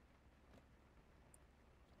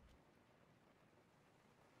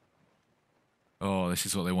 Oh, this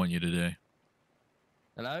is what they want you to do.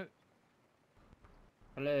 Hello?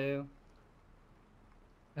 Hello.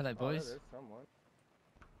 Hello, boys. there's someone.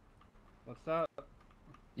 What's up?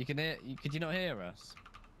 You can hear? Could you not hear us?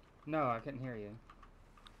 No, I couldn't hear you.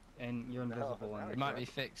 And you're invisible. now It and might be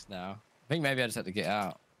fixed now. I think maybe I just have to get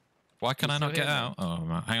out. Why can You I not still get hear me? out? Oh,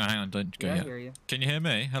 right. Hang on. Don't go Yeah, I yet. hear you. Can you hear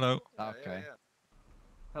me? Hello? Okay.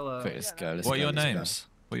 Hello. Quick, let's go. Let's What are go, your let's go. names?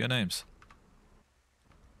 What are your names?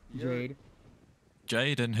 Jade.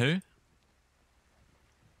 Jade and who?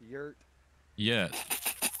 Yurt. Yeah.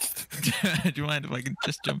 Do you mind if I can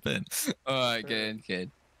just jump in? All right,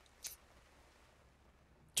 good.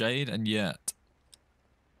 Jade and Yet.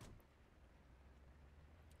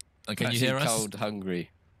 Can you Actually hear us? cold, hungry.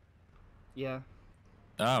 Yeah.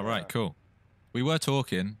 Oh, Yeah. right, cool. We were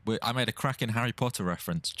talking. I made a cracking Harry Potter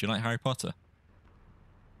reference. Do you like Harry Potter?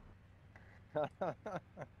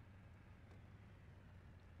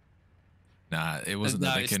 Nah, it wasn't that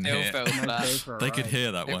No, they it can still hear. felt Nice day bad. for a They could ride.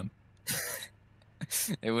 hear that one.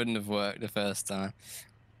 It wouldn't have worked the first time.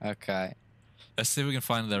 Okay. Let's see if we can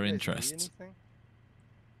find their You guys need interests. anything?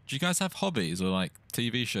 Do you guys have hobbies or like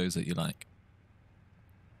TV shows that you like?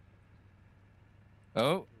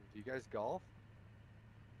 Oh, Do you guys golf?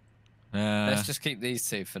 let's just keep these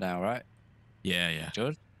two for now, right? yeah.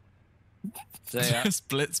 George? So, yeah. Just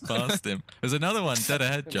blitz past him. There's another one dead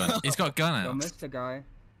ahead, John. He's got a gun Don't out. miss the guy.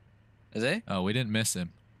 Is he? Oh, we didn't miss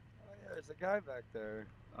him. Oh yeah, there's a guy back there.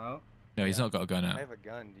 Oh. No, he's Yeah. not got a gun I out. have a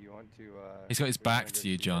gun. Do you want to? He's got his do you wanna back go to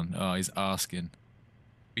you, shoot John. him? Oh, he's asking.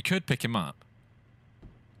 We could pick him up.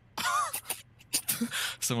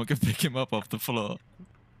 Someone could pick him up off the floor.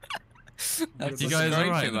 That's You a guys great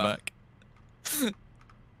alright in the him up. back? I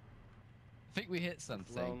think we hit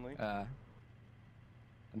something. lonely.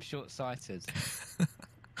 I'm short-sighted.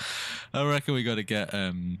 I reckon we got to get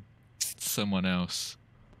someone else.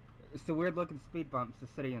 It's the weird looking speed bumps the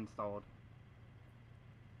city installed.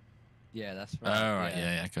 Yeah, that's All right. right,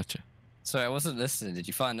 yeah, gotcha. Sorry, I wasn't listening. Did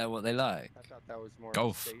you find out what they like? I thought that was more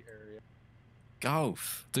Golf. of a state area.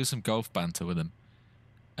 Golf. Do some golf banter with him.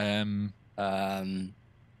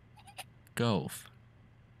 Golf.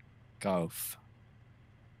 Golf.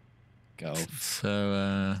 Golf.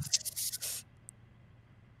 So,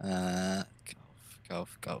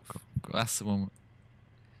 Golf. that's the one.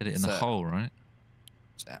 Hit it in the So- hole, right?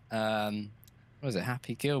 What was it?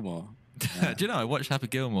 Happy Gilmore. Do you know I watched Happy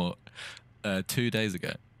Gilmore 2 days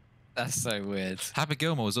ago? That's so weird. Happy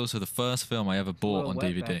Gilmore was also the first film I ever It's a bought little on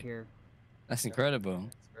wet back DVD. here. That's incredible.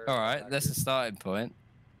 It's very All right, that's a accurate. starting point.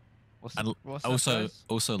 What's, And what's that Also, first?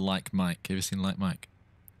 also Like Mike. Have you seen Like Mike?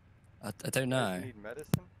 I don't You guys know. need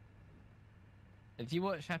medicine? Have you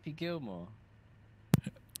watched Happy Gilmore?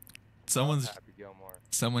 Someone's Happy Gilmore.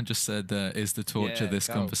 Someone just said, "Is the torture Yeah, this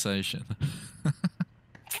golf. conversation?"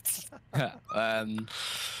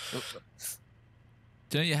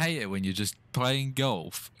 Don't you hate it when you're just playing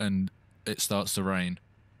golf and it starts to rain?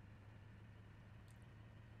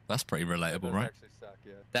 That's pretty That relatable, does right? actually suck,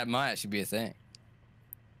 yeah. that might actually be a thing.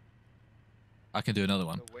 I can do another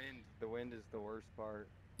one. The wind is the worst part.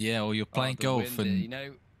 Yeah, or you're playing Oh, the golf wind, and you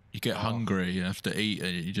know, you get Oh. hungry, you have to eat,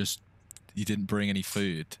 and you didn't bring any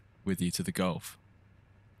food with you to the golf.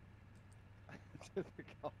 To the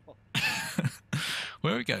golf.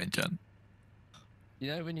 Where are we going, John? you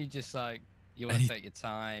know when you just like you want Any- to take your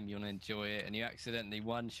time, you want to enjoy it, and you accidentally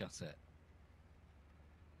one-shot it.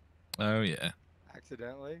 Oh yeah.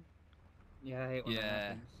 Accidentally? Yeah, I hate when that Yeah.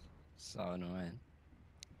 happens. So annoying.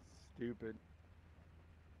 Stupid.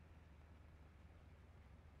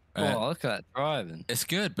 Oh, look at that driving. It's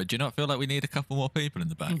good, but do you not feel like we need a couple more people in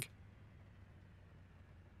the back?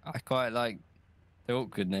 I quite like the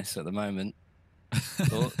awkwardness at the moment.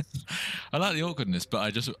 Thoughts? I like the awkwardness,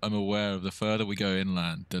 but I'm aware of the further we go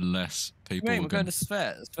inland, the less people Wait, are we're going to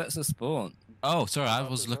Svet. Svet's a spawn. Oh, sorry, I How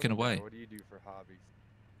about was this looking other guy? away. What do you do for hobbies?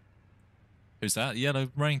 Who's that? Yellow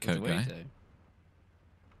What raincoat do we guy? do?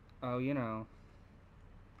 Oh, you know.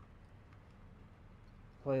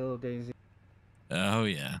 Play a little DayZ. Oh,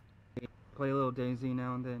 yeah. Play a little DayZ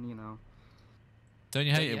now and then, you know. Oh, yeah. Play a little DayZ now and then, you know. What's that? Play a little DayZ now and then, you know. Play a little DayZ now and then, you know. Don't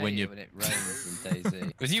you Don't hate it when you? when it rains in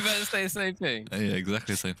DayZ? Was you about to say the same thing? Yeah,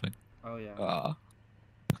 exactly the same thing. Oh yeah. Ah.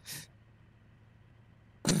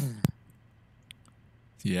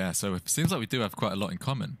 Yeah, so it seems like we do have quite a lot in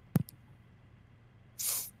common.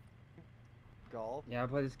 Golf. Yeah, I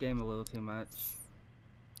play this game a little too much.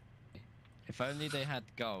 If only they had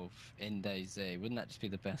golf in DayZ, wouldn't that just be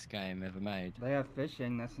the best game ever made? They have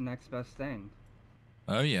fishing. That's the next best thing.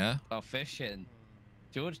 Oh yeah. Oh, fishing.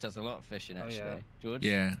 George does a lot of fishing, Oh, actually. yeah. George?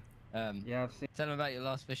 Yeah. Yeah, I've seen. Tell them about your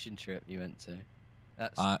last fishing trip you went to.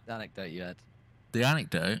 That's I- the anecdote you had. The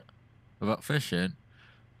anecdote about fishing,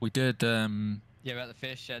 we did. Yeah, about the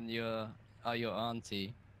fish and your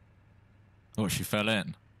auntie. Oh, she fell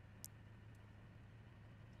in.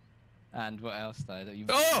 And what else though? That you.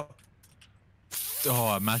 Oh!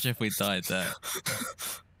 Oh, imagine if we died there.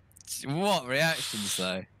 What reactions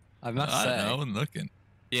though? I must I say. don't know, I wasn't looking.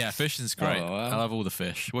 Yeah, fishing's great. Oh, wow. I love all the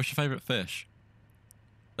fish. What's your favourite fish?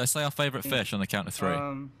 Let's say our favourite fish on the count of three.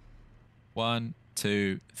 1,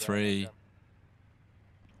 2, 3.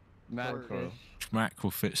 Mackerel. Swordfish.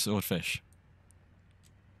 Mackerel, fish, swordfish.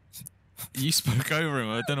 You spoke over him.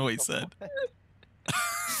 I don't know what he said.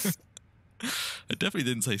 I definitely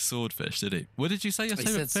didn't say swordfish, did he? What did you say your He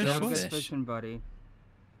favourite said fish Have a was? good fishing buddy.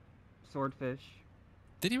 Swordfish.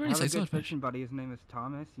 Did he I really have say a good swordfish? fishing buddy. His name is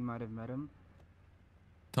Thomas. You might have met him.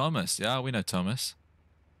 Thomas. Yeah, we know Thomas.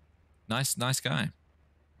 Nice guy.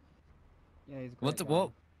 Yeah, he's a great What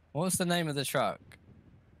guy. what's the name of the truck?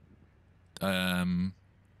 Um,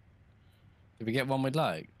 Did we get one we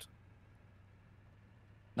liked?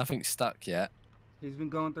 Nothing's stuck yet. He's been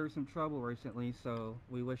going through some trouble recently, so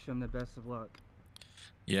we wish him the best of luck.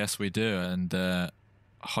 yes, we do, and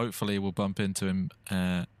hopefully we'll bump into him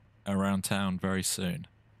around town very soon.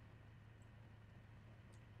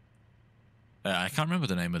 I can't remember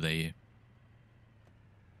the name of the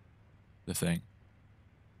thing.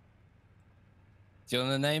 Do you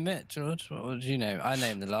want to name it, George? What would you name? I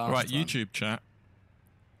named the last Right, one. YouTube chat.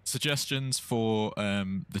 Suggestions for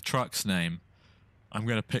the truck's name. I'm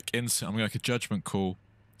gonna pick instant. I'm gonna make a judgment call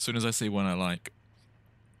as soon as I see one I like.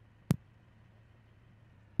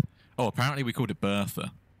 Oh, apparently we called it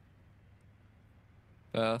Bertha.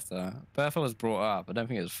 Bertha. Bertha was brought up. I don't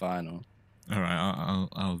think it was final. All right,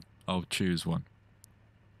 I'll choose one.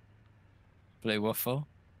 Blue waffle.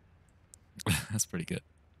 That's pretty good.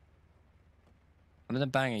 I'm gonna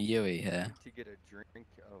bang a Yui here. To get a drink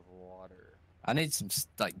of water. I need some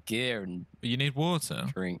like gear and You need water.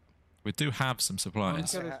 drink. We do have some Oh, supplies.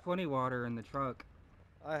 so there's plenty of water in the truck.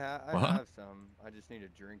 I What? have some. I just need to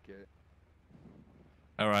drink it.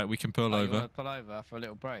 All right, we can pull Oh, you over. wanna pull over for a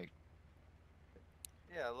little break?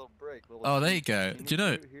 Yeah, a little break. Little Oh, there you treat. go. Can Do you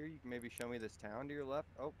know? Here, you can maybe show me this town to your left.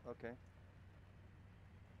 Oh, okay.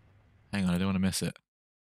 Hang on, I don't want to miss it.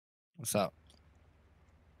 What's up?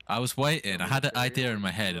 I was waiting. Show I me had this an area idea where in my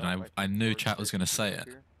you head, grew and up. I think knew George chat was said going to you say grew up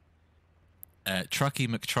it. here. Trucky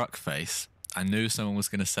McTruckface. I knew someone was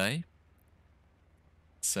going to say.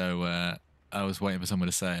 So I was waiting for someone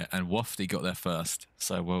to say it, and Wafty got there first.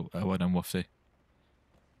 So well done, Wafty.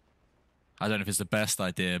 I don't know if it's the best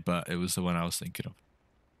idea, but it was the one I was thinking of.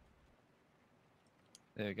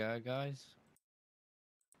 There we go, guys.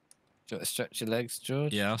 Do you want to stretch your legs,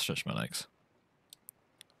 George? Yeah, I'll stretch my legs.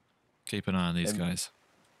 Keep an eye on these guys.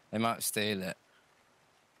 They might steal it.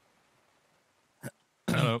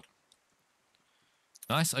 Hello.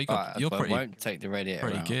 Nice. Oh, you're I pretty won't take the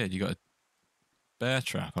radiator out. good. You got a bear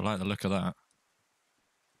trap. I like the look of that.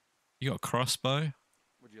 You got a crossbow?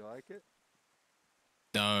 Would you like it?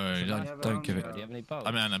 No, Should I don't, have it don't on give the, it. Do you have any bolts?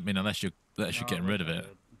 I mean, unless you're No, getting rid of it,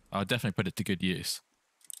 good. I'll definitely put it to good use.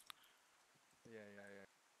 Yeah.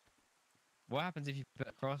 What happens if you put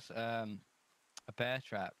across a bear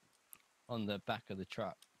trap on the back of the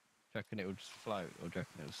truck? Do you reckon it will just float, or do you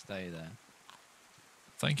reckon it will stay there?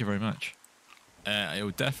 Thank you very much. It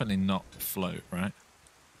will definitely not float, right?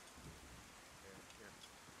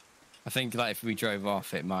 I think like if we drove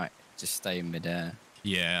off, it might just stay in midair.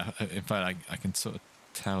 Yeah. In fact, I can sort of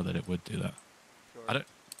tell that it would do that. Sure. I don't.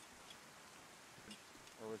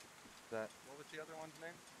 Or was that? What was the other one's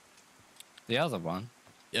name? The other one,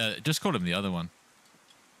 Yeah, just call him the other one.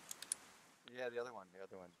 Yeah, the other one.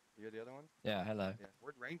 You're the other one? yeah, hello. Yeah.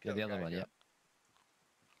 Where'd Yeah, Raincoat the other guy one, go? yeah.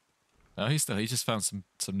 Oh, he just found some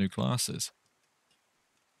new glasses.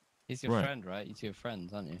 He's your Right. friend, right? You two are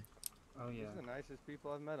friends, aren't you? Oh These yeah. are the nicest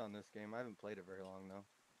people I've met on this game. I haven't played it very long though.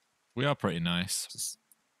 We are pretty nice. Just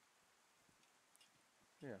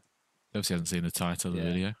Obviously, hasn't seen the title of the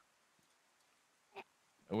Yeah. video.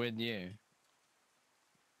 we're new.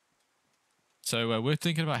 So we're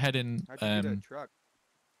thinking about heading How'd you get a truck?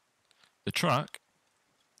 the truck.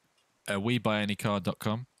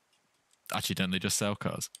 WeBuyAnyCar.com. Actually, don't they just sell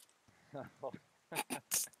cars?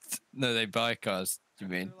 No, they buy cars. Do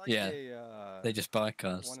you mean? They're like Yeah, they just buy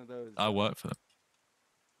cars. one of those. I work for them.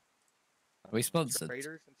 Are we sponsored?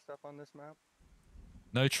 Traders and stuff on this map.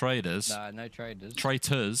 No traders. Nah, no traders.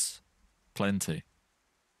 Traitors, plenty.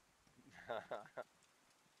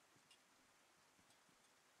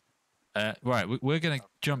 Right, we're going to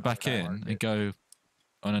jump back in and go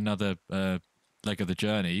on another leg of the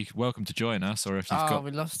journey. You're welcome to join us, or if you've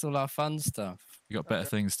we lost all our fun stuff. got better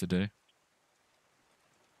things to do.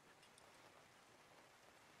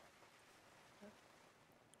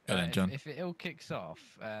 Go then, John. If it all kicks off,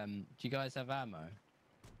 do you guys have ammo?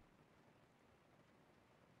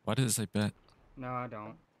 Why did it say bet? No, I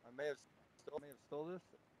don't. I may have stole this.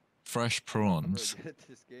 Fresh I'm really prawns. good at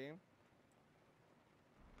this game.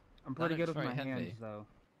 I'm pretty looks good with my very heavy. hands, though.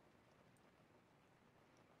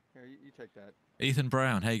 Here, you take that. Ethan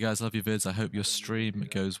Brown. Hey guys, love your vids. I hope your stream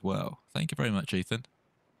goes well. Thank you very much, Ethan.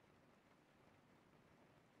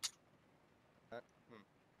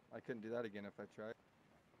 I couldn't do that again if I tried.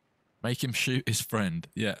 Make him shoot his friend.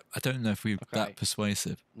 Yeah, I don't know if we're Okay. that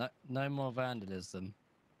persuasive. No more vandalism.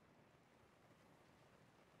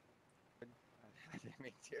 I didn't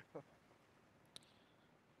mean to.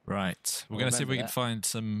 Right, we're I'll gonna see if we remember can that.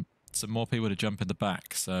 find some more people to jump in the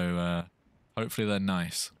back. So hopefully they're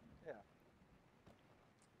nice.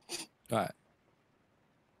 Right.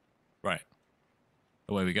 Right,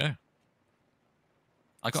 away we go.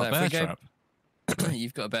 I got So a if bear we go- trap.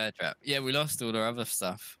 You've got a bear trap. Yeah, we lost all our other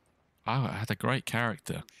stuff. Oh, I had a great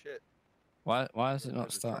character. Oh shit. Why is it not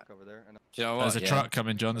There's a start? truck over there. And Do you know what? There's a truck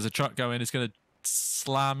coming, John. There's a truck going. It's gonna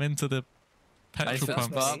slam into the I petrol put the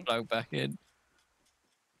pump. spark plug back in.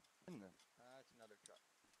 that's another truck.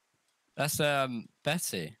 That's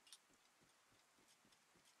Betty.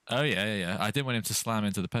 Oh yeah. I didn't want him to slam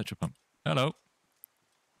into the petrol pump. Hello.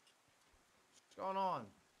 What's going on?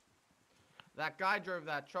 That guy drove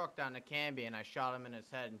that truck down to Canby and I shot him in his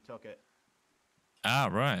head and took it. Ah,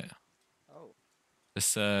 right. Oh.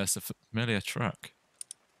 It's a familiar truck.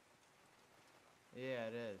 Yeah,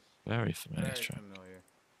 it is. Very familiar Very truck. familiar.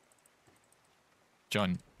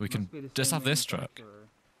 John, we can Must be the just same have this truck. manufacturer.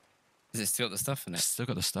 Has it still got the stuff in It's it? still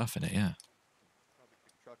got the stuff in it, yeah. Probably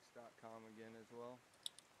trucks.com again as well.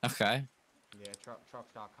 Okay. Yeah, trucks.com,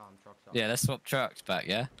 trucks.com. Yeah, let's swap trucks back.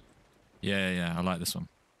 Yeah. Yeah. I like this one.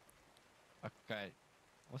 Okay.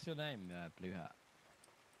 What's your name, Blue Hat?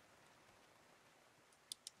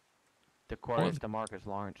 Dequarius DeMarcus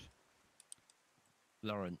Lawrence.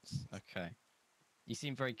 Lawrence. Okay. You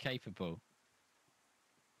seem very capable.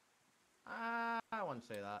 I wouldn't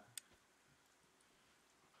say that.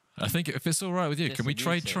 I think if it's all right with you, can we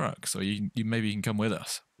trade Distributed. trucks, or you maybe you can come with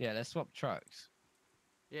us? Yeah, let's swap trucks.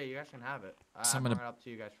 Yeah, you guys can have it. I Someone brought it up to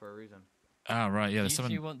you guys for a reason. Ah, right. Yeah, Do there's you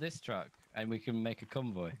someone. two want this truck, and we can make a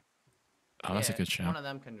convoy? Oh, that's a Yeah, good shout. One of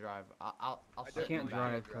them can drive. I'll I sit I can't in the back.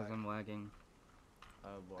 drive because I'm lagging.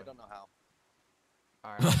 Oh boy. I don't know how.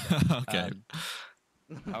 Alright. Okay.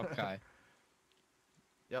 Okay.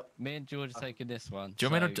 Yep. Me and George are taking this one. Do you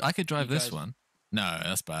want me to? I could drive you this guys- one. No,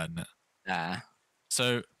 that's bad. No. Nah.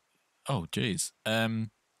 So, oh, geez.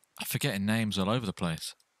 I'm forgetting names all over the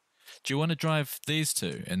place. Do you want to drive these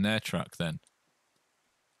two in their truck then?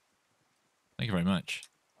 Thank you very much.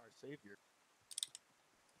 Our savior.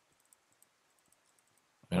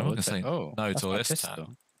 I mean, I'm not gonna say Oh, no that's to all my this pistol,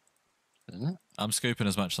 time. isn't it? I'm scooping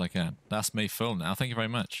as much as I can. That's me full now. Thank you very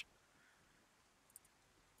much.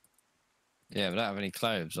 Yeah, we don't have any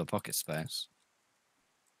clothes or pocket space.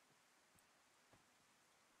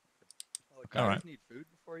 Oh, do All you right. guys need food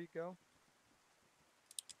before you go?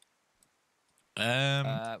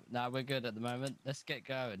 No, we're good at the moment. Let's get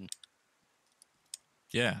going.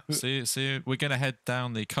 Yeah. See you. We're gonna head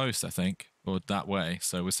down the coast, I think, or that way.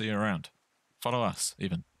 So we'll see you around. Follow us,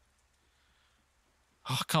 even.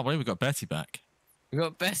 Oh, I can't believe we got Betty back. We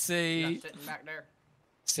got Bessie. Just sitting back there.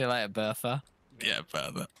 See you later, Bertha. Yeah,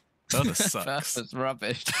 Bertha. Bertha sucks. Bertha's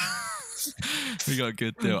rubbish. We got a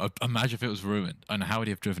good deal. Imagine if it was ruined. I know how would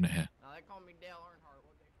he have driven it here? Now they call me Dale Earnhardt.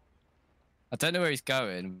 What they call me? I don't know where he's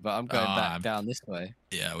going, but I'm going back I'm- down this way.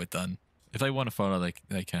 Yeah, we're done. If they want to follow,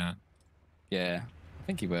 they can. Yeah, I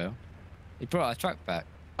think he will. He brought our truck back.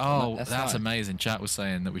 Oh, That's that's nice. amazing. Chat was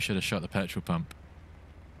saying that we should have shot the petrol pump.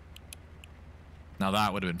 Now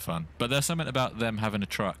that would have been fun. But there's something about them having a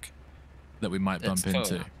truck that we might That's bump cool.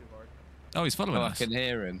 into. Too hard. Oh, he's following Oh, I us. can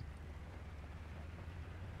hear him.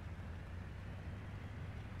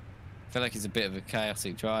 I feel like he's a bit of a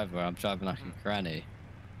chaotic driver. I'm driving like a granny.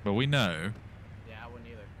 But we know Yeah, I wouldn't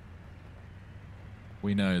either.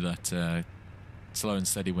 that slow and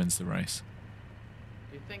steady wins the race.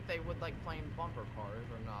 Do you think they would like playing bumper cars,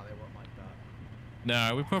 or no, they wouldn't like that?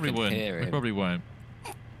 No, we probably Couldn't wouldn't. hear We him. probably won't.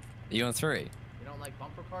 Are you on 3? You don't like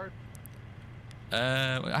bumper cars?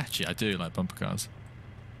 Well, actually, I do like bumper cars.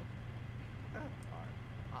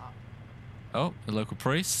 Alright. Oh, the local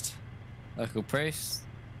priest. Local priest.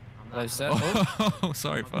 I'm Hello, not sir. gonna- Oh,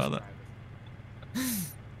 sorry, I'm gonna father. drive it.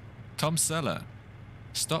 Tom Seller,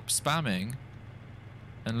 stop spamming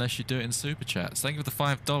unless you do it in super chats. Thank you for the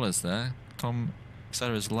 $5 there. Tom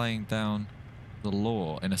Seller is laying down the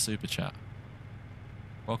law in a super chat.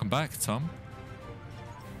 Welcome back, Tom.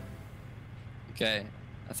 Okay.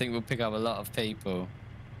 I think we'll pick up a lot of people.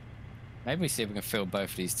 Maybe we see if we can fill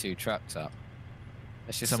both of these 2 trucks up.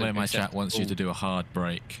 Let's just Somebody in my look at- chat wants you to do a hard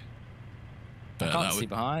break. I But can't that see would...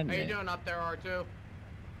 behind How me. you doing up there, R2?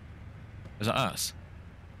 Is that us?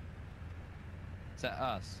 Is that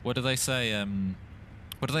us? What do they say?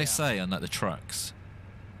 What do they Yeah. say on like the trucks?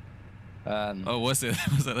 Oh, Oh, what's it?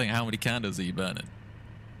 What's that thing? How many candles are you burning?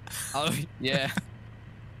 yeah.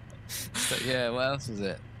 So, yeah, what else is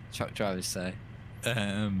it? Truck drivers say.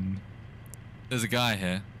 There's a guy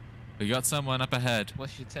here. We got someone up ahead.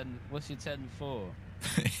 What's your 10 for?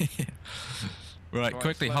 Right,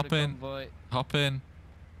 quickly slow hop the in. convoy. Hop in.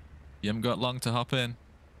 You haven't got long to hop in.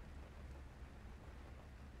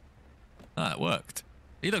 Ah, it worked.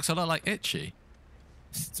 He looks a lot like Itchy.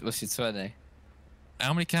 What's your 20?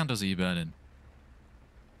 How many candles are you burning?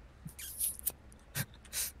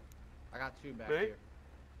 I got 2 back Me? here.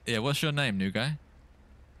 Yeah, what's your name, new guy?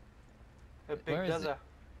 A big Where is it? desert.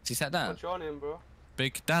 Is he sat down? What's your name, bro?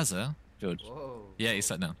 Big Dazza? George. Whoa. Yeah, he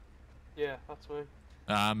sat down. Yeah, that's me.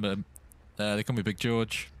 They call me Big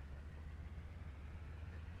George.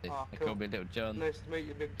 Ah, They cool. call me Little John. Nice to meet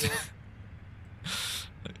you, Big Joe.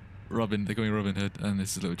 Robin, they call me Robin Hood, and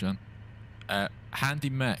this is Little John. Handy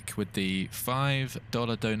Mech with the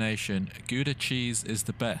 $5 donation. Gouda cheese is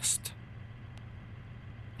the best.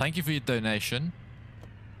 Thank you for your donation.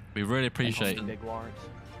 We really appreciate. Big warrants.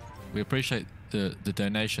 We appreciate the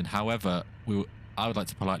donation. However, I would like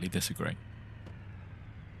to politely disagree.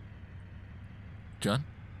 John,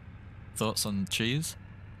 thoughts on cheese?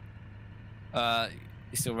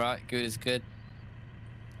 It's alright. Good is good.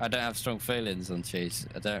 I don't have strong feelings on cheese.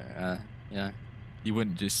 I don't, you know. You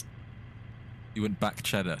wouldn't back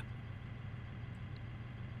cheddar.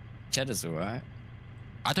 Cheddar's alright.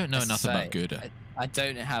 I don't know Let's enough say, about Gouda. I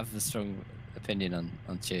don't have a strong opinion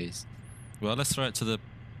on cheese. Well, let's throw it to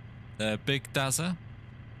the Big Dazza.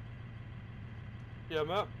 Yeah,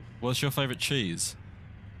 mate. What's your favourite cheese?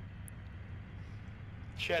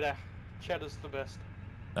 Cheddar. Cheddar's the best.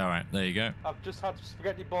 All right, there you go. I've just had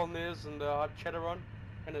spaghetti bolognese and I had cheddar on,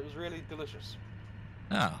 and it was really delicious.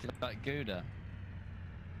 Oh, Do you like Gouda?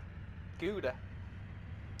 Gouda.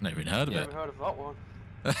 never even heard of Never heard of that one.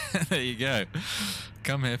 it. There you go.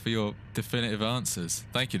 Come here for your definitive answers.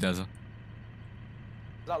 Thank you, Dazza. Is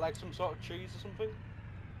that like some sort of cheese or something?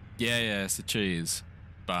 Yeah, it's a cheese,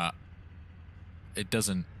 but it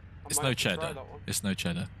doesn't. I It's might no have to try cheddar. that one. It's no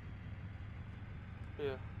cheddar.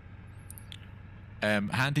 Yeah.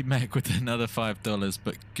 Handy Mac with another $5,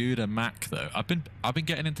 but Gouda Mac though. I've been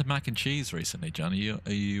getting into mac and cheese recently, John.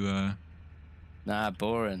 Are you? Nah,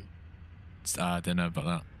 boring. I don't know about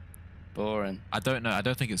that. Boring. I don't know. I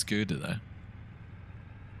don't think it's Gouda though.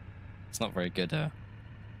 It's not very good,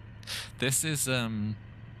 This isn't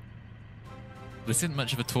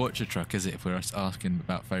much of a torture truck, is it? If we're asking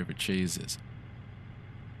about favourite cheeses.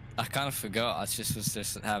 I kind of forgot. I was just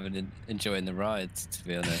enjoying the ride, to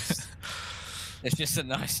be honest. It's just a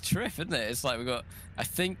nice trip, isn't it? It's like I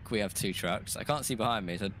think we have 2 trucks. I can't see behind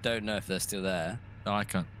me, so I don't know if they're still there. No, I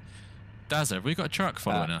can't. Dazza, have we got a truck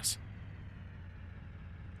following us?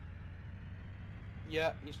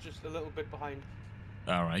 Yeah, he's just a little bit behind.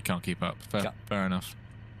 All right, he can't keep up. Fair enough.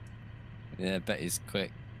 Yeah, I bet he's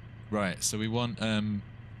quick. Right, so we want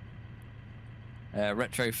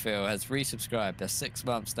Retro Phil has resubscribed. They're 6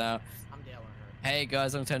 months now. I'm Dale and her. Hey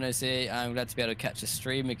guys, long time no see. I'm glad to be able to catch a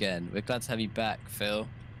stream again. We're glad to have you back, Phil.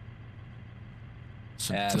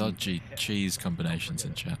 some Um, dodgy cheese combinations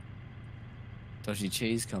in chat. Dodgy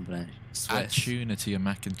cheese combination. Add Swiss. tuna to your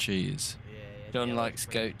mac and cheese. Yeah, John Dale likes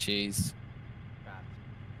pretty goat cheese. fast.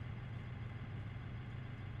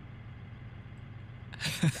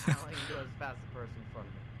 I don't like to go as fast as the person in front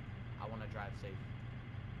of me. I want to drive safe.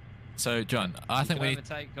 So, John, I You think can we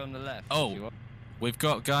overtake on the left. Oh. if you want. we've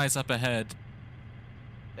got guys up ahead.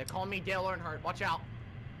 They call me Dale Earnhardt. Watch out.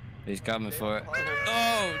 He's coming for it.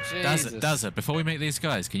 Oh, Jesus. Dazza, before we meet these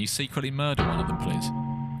guys, can you secretly murder one of them, please?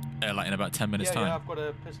 Like in about 10 minutes' Yeah, time. yeah, I've got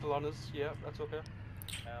a pistol on us. Yeah, that's okay.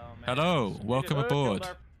 Hello, welcome aboard.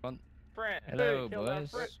 Friend. Hello, Killed our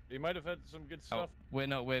boys. friend. You might have had some good Oh, stuff we're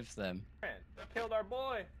not with them. Killed our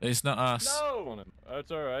boy. It's not us. on No. him.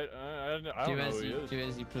 That's all right. I don't know who he is. Do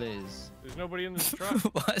as you please. There's nobody in this truck.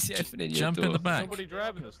 Why is he opening your Jump door? in the There's back. nobody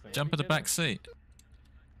driving this thing. Jump in the back seat.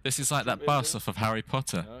 This is like Jump that in bus there. off of Harry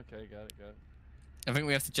Potter. Okay, got it. I think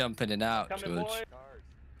we have to jump in and out, Coming, George. boy.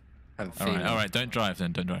 I have a All right, feeling. all right. Don't drive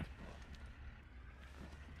then. Don't drive.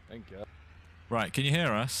 Thank God. Right, can you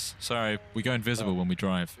hear us? Sorry, we go invisible when we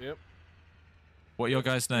drive. Yep. What are your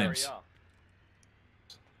guys' names?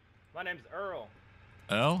 My name's Earl.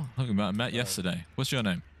 Earl? Look, I met yesterday. What's your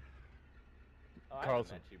name? Oh, I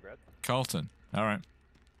Carlton. met you, bro. Carlton. All right.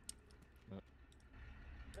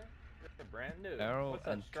 You're brand new. Errol What's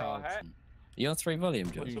up, and straw hat? Carlton. You on 3 volume,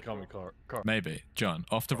 You George? can call me Car. Maybe. John,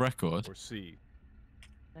 off the record, Or C.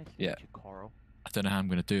 Nice to Yeah. meet you, Carl. I don't know how I'm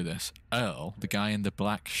going to do this. Earl, the guy in the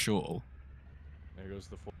black shawl, There goes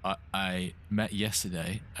the four. I met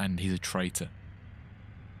yesterday, and he's a traitor.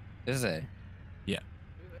 Is he? Who hit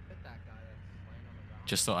that guy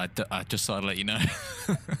that's laying on the ground? I just thought I'd let you know.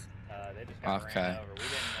 They just got Okay. ran over. We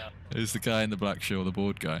didn't know. Who's the guy in the black shawl, the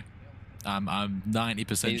bald guy? I'm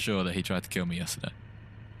 90% He's- sure that he tried to kill me yesterday.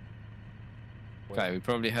 Okay, we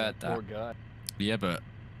probably heard Poor that. guy. Yeah, but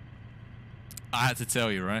I had to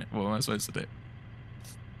tell you, right? What am I supposed to do?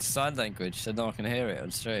 Sign language so no one can hear it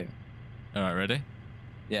on stream. All right, ready?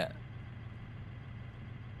 Yeah.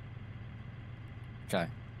 Okay.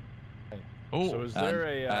 Oh, So is there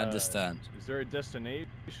I understand. Is there a destination,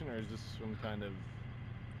 or is this some kind of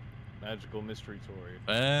magical mystery tour?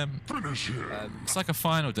 it's like a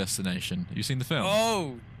final destination. You seen the film?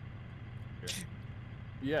 Oh!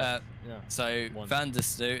 Yeah. Yeah. So One. Van der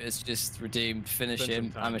Stoot has just redeemed. Finish Spend some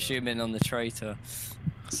him. time, I'm though. assuming on the traitor.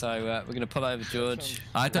 So we're going to pull over George. sounds-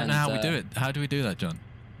 I don't know And, how we do it. How do we do that, John?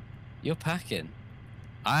 You're packing.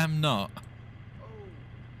 I am not.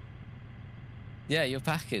 Yeah, you're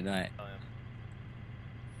packing, mate.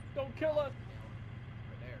 Don't kill us.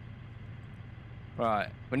 Right.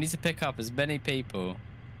 We need to pick up as many people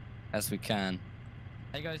as we can.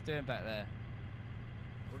 How you guys doing back there?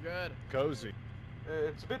 We're good. Cozy.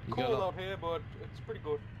 It's a bit You cold got a- out here, but it's pretty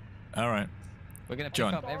good. All right. We're going to pick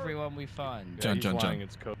John. up everyone we find. Yeah, John, he's John, lying, John.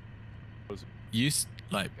 It's cozy.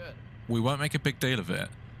 Like, Good. we won't make a big deal of it.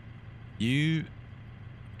 You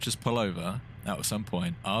just pull over at some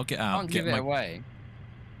point. I'll get out. Can't Get give it my. away.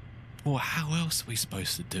 Well, how else are we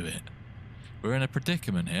supposed to do it? We're in a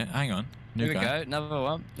predicament here. Hang on. New Here we guy. go. Another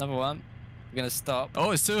one. Another one. We're going to stop.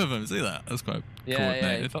 Oh, it's two of them. See that? That's quite Yeah, yeah, you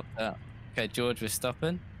coordinated. popped that. Okay, George, we're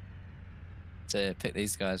stopping to pick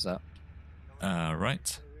these guys up.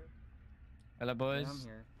 Right. Hello, Yeah, boys. I'm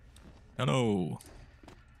here. Hello.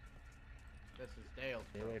 This is Dale.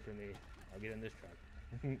 Stay away from me. I'll get in this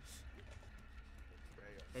truck.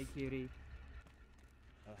 Hey, cutie.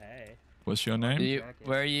 Oh, hey. What's your Are name? you,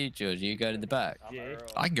 where are you, George? You go to the back. I'm Jay. Earl.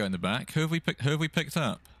 I can go in the back. Who have we picked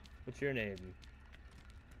up? What's your name?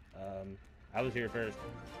 I was here first.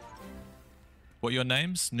 What are your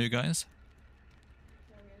names, new guys?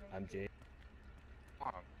 I'm Jay.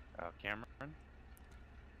 Cameron?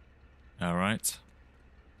 All right.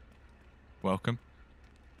 Welcome.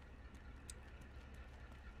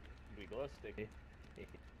 We glow sticky.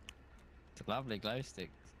 It's a lovely glow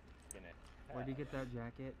sticks. Where'd you get that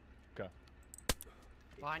jacket?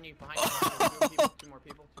 Behind you, behind you. Two more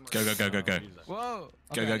people. Go, go, go, go, go. Jesus. Whoa!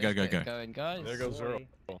 Go, go, let's go, go, get go. Going, guys. There goes Earl.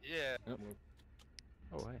 Yeah. Yep.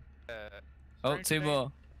 Oh, hey. Oh, two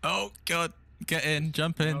more. Oh God! Get in!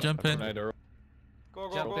 Jump in! Jump Good in! night, Earl.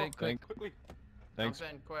 Go, Jump go, go. in, quick. Quickly. Thanks.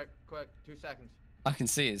 Jump in, quick, 2 seconds. I can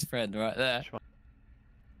see his friend right there.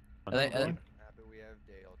 Are they, Happy we have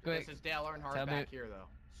Dale. quick. This is Dale Earnhardt Tell me- back here,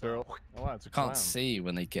 though. Earl. Oh, wow, it's a clown. Can't see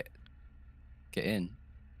when they get in.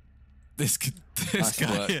 This Nice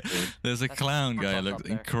guy. work, here. dude. There's a That's clown fuck guy. off Looks up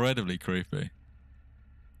there. incredibly creepy.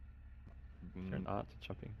 Turn on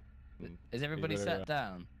jumping. Is everybody better, sat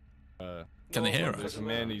down? Can they hear There's us? a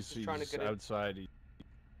man. Just He's trying to get in. outside.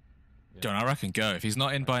 John, I reckon go. If he's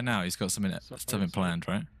not in by now, he's got something planned,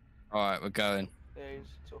 right? All right, we're going. Yeah,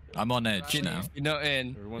 it's okay. I'm on edge Right. now. If you're not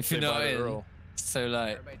in, Everyone if say you're not bye to in, Earl. it's too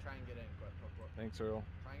late. Everybody try and get in, quick. Thanks, Earl.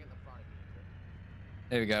 Try and get in the front if you need to.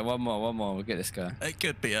 There we go. One more. We'll get this guy. It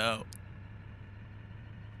could be out.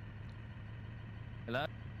 Hello.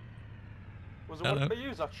 Was it Hello. one of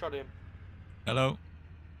you that shot him? Hello.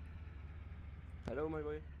 Hello, my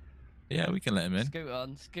boy. Yeah, we can let him in. Scoot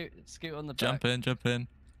on. Scoot on the back. Jump in. Jump in.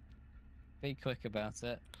 Be quick about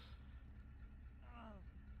it.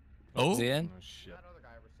 Oh, Is he in? Oh shit. That other guy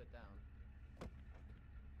ever sit down?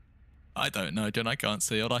 I don't know, John. I can't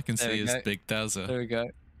see. All I can There see we is go. Big Dazza. There we go.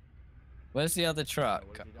 Where's the other truck?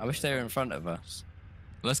 what have you I done wish with they were it? in front of us.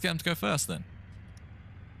 Let's get him to go first then.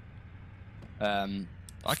 I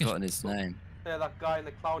I can. forgotten his name. Yeah, that guy in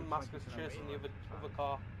the clown mask is chasing the other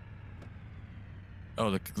car.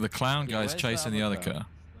 Oh, the clown Yeah, guy's where's the chasing the other other car?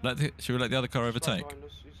 car. Should we let the other car He's right overtake? behind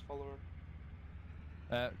us, he's following.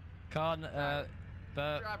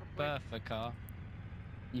 Bertha car.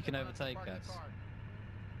 You can overtake us.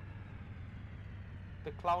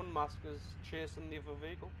 The clown mask is chasing the other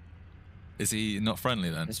vehicle. Is he not friendly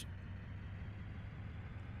then?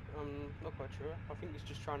 Not quite sure. I think he's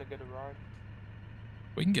just trying to get a ride.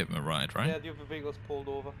 We can give him a ride, right? Yeah, the other vehicle's pulled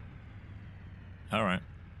over. All right.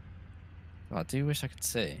 Oh, I do wish I could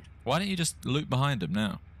see. Why don't you just loop behind him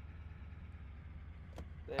now?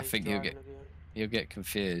 There I he's think you'll driving get again. you'll get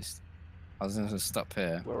confused. I was gonna stop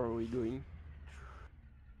here. Where are we going?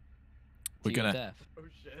 We're To your gonna. death. Oh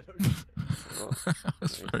shit. Oh shit.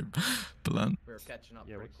 That's very blunt. We were catching up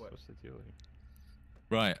Yeah, pretty quick. what's the deal here?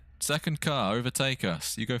 Right. Second car, overtake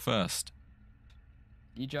us. You go first.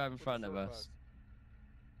 You drive in front of us.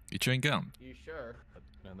 You chewing gum? You sure?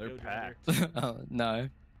 Man, they're Yo, packed. Oh no.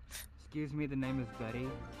 Excuse me, the name is Betty.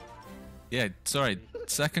 Yeah. Sorry.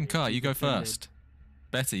 Second car, you go Descended. first.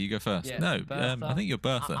 Betty, you go first. Yeah, No, Bertha. I think you're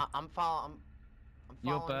Bertha. I'm following. I'm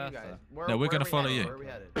You're following you Bertha. guys. No, we're where gonna are we follow headed? you. Where are we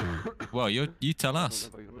headed? Well, you tell us.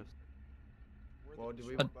 Well, do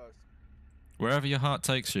we? Wherever your heart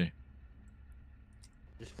takes you.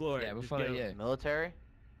 Just floor it. Yeah, we'll just follow go. you. Military?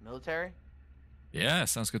 Military? Yeah,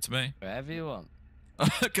 sounds good to me. Wherever you want.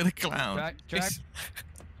 Look at the clown. Drag. I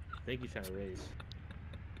think he's trying to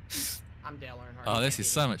race. I'm Dale Earnhardt. Oh, You this can't is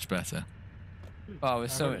beat so me. much better. Oh, we're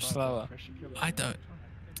so much slower. I don't.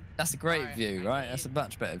 That's a great Alright, view, right? That's a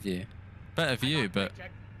much better view. Better view, but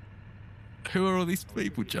Check. who are all these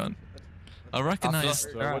people, John? I recognise. lost-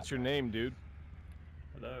 So, what's your name, dude?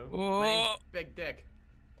 Hello. Oh, Name's Big Dick.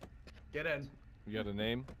 Get in. You got a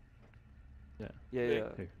name? Yeah. Yeah.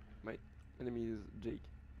 My enemy is Jake.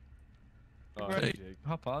 Oh, Hey. Jake.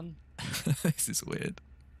 hop on. This is weird.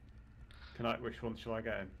 Which one shall I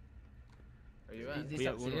get in? Are you in? It's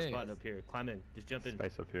up to you. up here. Climb in. Just jump in.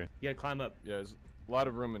 Space up here. Yeah, climb up. Yeah, there's a lot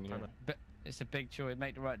of room in here. But it's a big choice.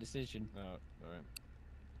 Make the right decision. Oh, alright.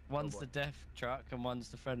 One's boy. the death truck and one's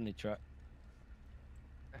the friendly truck.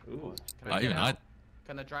 Ooh. Can I get Even out? I.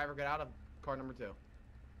 Can the driver get out of car number 2?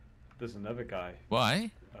 There's another guy Why?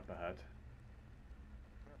 up ahead.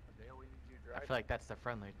 I feel like that's the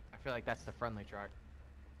friendly. I feel like that's the friendly truck.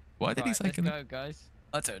 Why did he Right, say? let's go, guys.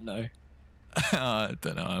 I don't know. I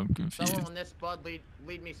don't know. I'm confused. Someone on this bud lead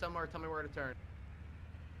me somewhere. Tell me where to turn.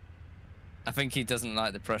 I think he doesn't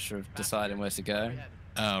like the pressure of deciding where to go.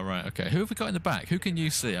 Oh right. Okay. Who have we got in the back? Who can you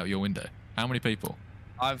see out your window? How many people?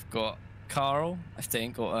 I've got Carl, I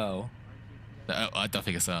think, or Earl. Oh, I don't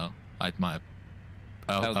think it's Earl. I might have.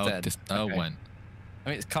 Earl dead. Earl Okay. went. I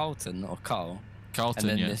mean, it's Carlton or Carl. Carlton, And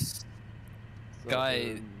then yeah. this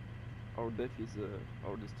guy, Our death is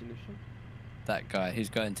our destination. that guy who's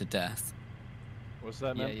going to death. What's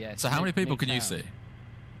that, Yeah, man? yeah. So how many people can you Newtown. see?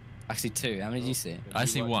 I see 2. How many do you see? I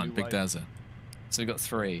see one. You Big like- Dazza. So we've got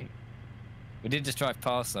 3. We did just drive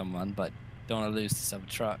past someone, but don't want to lose this other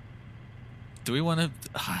truck. Do we want to?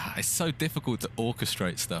 It's so difficult to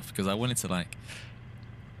orchestrate stuff because I wanted to like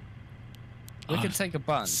We can take a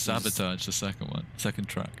bunch. sabotage the second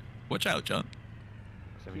truck. Watch out, John.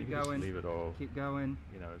 So Keep we can going. just leave it all. Keep going.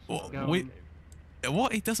 You know. It's Well, not- we-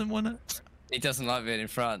 What? He doesn't want to. He doesn't like being in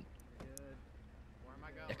front. Where am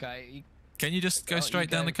I going? Okay. Can you just go Oh, you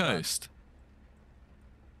straight go down the in front. coast?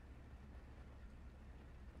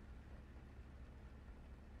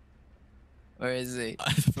 Where is he?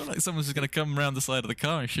 I feel like someone's just going to come around the side of the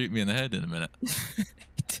car and shoot me in the head in a minute.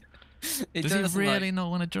 He Does he doesn't really like- not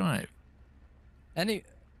want to drive?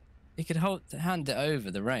 He could hand it over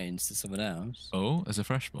the reins to someone else. Oh, there's a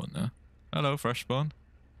freshborn there. Hello, freshborn.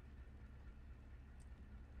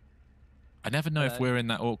 I never know if Hello. we're in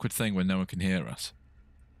that awkward thing where no one can hear us.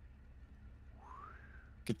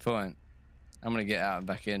 Good point. I'm gonna get out and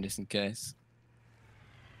back in just in case.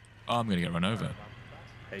 Oh, I'm going to get run over.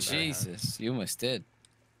 Hey, Jesus, you almost did.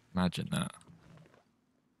 Imagine that.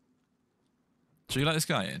 Should you let this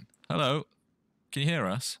guy in? Hello? Can you hear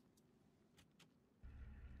us?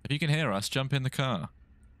 If you can hear us, jump in the car.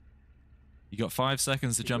 You got 5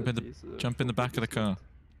 seconds to jump in the back of the car.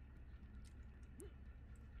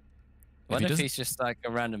 What he if doesn't- he's just like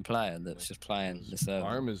a random player that's just playing the server?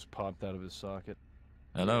 Arm is popped out of his socket.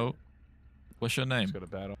 Hello? What's your He's name? got a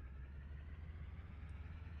battle.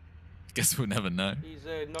 Guess we'll never know. He's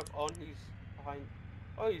not on, he's behind.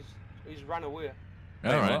 Oh, he's ran away.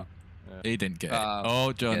 All right. what? He didn't get it. Oh,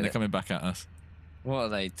 Oh, John, get they're it. coming back at us. What are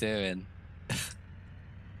they doing?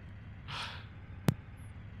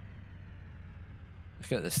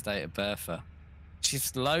 Look at the state of Bertha.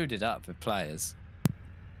 She's loaded up with players.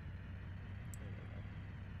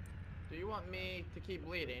 Do you want me to keep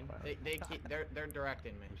leading? They're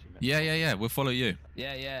directing me. Yeah. We'll follow you.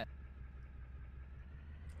 Yeah. Okay.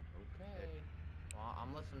 Well,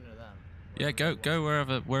 I'm listening to them. Yeah, go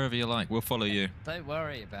wherever you like. We'll follow you. Don't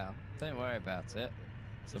worry about it.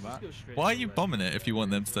 So Let's just go straight Why are to you the left. bombing it if you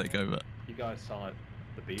want them to take over? You guys saw it.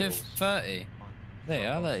 The Do Beatles. 30. There you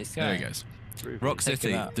are. There he's There going. he goes. Through Rock Beatles. Take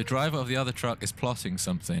City, it out. the driver of the other truck is plotting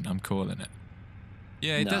something. I'm calling it.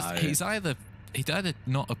 Yeah, he does. No. He's either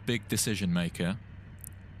not a big decision maker.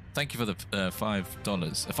 Thank you for the $5,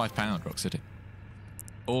 £5, Rock City.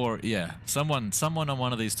 Or yeah, someone on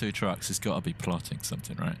one of these two trucks has got to be plotting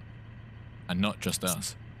something, right? And not just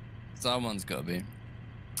us. Someone's got to be.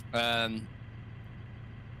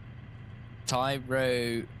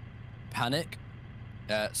 Tyro Panic.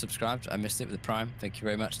 Subscribed. I missed it with the Prime. Thank you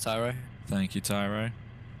very much, Tyro. Thank you, Tyro.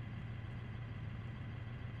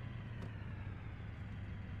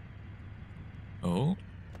 Oh,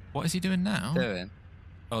 what is he doing now? Doing.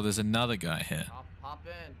 Oh, there's another guy here. Hop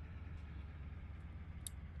in.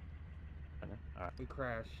 Alright. We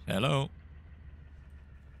crashed. Hello,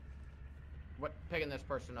 What? Picking this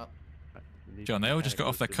person up. We need John. They all just got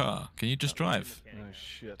off their mechanical car. Can you just drive? Oh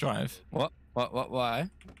shit. Drive. What? Why?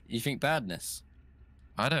 You think badness?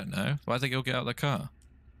 I don't know. Why'd they all get out of the car?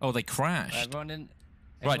 Oh, they crashed. Everyone in.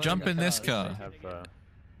 Right, everyone jump in this assistance. car. They have,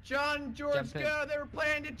 John, George, Jump in. go! They were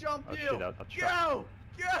planning to jump oh, you! shit, I'll try. Go!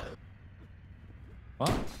 Go!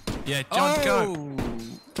 What? Yeah, John, go.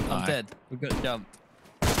 I'm Aye. dead. We got jumped.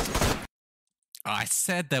 I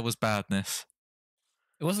said there was badness.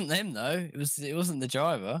 It wasn't them though. It wasn't the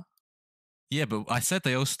driver. Yeah, but I said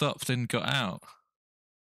they all stopped and got out.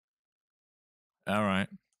 All right.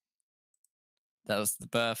 That was the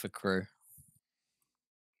Bertha crew.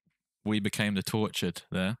 We became the tortured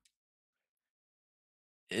there.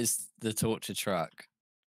 It's the torture truck.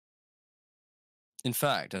 In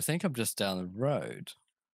fact, I think I'm just down the road.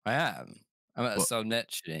 I am. I'm at What?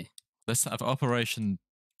 Solnechny. Let's have Operation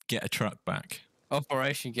Get a Truck Back.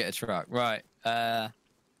 Operation Get a Truck. Right. I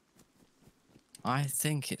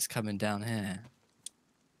think it's coming down here.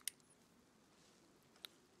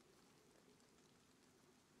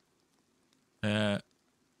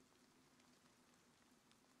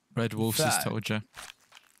 Red Wolves has fact- told you.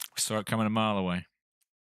 We saw it coming a mile away.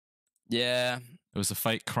 Yeah. It was a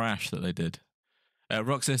fake crash that they did.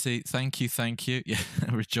 Rock City, thank you. Yeah,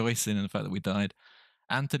 rejoicing in the fact that we died.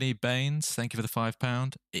 Anthony Baines, thank you for the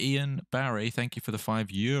 £5. Ian Barry, thank you for the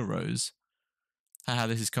 €5. Haha,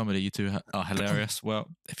 this is comedy. You two are hilarious. Well,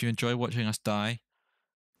 if you enjoy watching us die,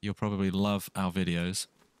 you'll probably love our videos,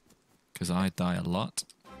 because I die a lot.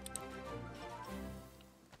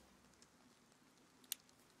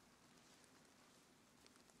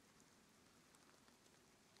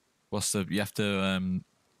 You have to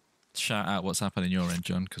shout out what's happening your end,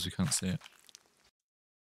 John, because we can't see it.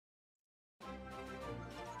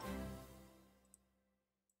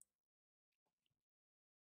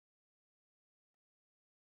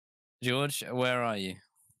 George, where are you?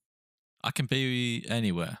 I can be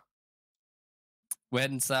anywhere. We're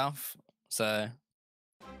heading south, so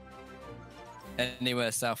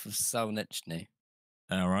anywhere south of Solnechny.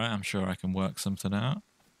 All right, I'm sure I can work something out.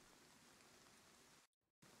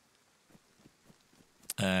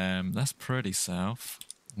 That's pretty south.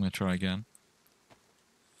 I'm gonna try again.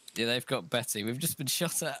 Yeah, they've got Betty. We've just been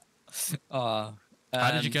shot at. Oh,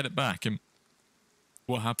 How did you get it back? And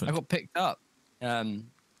what happened? I got picked up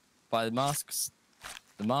by the mask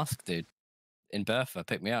dude in Bertha.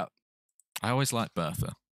 Picked me up. I always liked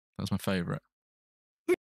Bertha. That was my favourite.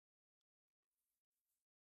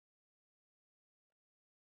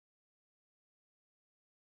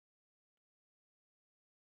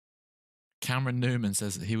 Cameron Newman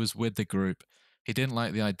says that he was with the group. He didn't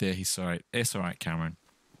like the idea. He's sorry. It's all right, Cameron.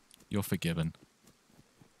 You're forgiven.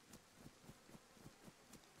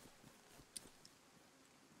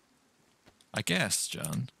 I guess,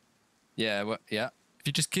 John. Yeah, yeah. If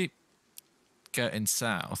you just keep getting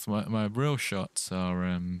south, my real shots are...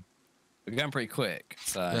 We're going pretty quick,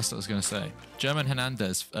 so... That's what I was going to say. German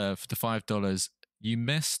Hernandez, for the $5, you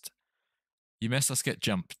missed us get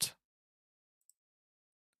jumped.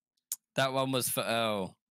 That one was for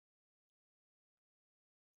Earl.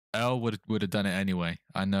 Earl would have done it anyway.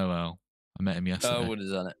 I know Earl. I met him yesterday. Earl would have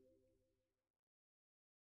done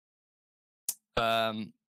it.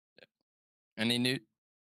 Any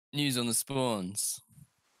news on the spawns?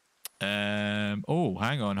 Oh,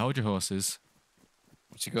 hang on. Hold your horses.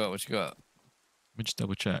 What you got? Let me just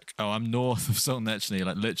double check. Oh, I'm north of Solnechny,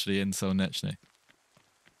 like literally in Solnechny.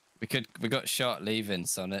 We got shot leaving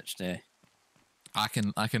Sonich near. I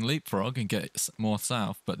can leapfrog and get more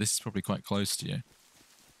south, but this is probably quite close to you.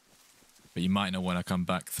 But you might know when I come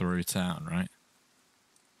back through town, right?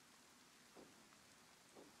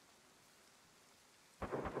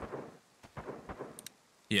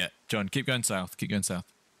 Yeah, John, keep going south. Keep going south.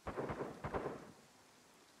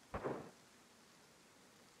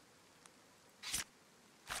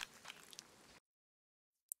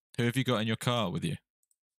 Who have you got in your car with you?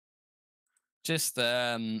 Just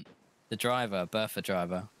the driver, Bertha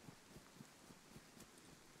driver.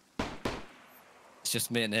 It's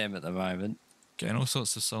just me and him at the moment. Getting all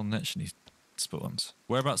sorts of soul nechny spawns.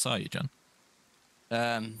 Whereabouts are you, John?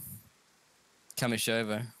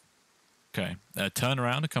 Kamishovo. Okay. Turn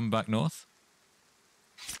around and come back north.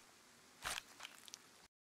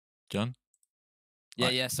 John? Yeah,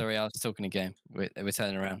 Right. yeah, sorry, I was talking again. We're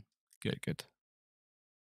turning around. Good, good.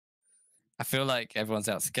 I feel like everyone's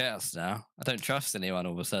out to get us now. I don't trust anyone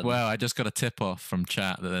all of a sudden. Well, I just got a tip off from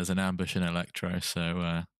chat that there's an ambush in Electro,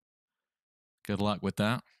 so good luck with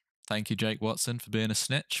that. Thank you, Jake Watson, for being a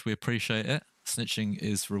snitch. We appreciate it. Snitching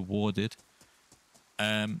is rewarded.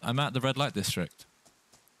 I'm at the red light district.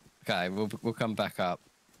 Okay, we'll come back up.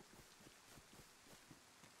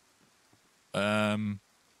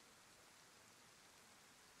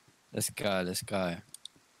 Let's go.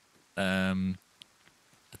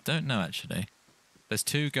 I don't know, actually. There's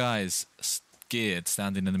two guys geared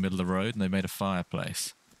standing in the middle of the road, and they made a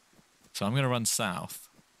fireplace. So I'm going to run south.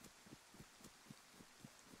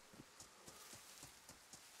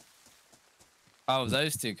 Oh,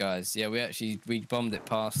 those two guys. Yeah, we bombed it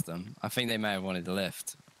past them. I think they may have wanted a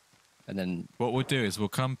lift. And then What we'll do is we'll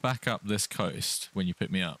come back up this coast when you pick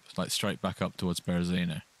me up, like straight back up towards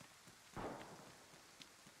Berezino.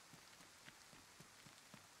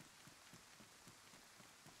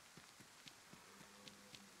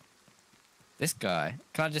 this guy,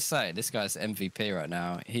 can I just say, this guy's MVP right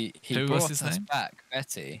now. He Who was brought his us name? back,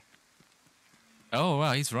 Betty. Oh,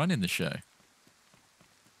 wow, he's running the show.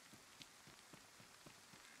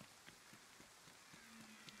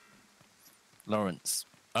 Lawrence.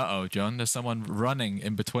 Uh-oh, John, there's someone running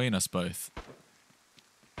in between us both.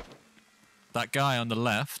 That guy on the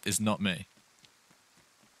left is not me.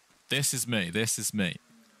 This is me.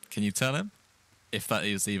 Can you tell him if that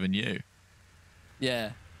is even you?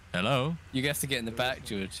 Yeah. Hello? You have to get in the back,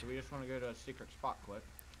 George. Do we just want to go to a secret spot quick?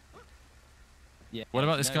 Yeah. What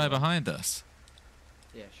about this no guy one. behind us?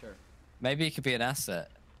 Yeah, sure. Maybe it could be an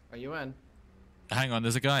asset. Are you in? Hang on,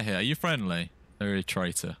 there's a guy here. Are you friendly? Or are you a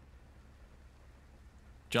traitor?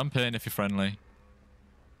 Jump in if you're friendly.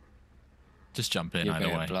 Just jump in You're either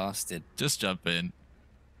being way. blasted. Just jump in.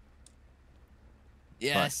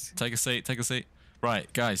 Yes. Right, take a seat.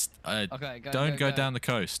 Right, guys, Okay, don't go down the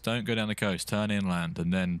coast. Don't go down the coast. Turn inland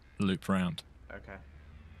and then loop round. Okay.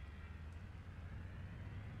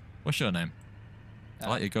 What's your name? I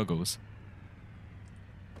like your goggles.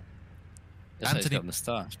 Anthony got a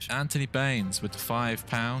moustache. Anthony Baines with the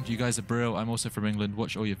 £5. You guys are brilliant. I'm also from England.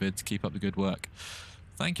 Watch all your vids. Keep up the good work.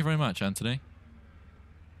 Thank you very much, Anthony.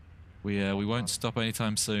 We won't stop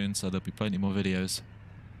anytime soon, so there'll be plenty more videos.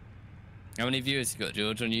 How many viewers you got,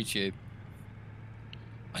 George, on YouTube?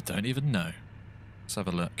 I don't even know. Let's have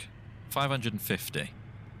a look. 550.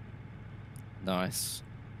 Nice.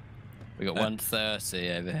 We got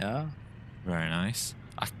 130 over here. Very nice.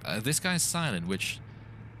 This guy's silent, which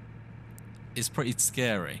is pretty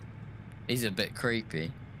scary. He's a bit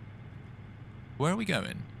creepy. Where are we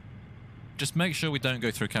going? Just make sure we don't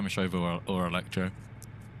go through Kamishovo or Electro.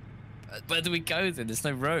 Where do we go then? There's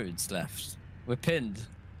no roads left. We're pinned.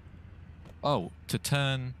 Oh, to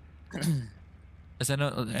turn... Is there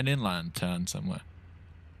an inland turn somewhere?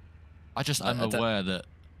 I'm aware that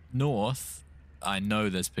north, I know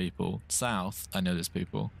there's people. South, I know there's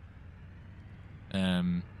people.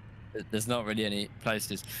 There's not really any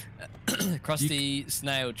places. Krusty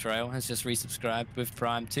Snail Trail has just resubscribed with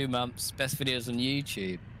Prime 2 months. Best videos on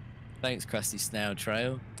YouTube. Thanks, Krusty Snail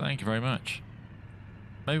Trail. Thank you very much.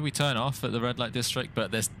 Maybe we turn off at the red light district,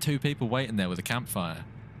 but there's two people waiting there with a campfire.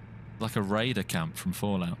 Like a raider camp from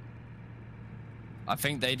Fallout. I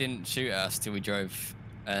think they didn't shoot at us till we drove.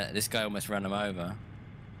 This guy almost ran them over.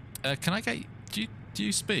 Can I get... Do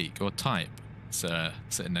you speak or type, sir,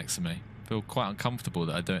 sitting next to me? I feel quite uncomfortable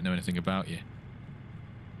that I don't know anything about you.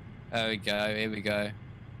 There we go. Here we go.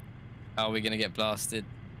 Are we going to get blasted?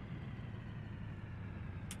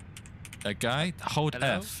 Guy, hold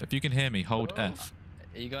Hello? F. If you can hear me, hold Hello? F.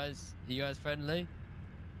 Are you guys friendly?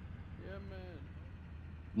 Yeah, man.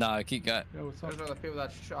 No, keep going. Yo, what's Those are the people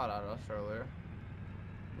that shot at us earlier.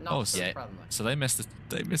 Not Oh, so yeah. friendly. So they missed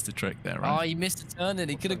the trick there, Oh, right? he missed a turn and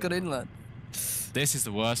he could have got inland. This is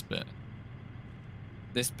the worst bit.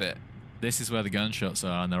 This bit. This is where the gunshots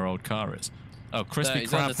are and their old car is. Oh, crispy No,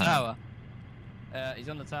 he's on crab the ham. tower. He's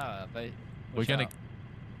on the tower. But We're gonna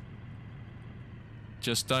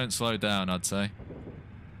just don't slow down, I'd say.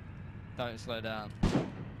 Don't slow down.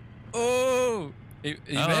 Oh! He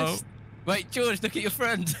Uh-oh. missed. Wait, George, look at your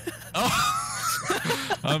friend.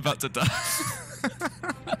 Oh! I'm about to die.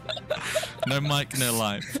 No mic, no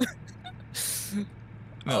life.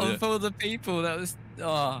 No, For the people, that was.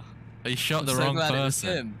 Oh. he shot I'm the so wrong glad it was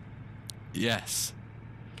person. him. Yes.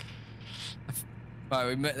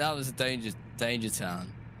 Right, that was a danger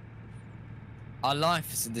town. Our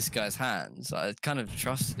life is in this guy's hands. I kind of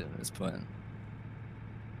trusted him at this point.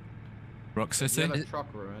 Rock Is City? the other truck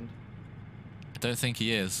ruined? I don't think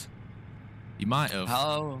he is. He might have.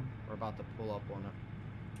 How? We're about to pull up on it.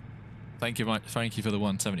 Thank you, Mike. Thank you for the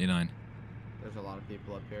 179. There's a lot of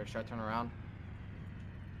people up here. Should I turn around?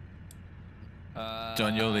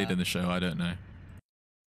 John, you're leading the show. I don't know.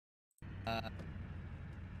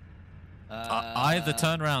 Either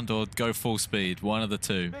turn around or go full speed. One of the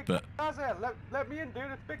two. Big But Dazza, let me in, dude.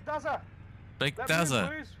 It's Big Dazza. Big Let me in, Dazza.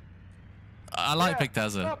 please. I like Yeah, Big Dazza.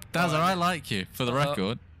 stop. Dazza, I like you, for the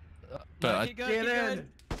record. But I, Get in!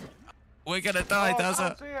 we're gonna die, Oh, I Dazza.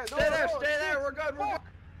 can't see it. No, Stay there, no, stay there, shit, we're good, we're good. fuck.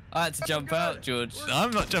 I had to jump out, George.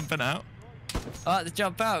 I'm not jumping out. I had to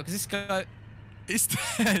jump out because this guy. He's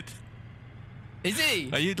dead. Is he?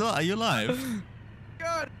 Are you alive?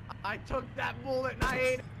 Good! I took that bullet and I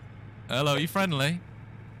ate it. Hello, you friendly?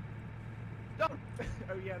 Don't.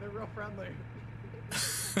 Oh yeah, they're real friendly.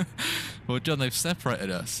 Well, John, they've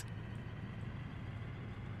separated us.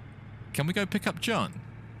 Can we go pick up John?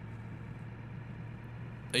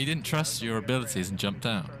 He didn't trust your abilities and jumped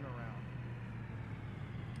out. Turn around.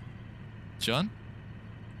 John?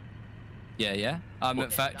 Yeah. I'm What?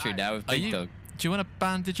 at factory now with Are Big you- Dog. Do you want to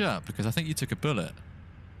bandage up? Because I think you took a bullet.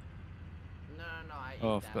 No, I ate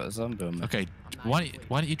Oh, I've that. got a zombie on me. Okay, I'm not why asleep.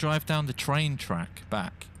 don't you drive down the train track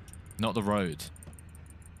back, not the road?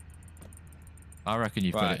 I reckon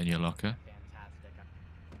you've got Right. it in your locker. Fantastic.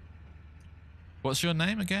 What's your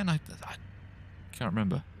name again? I can't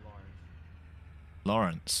remember. Lawrence.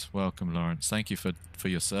 Lawrence. Welcome, Lawrence. Thank you for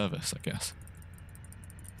your service, I guess.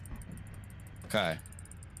 Okay.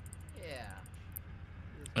 Yeah.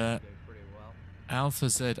 This Uh, is doing pretty well. Alpha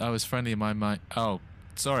said I was friendly in my mind. Oh,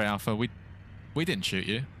 sorry, Alpha. We didn't shoot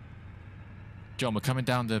you. John, we're coming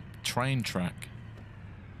down the train track.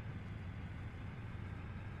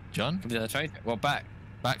 John? Come to the train. Well, back.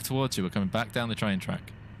 Back towards you. We're coming back down the train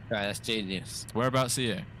track. Right, that's genius. Whereabouts are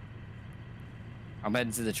you? I'm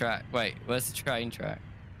heading to the track. Wait, where's the train track?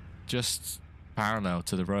 Just parallel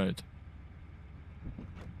to the road.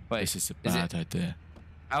 Wait, This is a is bad it? idea.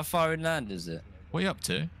 How far inland is it? What are you up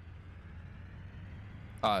to?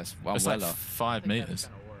 Oh, it's well It's like off. 5 I think that's meters.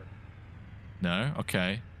 gonna work. No?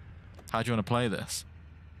 Okay. How do you want to play this?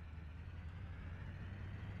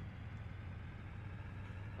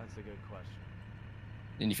 That's a good question.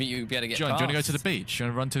 And you think you'd be able to get John, do you want to go to the past? beach? Do you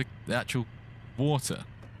want to run to the actual water?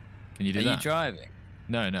 Can you do Are that? you driving?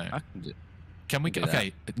 No. I can do. Can we do go? that.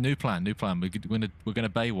 Okay, new plan. We're gonna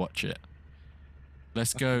Baywatch it.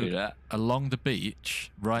 Let's go do that. along the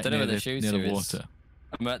beach, right Don't know near where the, the near the shooter is. water.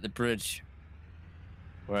 I'm at the bridge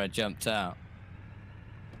where I jumped out.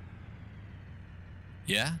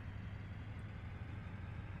 Yeah.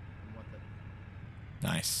 What the-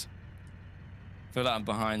 Nice. I feel like I'm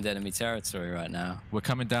behind enemy territory right now. We're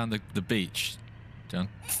coming down the beach, John.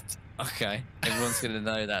 Okay, everyone's gonna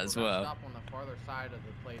know that as We're gonna well. Stop on the farther side of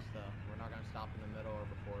the place, though. We're not gonna stop in the middle or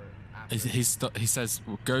before. After. He says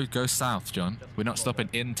well, go south, John. We're not stopping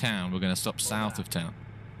in town. We're gonna stop south of town.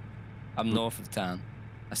 I'm north of town.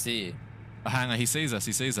 I see you. Oh, hang on, he sees us.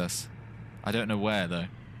 He sees us. I don't know where though.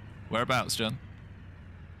 Whereabouts, John?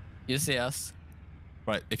 You see us?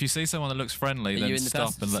 Right. If you see someone that looks friendly, Are then you in the stop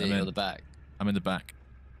and passenger let them seat or in. the back? I'm in the back.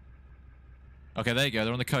 Okay, there you go.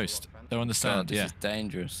 They're on the coast. They're on the God, sand. this Yeah. is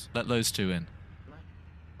dangerous. Let those two in.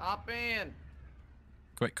 Hop in.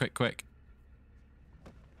 Quick.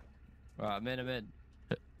 Right, I'm in.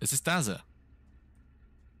 Is this Dazza?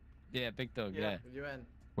 Yeah, Big Dog. Yeah. Yeah. You in?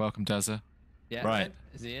 Welcome, Dazza. Yeah. Right.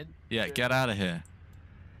 Is he in? Yeah, get out of here.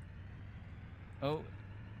 Oh.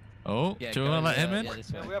 Oh, Yeah, do you go want to let in, him in? Yeah,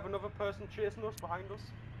 this Yeah, way. we have another person chasing us behind us.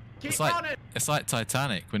 Keep It's like on it. it's like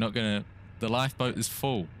Titanic. We're not gonna. The lifeboat is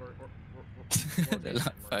full. We're The decent,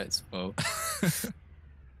 lifeboat's full. He's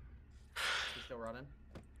still running.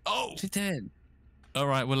 Oh. She did. All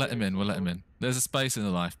right, we'll let him in. We'll let him in. There's a space in the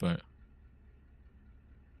lifeboat.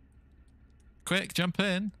 Quick, jump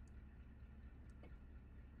in.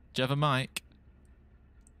 Do you have a mic?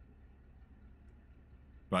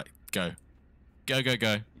 Right, go. Go, go,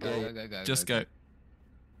 go. Go. Just go.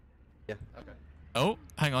 Yeah. Okay. Oh,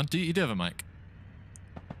 hang on. Do you do have a mic?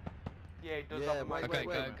 Yeah, he does Yeah, have a mic. Okay,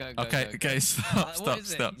 wait. go. Okay, stop, What stop,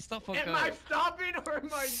 is it? stop. Stop or Am go? I stopping or am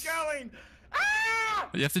I going? Ah!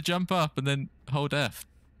 You have to jump up and then hold F.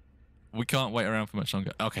 We can't wait around for much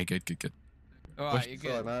longer. Okay, good. All What's- right, you're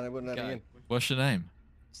Sorry, good. man, it wouldn't let Go. me in. What's your name?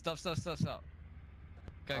 Stop.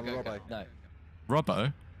 Go. I'm Go. Robbo. No.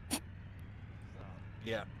 Robbo?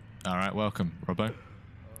 Yeah. All right, welcome, Robbo.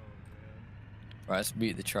 Right, let's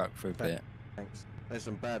mute the truck for a bit. Thanks. There's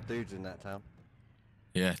some bad dudes in that town.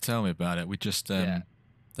 Yeah, tell me about it. We just, Yeah.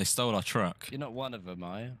 they stole our truck. You're not one of them,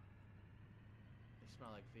 are you? They smell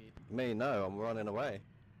like feet. Me, no, I'm running away.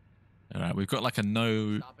 All right, we've got like a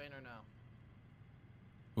no, Stopping or no?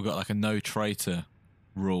 we've got like a no traitor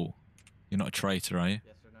rule. You're not a traitor, are you?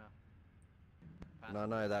 Yes or no?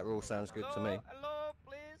 No, that rule sounds good to me. Hello,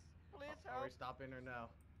 please Are we help. stopping or no?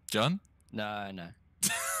 John? No.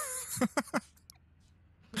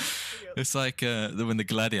 It's like when the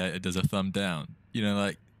gladiator does a thumb down. You know,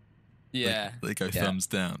 like Yeah. they go Yeah. thumbs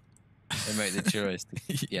down. They make the choice.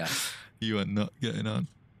 Yeah. You are not getting on.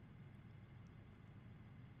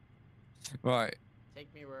 Right.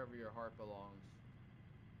 Take me wherever your heart belongs.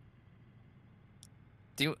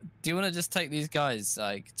 Do you want to just take these guys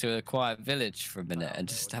like to a quiet village for a minute and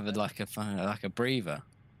just have a breather?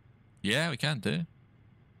 Yeah, we can do.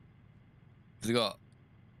 We've got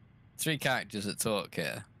 3 characters that talk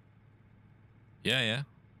here. Yeah.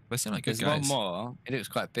 They seem like good There's guys. one more. He looks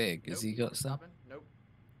quite big. Has he got some? Stopping? Nope.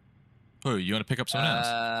 Who, you want to pick up someone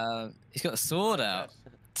else? He's got a sword out.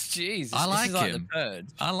 Jesus, I like this is like him. the Purge.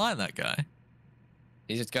 I like that guy.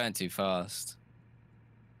 He's just going too fast.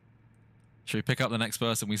 Should we pick up the next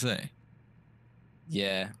person we see?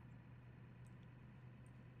 Yeah.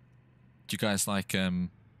 Do you guys like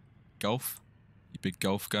golf? You big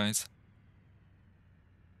golf guys?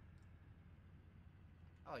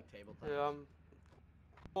 I like table tennis. Yeah, I'm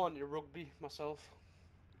on your rugby myself.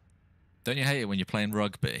 Don't you hate it when you're playing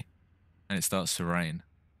rugby and it starts to rain?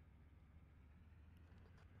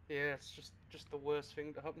 Yeah, it's just the worst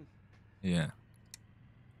thing to happen. Yeah.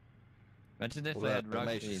 Imagine if Well, they had that rugby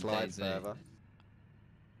makes you in slide DayZ. further.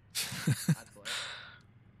 I'd play.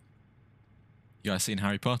 You guys seen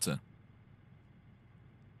Harry Potter?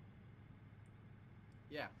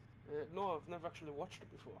 Yeah. No, I've never actually watched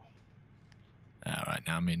it before. Alright,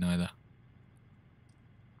 now me neither.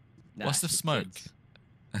 Nah, What's the for smoke? kids.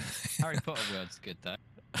 Harry Potter world's good though.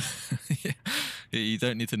 Yeah. You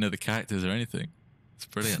don't need to know the characters or anything. It's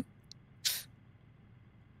brilliant.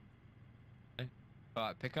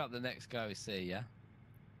 Alright, pick up the next guy we see, yeah?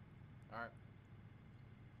 Alright.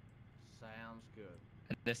 Sounds good.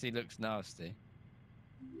 Unless he looks nasty.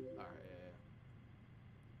 Alright, yeah.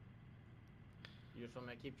 You just want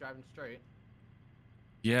me to keep driving straight?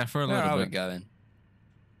 Yeah, for a Where little are we bit. going?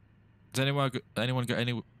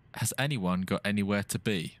 Has anyone got anywhere to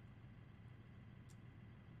be?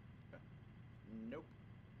 Nope.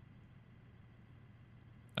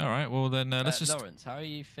 Alright, well then let's just Lawrence, how are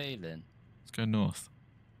you feeling? let's go north.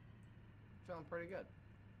 Feeling pretty good.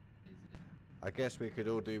 I guess we could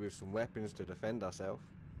all do with some weapons to defend ourselves.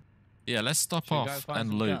 Yeah, let's stop Should we go off find and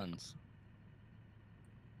some loot. guns?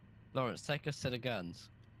 Lawrence, take us to the guns.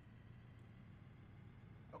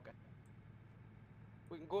 Okay.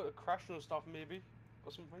 We can go to crashing and stuff maybe,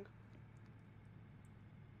 or something.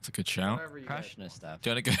 It's a good shout. Whatever you guys Crashing and want. stuff. Do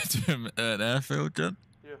you want to go to an airfield, John?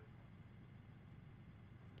 Yeah.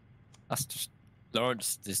 That's just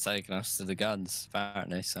Lawrence is taking us to the guns,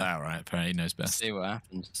 apparently. So Alright, apparently he knows let's best. see what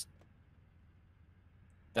happens.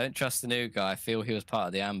 Don't trust the new guy. I feel he was part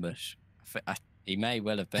of the ambush. He may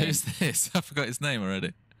well have been. Who's this? I forgot his name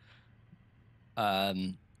already.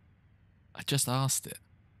 Um. I just asked it.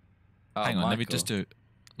 Oh, Hang on, let me Michael. just do it.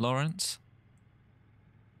 Lawrence?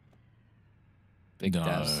 Big no.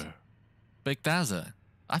 Daz. Big Dazza.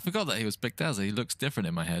 I forgot that he was Big Dazza. He looks different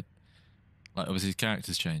in my head. Like, obviously his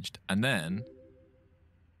character's changed. And then...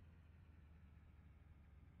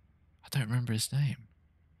 I don't remember his name.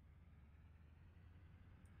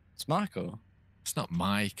 It's Michael. It's not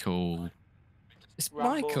Michael. It's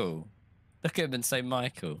Rambo. Michael. Look at him and say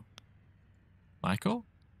Michael. Michael?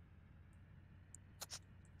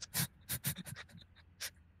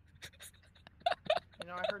 You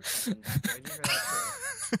know, I heard something back there.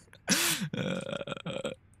 Did you hear that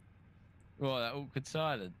too? What, that awkward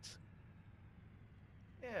silence?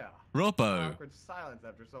 Yeah. Robbo. Awkward silence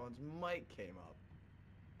after someone's mic came up.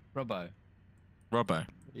 Robbo. Robbo.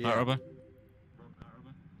 Yeah. Right, Robbo?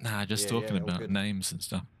 Nah, just Yeah, talking yeah, all about good. names and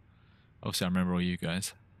stuff. Obviously, I remember all you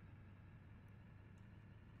guys.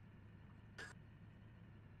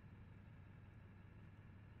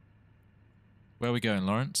 Where are we going,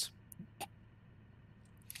 Lawrence?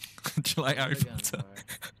 Do you like Harry Where are we Potter?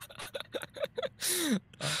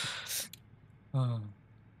 Oh.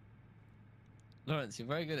 Lawrence, you're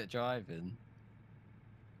very good at driving.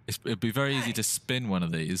 It'd be very easy to spin one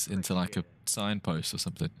of these into like a Appreciate signpost or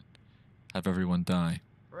something. Have everyone die.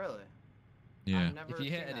 Really? Yeah. I've never If you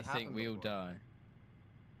hit seen that anything, happen we all before. die.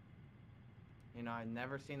 You know, I've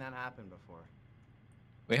never seen that happen before.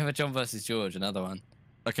 We have a John versus George, another one.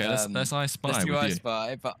 Okay, let's I Spy Let's do with I you.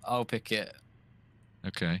 Spy, but I'll pick it.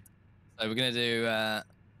 Okay. So we're gonna do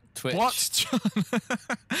Twitch. What, John?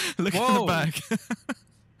 Look at the back.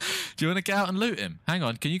 Do you want to get out and loot him? Hang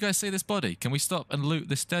on, can you guys see this body? Can we stop and loot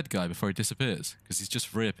this dead guy before he disappears? Because he's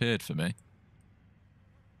just reappeared for me.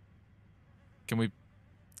 Can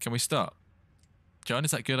we stop? John,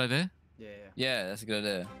 is that a good idea? Yeah. Yeah, that's a good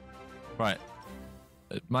idea. Right.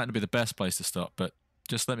 It might not be the best place to stop, but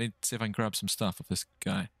just let me see if I can grab some stuff of this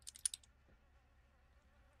guy.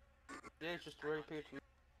 Yeah, it's just repeat.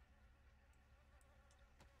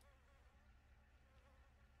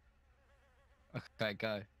 Okay,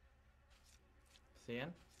 go. Seeing?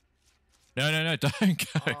 No, don't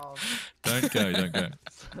go. Oh. Don't go, don't go.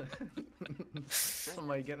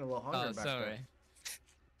 Somebody getting a little hungry Oh, back sorry. there.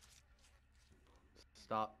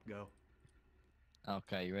 Stop. Go.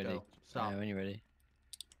 Okay, you ready? Go. Stop. Yeah, when you're ready.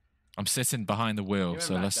 I'm sitting behind the wheel, You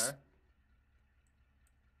so back let's... there.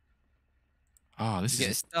 Oh, this You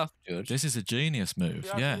get is stuff, George. this is a genius move. If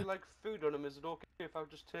you have Yeah. any, like food on him, is it okay if I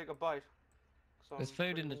just take a bite? 'Cause There's I'm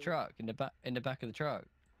food in the pretty- truck, in the back of the truck.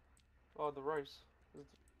 Oh, the rice.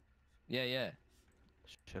 Yeah.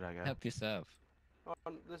 Should I go? Help yourself. Oh,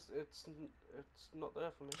 it's not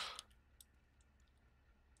there for me.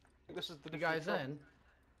 This is the You different guys truck. in?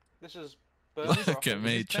 This is Look at Is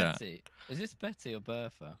me, this chat. Betty? Is this Betty or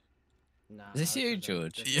Bertha? Nah, Is this you, isn't-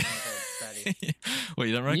 George? this Yeah. isn't Betty. Well,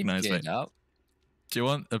 you don't recognise me. Get up. Do you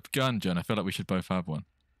want a gun, John? I feel like we should both have one.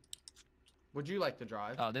 Would you like to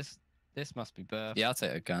drive? Oh, this must be Bertha. Yeah, I'll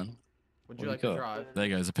take a gun. Would what you do like you to got? drive? There you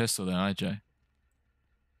go. There's a pistol there, IJ.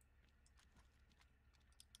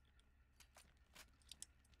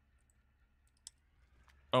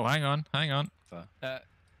 Oh, hang on. Hang on.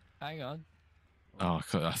 Oh,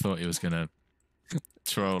 I thought he was gonna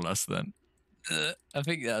troll us then. I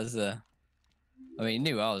think that was. I mean, he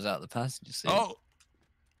knew I was out the passenger seat. Oh,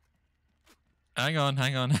 hang on.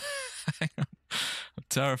 Hang on. I'm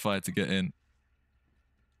terrified to get in.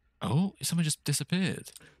 Oh, someone just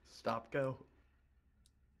disappeared. Stop. Go.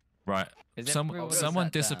 Right. Is Someone everyone sat down?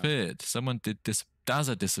 disappeared. Someone did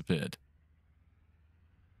Dazza disappeared.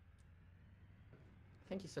 I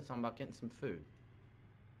think he said something about getting some food.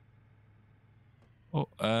 Oh,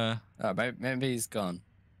 Oh, maybe he's gone.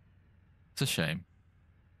 it's a shame.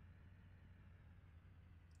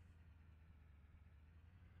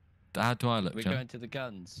 How do I look, We're John? going to the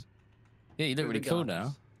guns. Yeah, you look Who really the cool guns?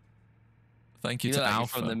 now. Thank you You to look like you're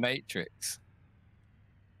Alpha. from the Matrix.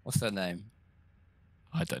 What's their name?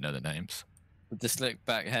 I don't know the names. With the slick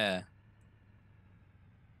back hair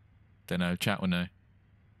Don't know. Chat will know.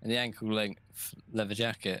 and the ankle length leather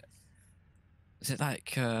jacket. Is it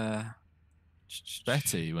like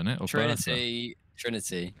Betty, wasn't it? Or Trinity?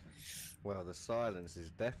 Trinity. Well, the silence is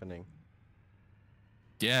deafening.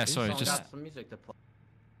 Bertha? Yeah, These sorry. songs Just got some music to play.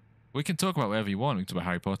 we can talk about whatever you want. We can talk about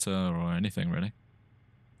Harry Potter or anything really.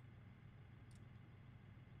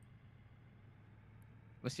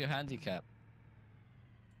 What's your handicap?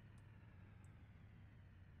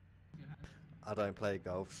 I don't play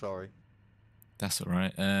golf, sorry. That's all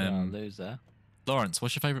right. Loser. Lawrence,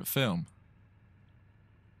 what's your favourite film?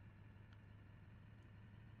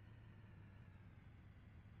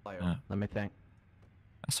 Let me think.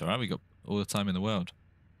 That's all right. We got all the time in the world.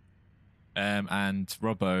 And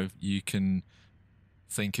Robbo, you can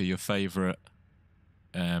think of your favourite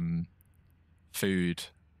food.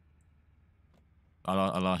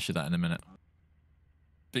 I'll ask you that in a minute.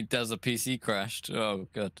 Big Dazza PC crashed. Oh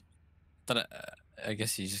god. I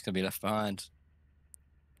guess he's just gonna be left behind.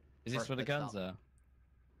 Is this First where the pit guns stop.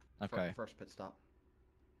 are? Okay. First pit stop.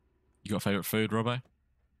 You got a favourite food, Robbo?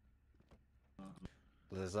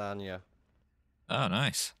 Lasagna. Oh,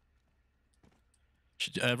 nice.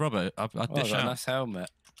 Robbo, I'll Oh, dish got a out. nice helmet.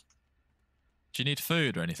 Do you need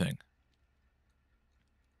food or anything?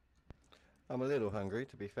 I'm a little hungry,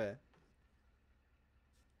 to be fair.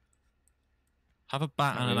 Have a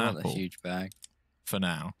bat I and an really want apple a huge bag. for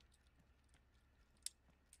now.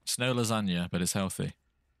 It's no lasagna, but it's healthy.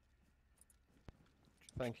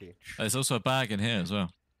 Thank you. There's also a bag in here as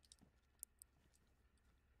well.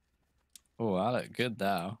 Oh, I look good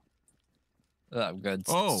now. Look, I'm going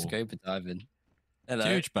Oh. scuba diving. Hello.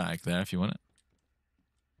 Huge bag there if you want it.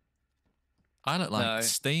 I look like No.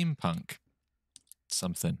 steampunk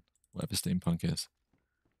something, whatever steampunk is.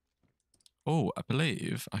 Oh, I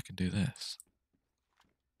believe I can do this.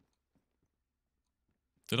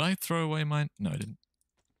 Did I throw away mine? No, I didn't.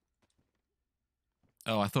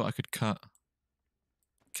 Oh, I thought I could cut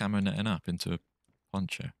camera netting up into a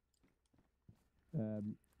poncho.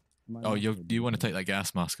 Oh, you want to take that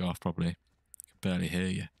gas mask off, probably. I can barely hear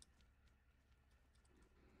you.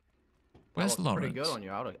 Where's That looks Lawrence? pretty good on you.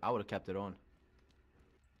 I would have kept it on.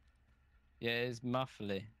 Yeah, it's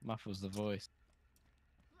muffly. Muffles the voice.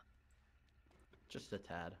 Just a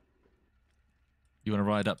tad. You want to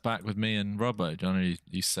ride up back with me and Robbo? John, are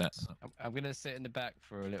you set? I'm gonna sit in the back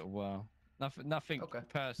for a little while. Nothing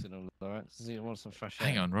personal, Lawrence. You want some fresh air?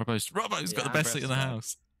 Hang on, Robbo's got the I'm best seat in the pressed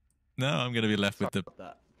house. No, I'm gonna be left with the.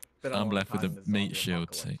 Been a I'm long left with time the in meat zombie shield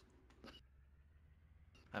apocalypse. seat.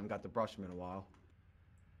 I haven't got to brush him in a while.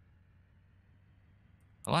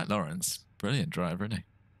 I like Lawrence. Brilliant driver, isn't he?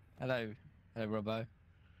 Hello, Robbo.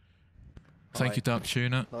 Thank you, Dark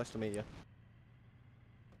Tuna. Nice to meet you.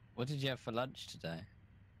 What did you have for lunch today?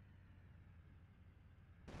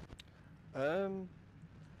 I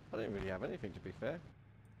didn't really have anything, to be fair.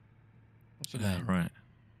 What's your Yeah, name? right.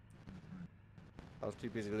 I was too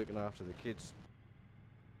busy looking after the kids.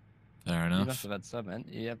 Fair You enough. must have had something.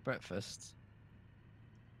 You had breakfast.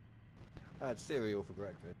 I had cereal for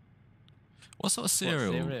breakfast. What sort of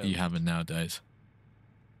cereal are cereal? you having nowadays?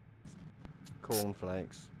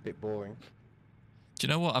 Cornflakes. Bit boring. Do you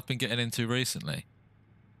know what I've been getting into recently?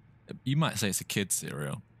 You might say it's a kid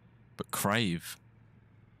cereal, but Crave.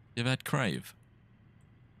 You ever had Crave?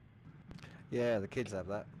 Yeah, the kids have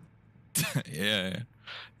that. Yeah.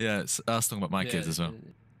 I was talking about my kids as well.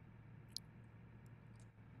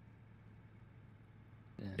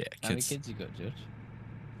 Yeah, How many kids. kids you got, George?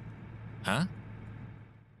 Huh?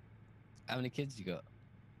 How many kids you got?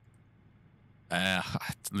 I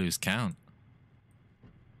lose count.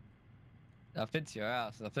 I've been to your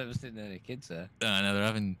house. I've never seen any kids there. No, they're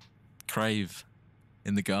having Crave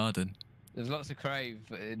in the garden. There's lots of Crave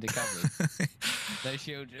in the cupboard. No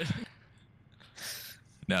children.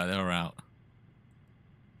 No, they're out.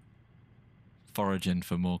 Foraging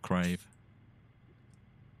for more Crave.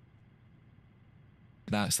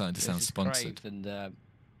 Now it's starting to sound This is sponsored. Crave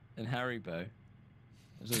and Haribo.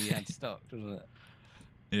 That's all you had stocked, wasn't it?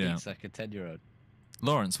 Yeah. It's like a 10-year-old.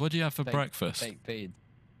 Lawrence, what do you have for breakfast? Baked beans.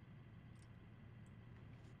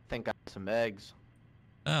 Think I had some eggs.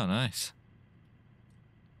 Oh, nice.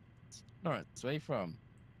 Lawrence, where you from?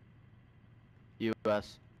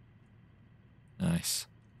 U.S. Nice.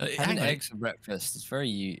 Having eggs for breakfast is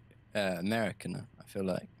very American, I feel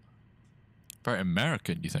like. Very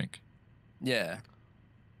American, you think? Yeah.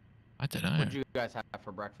 I don't know. What did you guys have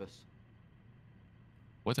for breakfast?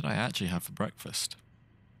 What did I actually have for breakfast?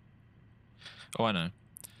 Oh, I know.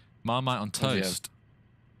 Marmite on What'd you have? toast.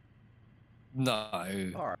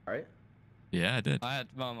 No. All right. Yeah, I did. I had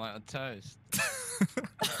Marmite on toast.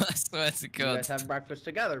 I swear to You God. guys have breakfast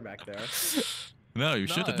together back there. No, you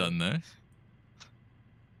should have No. done this.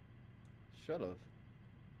 Should have.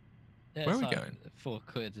 Yeah, Where it's are we like going?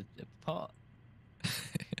 £4 a pot.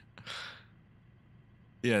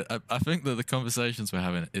 Yeah, I think that the conversations we're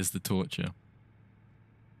having is the torture.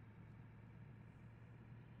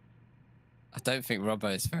 I don't think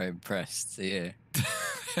Robbo is very impressed, do you?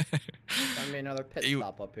 Find me another pit He-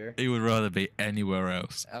 stop up here. He would rather be anywhere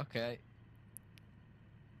else. Okay.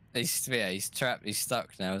 He's trapped. He's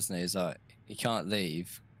stuck now, isn't he? He's like, he can't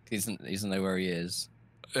leave. He doesn't know where he is.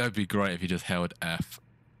 It would be great if you just held F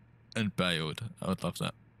and bailed. I would love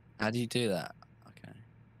that. How do you do that? Okay.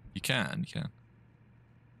 You can.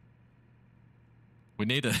 We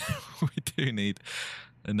need we do need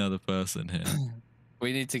another person here.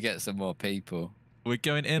 We need to get some more people. We're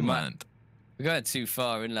going inland. We're going too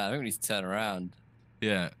far inland. I think we need to turn around.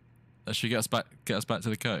 Yeah. Should we get us back to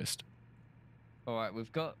the coast? All right,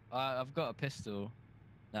 I've got a pistol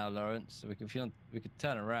now, Lawrence. So we could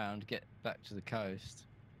turn around, get back to the coast.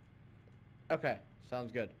 Okay,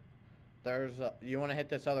 sounds good. You want to hit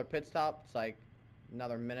this other pit stop? It's like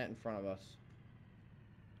another minute in front of us.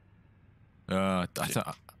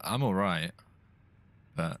 I'm all right,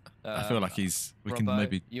 but I feel like we can Robbo,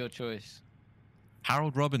 maybe. your choice.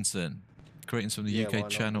 Harold Robinson, greetings from the Yeah, why UK not?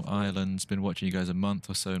 Channel Islands. Been watching you guys a month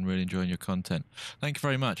or so and really enjoying your content. Thank you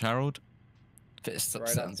very much, Harold. Pit stop Right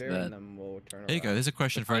up sounds here, bad. and then we'll turn Here you go. around. There's a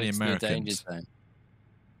question for any Opposed to the danger Americans.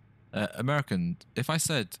 zone. American, if I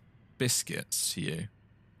said biscuits to you,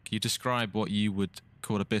 can you describe what you would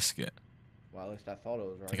call a biscuit? Well, at least I thought it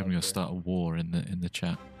was right. I think I'm up going there. to start a war in the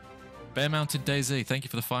chat. Bear Mountain DayZ, thank you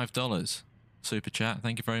for the $5 super chat.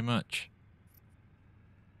 Thank you very much.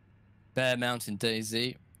 Bear Mountain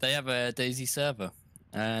DayZ. They have a DayZ server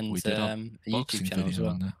and We did our a boxing YouTube channel as video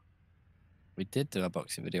well. on there. We did do a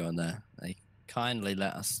boxing video on there. They kindly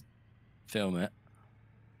let us film it.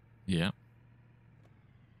 Yeah.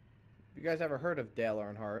 You guys ever heard of Dale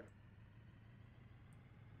Earnhardt?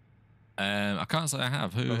 I can't say I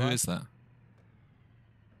have. Who is that?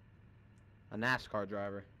 A NASCAR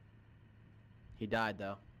driver. He died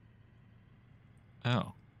though.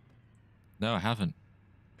 Oh. No, I haven't.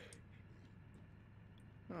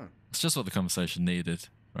 It's just what the conversation needed,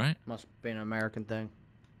 right? Must be an American thing.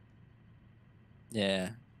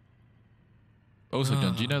 Yeah. Also,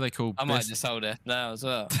 John, do you know they call I might just hold it now as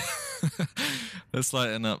well. Let's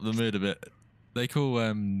lighten up the mood a bit. They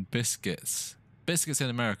call biscuits in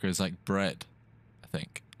America is like bread, I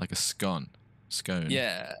think, like a scone.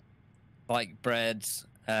 Yeah, like bread.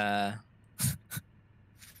 That's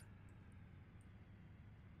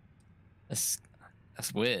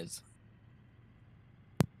weird.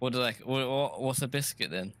 What's a biscuit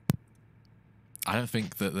then? I don't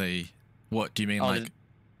think that they. What do you mean? Like,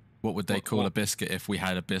 what would they call a biscuit if we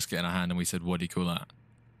had a biscuit in our hand and we said, "What do you call that?"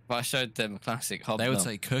 But I showed them a classic hobnob. They would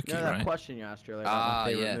say cookie, that right? question you asked earlier about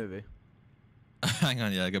my favorite movie. Hang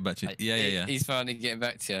on, I go back to you. Yeah. He's finally getting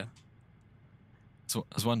back to you. So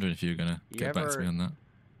I was wondering if you were gonna get back to me on that.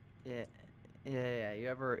 Yeah. You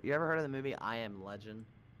ever heard of the movie I Am Legend?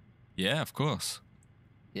 Yeah, of course.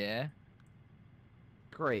 Yeah.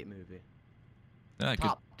 Great movie. Yeah,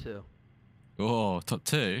 Top 2. Oh, top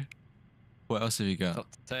 2. What else have you got? Top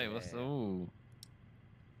 2. What's ooh?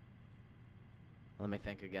 Let me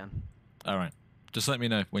think again. All right, just let me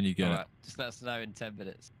know when you get All it. right. Just let us know in 10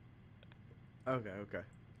 minutes. Okay.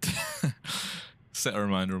 Set a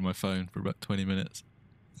reminder on my phone for about 20 minutes.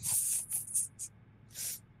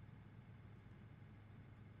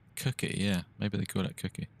 Cookie, yeah. Maybe they call it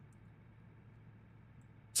cookie.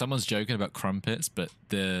 Someone's joking about crumpets, but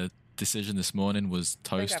the decision this morning was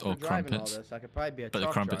toast or crumpets. I could probably be a But the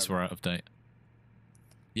truck crumpets driver. were out of date.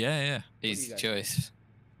 Yeah. Easy choice.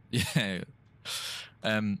 Yeah.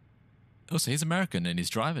 Also, he's American and he's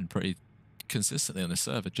driving pretty consistently on the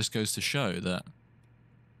server. It just goes to show that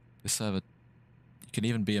the server, you can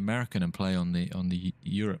even be American and play on the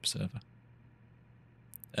Europe server.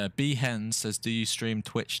 B Hen says, "Do you stream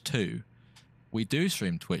Twitch too?" We do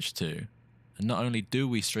stream Twitch too, and not only do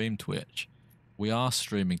we stream Twitch, we are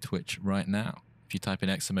streaming Twitch right now. If you type in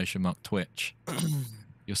 !Twitch,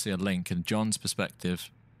 you'll see a link, and John's perspective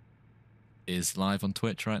is live on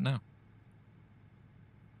Twitch right now.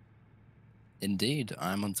 Indeed,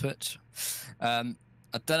 I'm on Twitch. I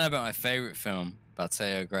don't know about my favorite film, but I'll tell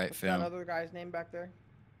you a great film. That other guy's name back there?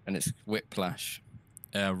 And it's Whiplash.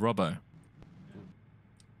 Robbo.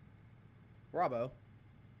 Robbo.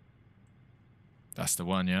 That's the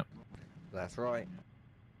one, yep. That's right.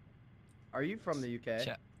 Are you from the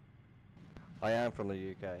UK? I am from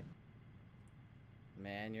the UK.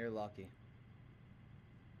 Man, you're lucky.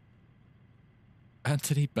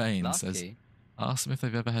 Anthony Bain says, Lucky? ask them if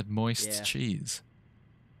they've ever had moist cheese.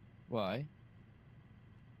 Why?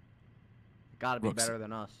 Gotta be Rock better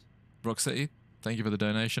than us. Rock City, thank you for the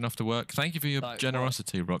donation off to work. Thank you for your Like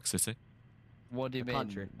generosity, Rock City. What do you The mean?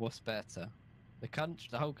 country. What's better? The country,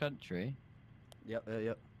 the whole country?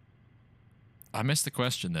 Yep. I missed the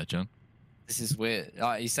question there, John. This is weird.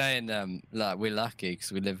 Like, he's saying, like, we're lucky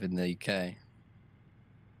because we live in the UK.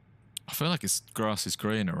 I feel like it's grass is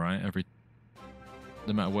greener, right?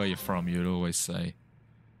 No matter where you're from, you'd always say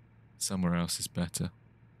somewhere else is better.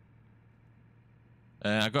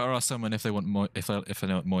 I got to ask someone if they want if they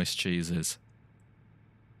know what moist cheese is.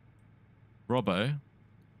 Robbo,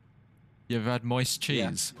 you ever had moist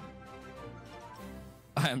cheese?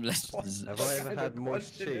 I am listening. Have I ever had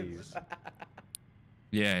moist cheese?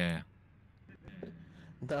 Yeah.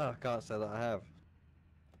 No, I can't say that I have.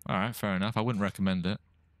 All right, fair enough. I wouldn't recommend it.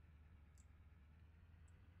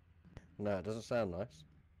 No, it doesn't sound nice.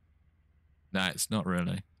 Nah, it's not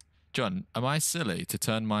really. John, am I silly to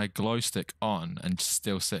turn my glow stick on and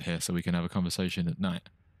still sit here so we can have a conversation at night?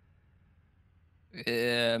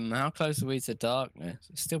 How close are we to darkness?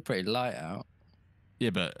 It's still pretty light out.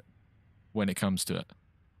 Yeah, but when it comes to it, I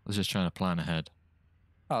was just trying to plan ahead.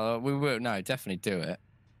 Oh, we will. No, definitely do it.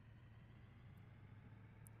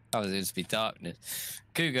 Oh, it'll just be darkness.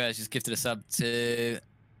 Cougar has just gifted a sub to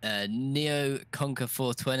Neo Conquer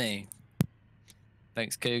 420.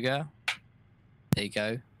 Thanks, Cougar. There you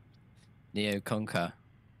go. Neo Conquer.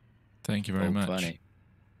 Thank you very much.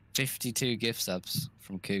 52 gift subs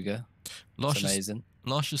from Cougar. Losh That's amazing.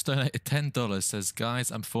 Losh just donated $10. Says, guys,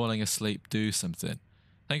 I'm falling asleep. Do something.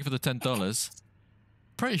 Thank you for the $10.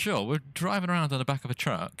 Pretty sure we're driving around on the back of a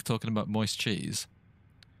truck talking about moist cheese.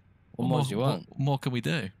 What more do you want? What more can we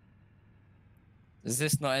do? Is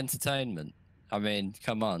this not entertainment? I mean,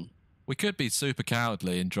 come on. We could be super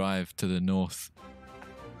cowardly and drive to the north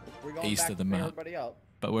We're going east back of the to pick map, everybody up.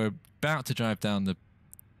 but we're about to drive down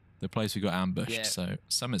the place we got ambushed. Yeah. So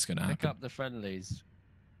something's gonna Pick happen. up the friendlies.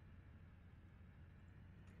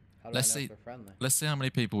 How do Let's I know see. if they're friendly? Let's see how many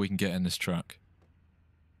people we can get in this truck.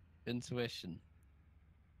 Intuition.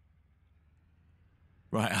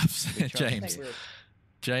 Right, I've said, trust James. you.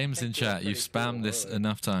 James think in we're chat, you've pretty cool, spammed this really.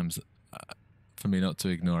 enough times for me not to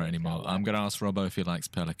ignore it anymore. I'm gonna ask Robbo if he likes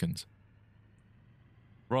pelicans.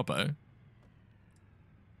 Robbo,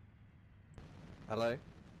 Hello?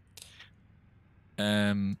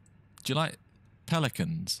 do you like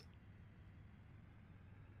pelicans?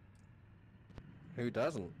 Who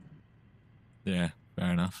doesn't? Yeah,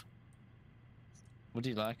 fair enough. What do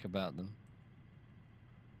you like about them?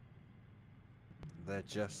 They're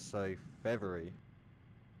just so feathery.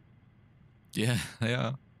 Yeah, they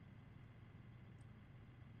are.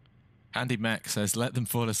 Andy Mack says, "Let them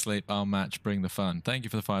fall asleep. I'll match. Bring the fun." Thank you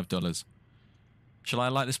for the $5. Shall I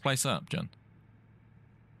light this place up, John?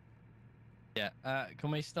 Yeah.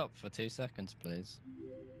 Can we stop for 2 seconds, please?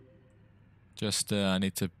 Just I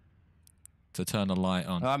need to turn the light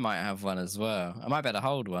on. I might have one as well. I might better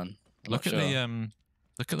hold one. I'm Look not at sure.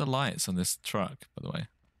 look at the lights on this truck, by the way.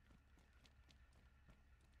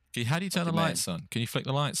 Okay, how do you turn What the do you lights on? Can you flick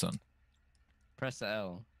the lights on? Press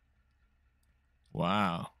L.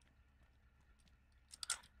 Wow.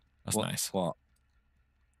 That's What- nice. What?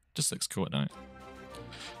 Just looks cool at night.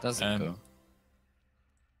 Does it cool?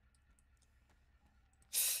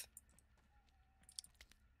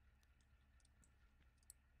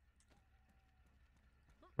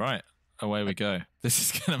 Right, away we go. This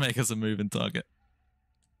is going to make us a moving target.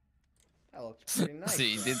 That looks pretty nice.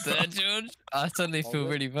 See, you did that, George? I suddenly feel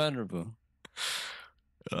really vulnerable.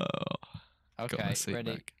 Oh, Okay, got my seat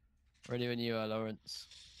ready. back. Ready when you are, Lawrence.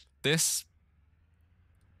 This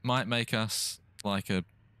might make us like a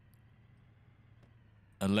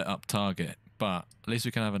lit up target, but at least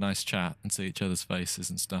we can have a nice chat and see each other's faces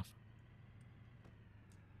and stuff.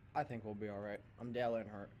 I think we'll be alright. I'm Dale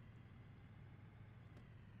Earnhardt.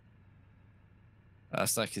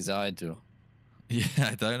 That's like his idol. Yeah,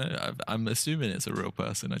 I don't know. I'm assuming it's a real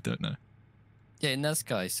person. I don't know. Yeah,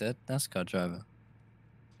 NASCAR, he said. NASCAR driver.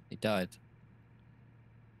 He died.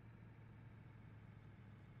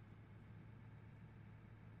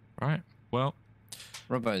 Right. Well,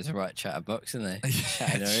 Robbo's a right chatterbox, isn't he?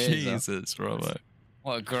 Chatting our ears off. Jesus, Robbo.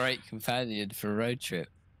 What a great companion for a road trip.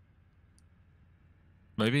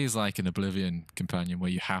 Maybe he's like an Oblivion companion where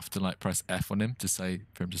you have to like press F on him to say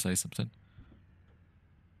for him to say something.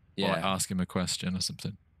 Or like Yeah. ask him a question or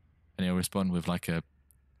something, and he'll respond with like a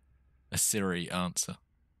Siri answer.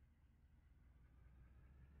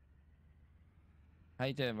 How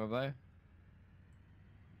you doing, Robbo?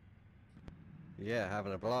 Yeah,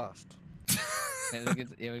 having a blast. You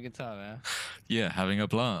having a good time, yeah? Yeah, having a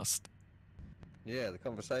blast. Yeah, the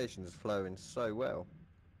conversation is flowing so well.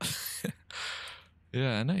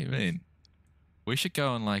 Yeah, I know what you mean. We should go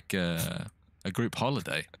on like a group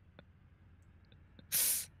holiday.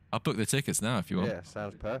 I'll book the tickets now if you want. Yeah,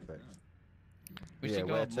 sounds perfect. We Yeah, should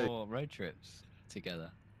go where on to? more road trips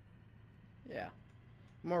together. Yeah.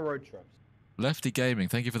 More road trips. Lefty Gaming,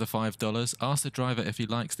 thank you for the $5. Ask the driver if he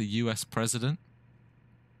likes the US president.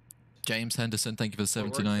 James Henderson, thank you for the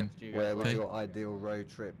 79. Where would Okay. your ideal road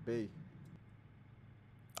trip be?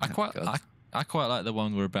 I quite like the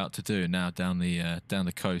one we're about to do now down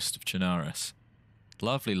the coast of Chernarus.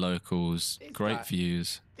 Lovely locals, These great guys-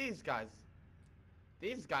 views. These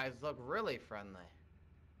guys look really friendly.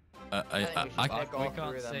 I think we should I pick all we can't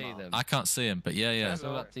three of them see up. them. I can't see him, but yeah. It's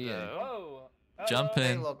all up to you. Oh. Jump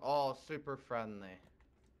They in, look all super friendly.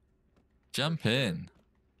 jump in.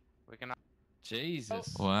 We can.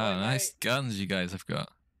 Jesus. Wow, Wait, nice guns you guys have got.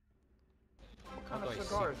 What kind of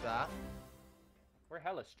cigar is that? We're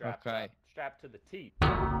hella strapped Okay. up. Strapped to the teeth.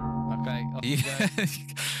 Okay, off you Yeah, go.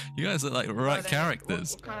 you guys look like right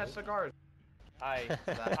characters. What kind of cigars? Y'all Hey,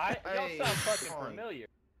 sound fucking come on. familiar.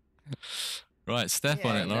 Right, step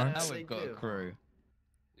on Yeah, it, yeah. Lawrence. Now we've got a do. crew.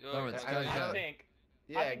 Lawrence, I- go, I go. think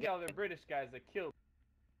Yeah, y'all the British guys that killed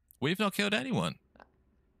We've not killed anyone.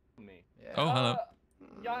 me. yeah. Oh, hello.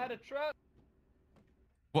 Y'all had a truck.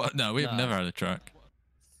 What? No, we've No. never had a truck.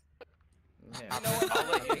 Yeah. You know what?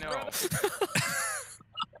 I'll let you know.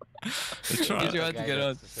 The truck. You had to get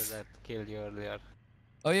on. That killed you earlier.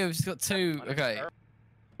 Oh yeah, we've just got two. My name's Okay, Earl.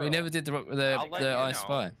 we never did the I'll let you I know.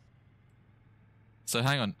 Spy. So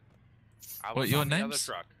hang on. I What, was your on the other names?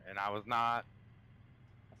 truck, and I was not.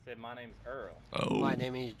 I said my name's Earl. Oh. My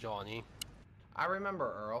name is Johnny. I remember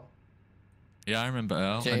Earl. Yeah, I remember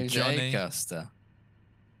Earl and James Johnny. Acaster.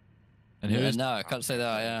 And Yeah, who's no, I can't say that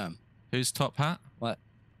I am. who's top hat? What?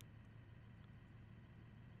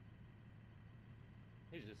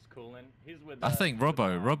 He's just cooling. He's with. I think he's with,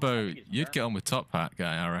 Robbo. I Robbo, think he's you'd get on with top hat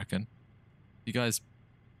guy. I reckon. You guys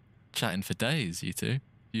chatting for days. You two.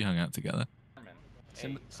 You hung out together.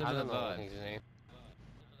 German. Similar vibes.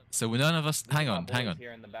 So none of us. Hang on. Hang on.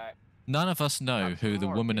 Here in the back. None of us know Got who some the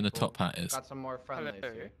more woman in the people. top hat is. Got some more friendlies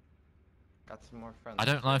here. Got some more friendlies.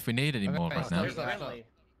 I don't know if we need any more Okay, right now. There's They're that. friendly.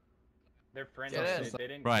 They're friendly. It is. They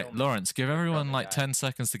didn't Right, kill me. Lawrence, give everyone Brother like guy. 10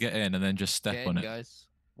 seconds to get in and then just step Get on in, it. guys.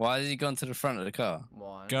 Why has he gone to the front of the car?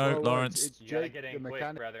 One. Go, Well, Lawrence. It's You gotta Jake, get the in quick,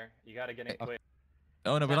 mechanic. brother. You gotta get in quick.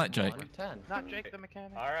 Oh no, we like Jake. 110. Not Jake the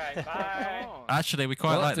mechanic. All right, bye. Actually, we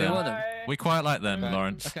quite What? like Do you them. want him? Bye. We quite like them, Okay.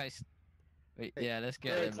 Lawrence. Okay. Wait, yeah, let's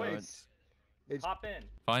get Jake, in, Lawrence. It's Hop in.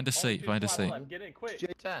 Find a Only seat, two find a slots seat. left. Get in quick.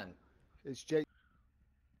 Jake. 10. It's Jake.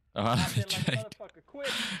 Oh, Hop in like a Jake. motherfucker. Quick.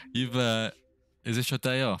 You've is this your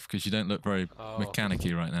day off? Because you don't look very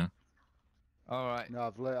mechanic-y right now. All right. No,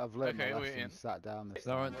 I've learned Okay, my we're lesson. in. Sat down this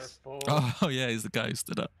time. Lawrence. Oh yeah, he's the guy who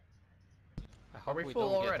stood up. Are we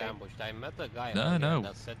full already? I met the guy No, no.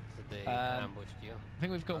 that said they ambushed you. I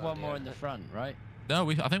think we've got one more in the front, right? No,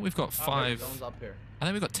 I think we've got Oh, five. zone's up here. I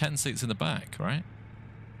think we've got 10 seats in the back, right?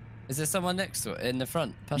 Is there someone next to it in the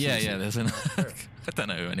front? Yeah, passenger yeah. seat? There's an. I don't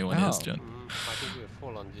know who anyone is, Oh. John. I think we're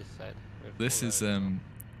full on this side. We're This full is already.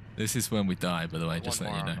 this is when we die. By the way, just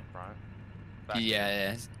let you know.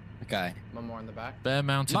 Yeah. Okay. One more in the back. Bear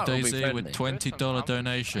Mounted Might all be DayZ with friendly. $20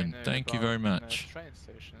 donation. Thank you very much.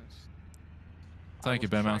 Thank you,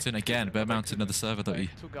 Bear Mountain. Again, Bear Mountain, another server that we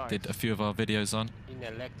did a few of our videos on. In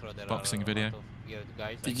Electro, there boxing are a video. lot of weird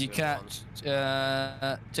guys Did like you weird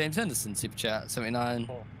catch James Henderson super chat 79?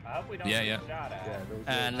 I hope we don't Yeah, get yeah. shot at. Yeah, there was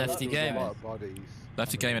And a- Lefty there was a Gaming. lot of bodies.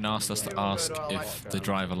 Lefty Gaming asked us to ask if the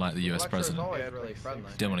driver liked the US Lecture's president. always really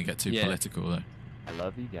friendly. Didn't want to get too Yeah. political though. I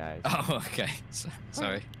love you guys. Oh, okay.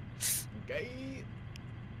 Sorry. Gay.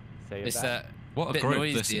 Say It's that. What a bit group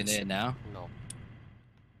noisy this in is. here now. No.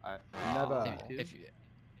 Never. If you,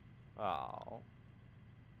 Oh.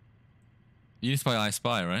 You need to play I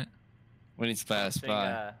Spy, right? we need to play a Sing,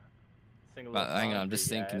 spy. sing a But little hang on, song I'm for just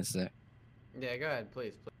you thinking a guys. sec. Yeah, go ahead,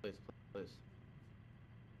 please.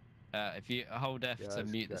 If you hold F Yeah, to that's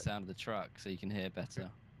mute the great. sound of the truck so you can hear better.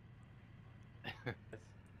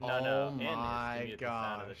 No, Oh in is to my mute the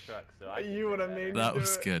sound of the gosh. truck, so I can You hear would've better. made That do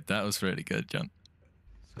was it. good. That was really good, John.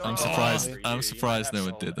 I'm Oh, surprised. for you, I'm you surprised might no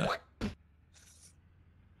have one to did hold that.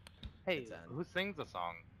 Hey, It's who sings the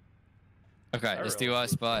song? Okay, let's do I Ariel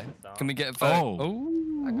Spy. sings the song. Can we get a vote? Oh.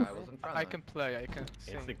 That guy wasn't friendly. I can play. I can It's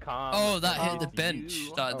sing. the calm. Oh, that hit the it's bench,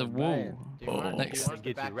 you. like the Oh, wall. man. Do you want- do you Next. want us to Get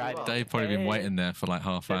you back right up? They've probably been waiting there for like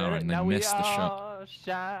half hour and they missed the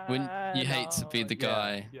shot. Wouldn't you hate to be the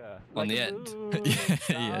guy on the end?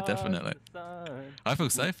 Yeah, definitely. I feel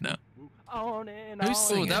safe now. Who's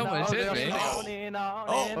singing? that one hit me.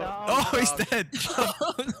 Oh, he's dead.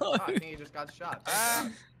 Oh, no. Oh, I think he just got shot.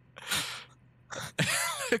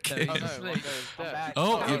 Okay. Oh, no.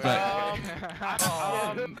 Oh, you're back.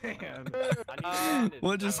 Oh, man.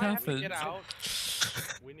 What just happened?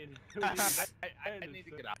 We need I need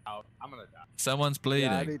to get out. I'm gonna die. Someone's Yeah,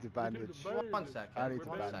 I bleeding. need to bandage. 1 second. I need to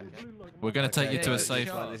One bandage. second. We're gonna take you to a Okay,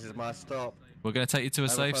 safe. This is my stop. We're gonna take you to a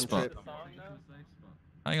Have a safe fun spot. trip.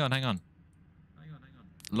 Hang on, hang on.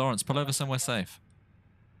 Lawrence, pull over somewhere safe.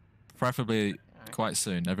 Preferably quite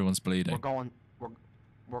soon. Everyone's bleeding.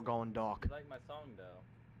 We're going dark. like my song though.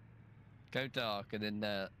 Go dark and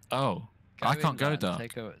then. Oh, I can't go inland, dark.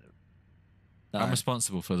 Take over. I'm No.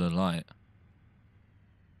 responsible for the light.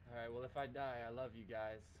 Alright, well if I die, I love you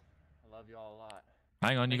guys. I love you all a lot.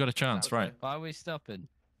 Hang on, you got a chance, Okay. right? Why are we stopping?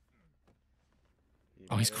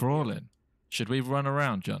 Oh, he's crawling. Should we run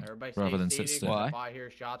around, John, Everybody rather stay than sit seated, still? 'cause Why? If I hear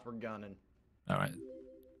shots, we're gunning. All right.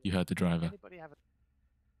 You heard the driver. Anybody have a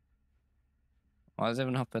Why is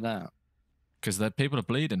everyone hopping out? Because the people are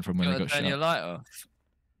bleeding from when You they gotta got turn your shot. light off.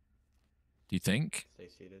 Do you think? Stay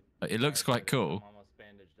seated. It looks quite cool. I'm almost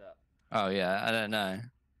bandaged up. Oh yeah, I don't know.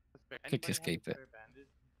 spare? Could just Anybody keep have a it. spare bandage,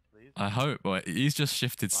 please? I hope. Boy, he's just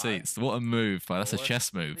shifted seats. What a move! Boy. That's a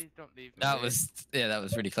chess move. Please don't leave me That here. was that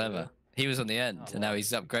was really clever. He was on the end, and now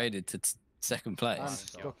he's upgraded to second I'm place.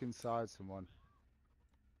 stuck inside someone.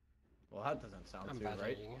 Well, that doesn't sound I'm too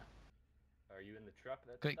right. Are you in the truck?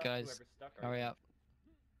 That's Quick, stuck? guys. Whoever's stuck, are Hurry you? up.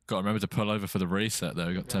 Got to remember to pull over for the reset. Though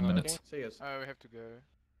we got 10 minutes. See us. Oh, we have to go.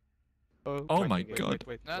 Oh wait, my wait, God! Wait,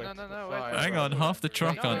 wait, No, wait. no, no, no, Sorry. wait. Hang on, half the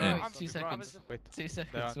truck No, aren't no, in. no, 2 seconds. Wait. 2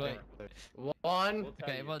 seconds, wait. One. We'll tell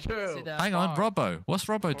Okay, you. well, Two. sit down. Hang on, Far. Robbo. What's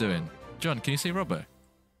Robbo doing? John, can you see Robbo?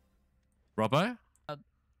 Robbo? I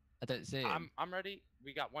don't see him. I'm ready.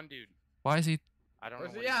 We got one dude. Why is he? I don't know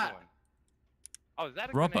Where's what he he's at? doing. Oh, is that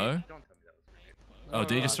a Robbo? grenade? Don't tell me that was a grenade. Oh,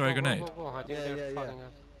 did he just throw a grenade? I think Yeah, they're yeah, fucking yeah.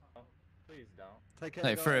 us. Please don't. Take care,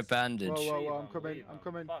 No, through a guys. bandage. Whoa, whoa, whoa! I'm Leave 'em, coming! leave I'm 'em.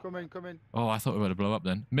 coming! Fuck Coming! that. Coming! Oh, I thought we were going to blow up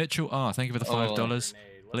then. Mitchell R, thank you for the $5. Grenade. Wasn't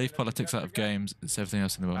Leave it politics out of together, guys? games. It's everything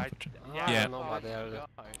else in the world. I Yeah. don't know, but they're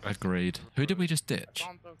Agreed. Who did we just ditch?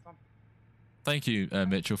 Thank you,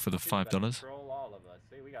 Mitchell, for the People that $5. control all of us.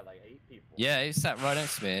 See, we got like 8 people. Yeah, he sat right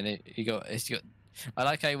next to me, and he got. I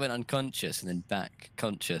like how he went unconscious and then back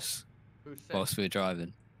conscious Who's sick? whilst we were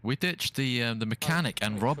driving. We ditched the mechanic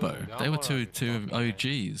and Robbo. They were two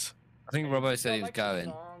OGs. I think Robbo said he was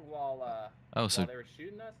going. Oh, so While they were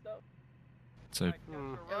shooting us, though? so It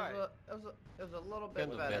was a little bit Can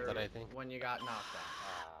do better, better, I think. when you got knocked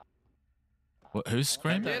out. who's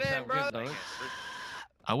screaming? Get in, bro!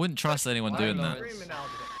 I wouldn't trust anyone doing that. Screaming out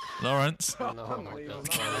Lawrence. No, my God.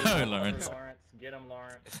 No, Lawrence. Lawrence, get him,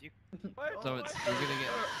 Lawrence. Lawrence, you're gonna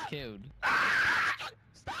get killed.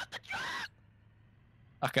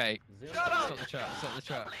 Okay. Stop the truck. Stop the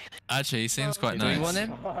truck. Actually, he seems quite Do nice. you want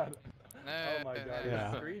him? God. Oh my God, Yeah.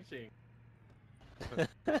 he's screeching. I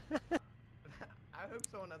hope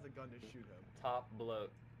someone has a gun to shoot him. Top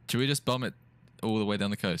bloke. Should we just bomb it all the way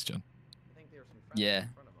down the coast, John? I think there were some friends Yeah. in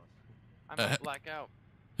front of us. I'm Uh, gonna black out.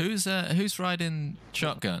 Who's riding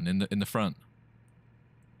shotgun in the front?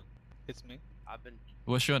 It's me. I've been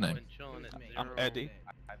What's your name? chilling at I'm zero. Eddie.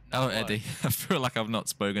 Oh, Eddie. I feel like I've not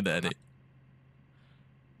spoken to Eddie.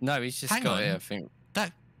 No, he's just Hang got on. here. I think.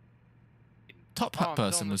 That top hat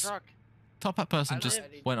person was top hat person just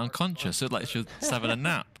live- went unconscious. Looked like she was having a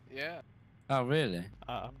nap. Yeah. Oh, really?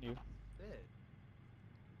 I'm new. Did.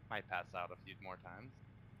 Might pass out a few more times.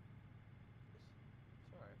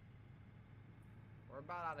 Sorry. We're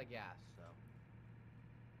about out of gas, so.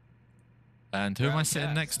 And who am I Brown sitting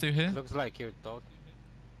gas. next to here? Looks like you're talking.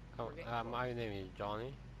 Oh, my name is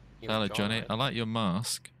Johnny. You're Hello, John, Johnny. right? I like your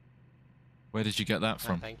mask. Where did you get that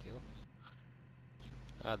from? Thank you.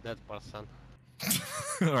 That person.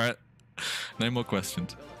 All right. No more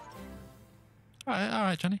questions. All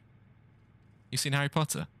right, Johnny. You seen Harry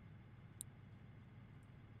Potter?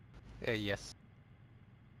 Yes.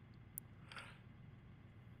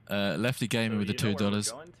 Lefty Gamer with the you know where we're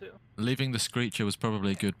 $2. going to? Leaving the Screecher was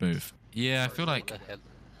probably a good move. Yeah, I feel like What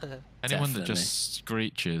the hell? anyone that Definitely. just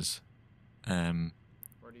screeches Where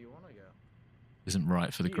do you want to go? isn't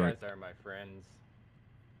right for the You group. guys are my friends.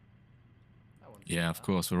 I wouldn't say Yeah, of that.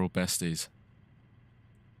 course, we're all besties.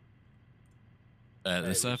 Hey, The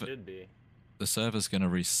we server, should be. the server's gonna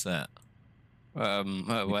reset.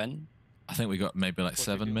 When? I think we got maybe like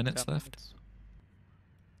 7 minutes left.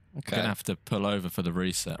 We're Okay. gonna have to pull over for the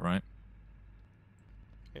reset, right?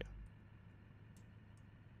 Yeah.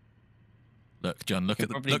 Look, John, look Could at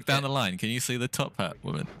the probably look down get- the line. Can you see the top hat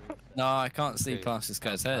woman? No, I can't see past this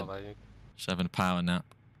guy's head. She's having a power nap.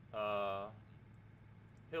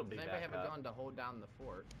 He'll be Does back anybody have a up. gun to hold down the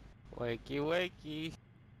fort? Wakey, wakey.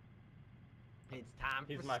 It's time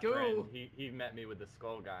He's for my school. friend. He met me with the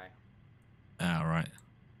skull guy. All right.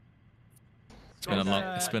 It's been a long.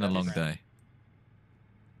 It's been a long day.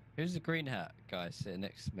 Who's the green hat guy sitting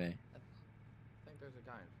next to me? I think there's a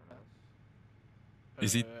guy in front of us.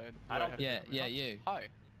 Is he? I don't. Yeah, you. Hi.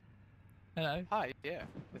 Hello. Hi, yeah,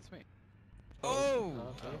 it's me. Oh!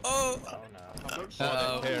 Oh. Oh! Oh no.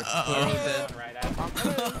 Uh-oh. Right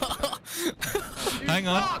after. Hang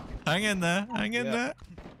on. Hang in there. Hang in there.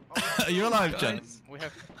 Are you alive, John? We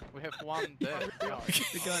have one dead guy.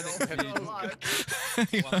 The guy next to you.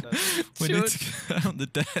 Hang on. We need to count the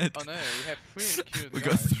dead. Oh no, we have 3 accused We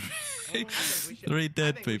got guys. three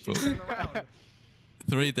dead people.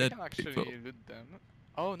 3 dead I can actually people. loot them.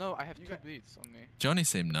 Oh no, I have 2 bleeds on me. Johnny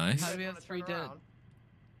seemed nice. How do we have 3 dead?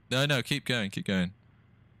 No, keep going, keep going.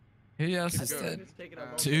 Who else Keep is going.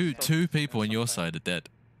 dead? Two people on your side are dead.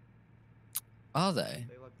 Are they?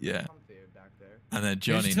 Yeah. And then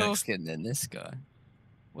Johnny Who's next. talking then? This guy.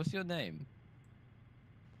 What's your name?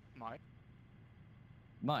 Mike?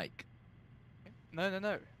 Mike.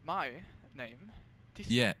 No. My name.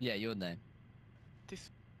 Yeah. Yeah, your name.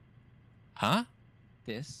 Huh?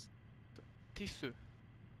 This. Tisu.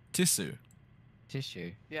 Tissu.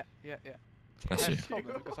 Tissue. Yeah. Bless I you. have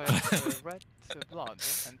problem because I have red blood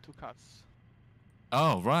and 2 cuts.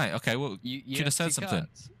 Oh, right. Okay, well, You should have said 2 something.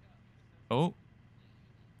 cuts? Oh,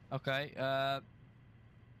 Okay.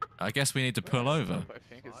 I guess we need to pull over. I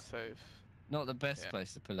think it's safe. Not the best Yeah.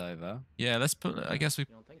 place to pull over. Yeah, let's pull. I guess we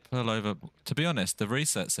pull over. To be honest, the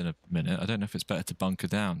reset's in a minute. I don't know if it's better to bunker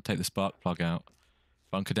down. Take the spark plug out.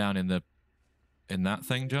 Bunker down in that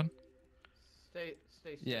thing, John. Stay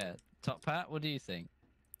Yeah. Top hat. What do you think?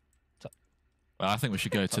 Well, I think we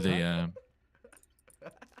should go to the.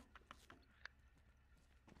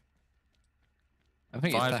 I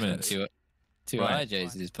think 5 it's minutes. two Right.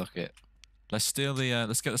 IJs in his pocket. Let's steal the.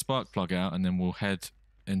 Let's get the spark plug out, and then we'll head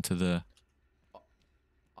into the.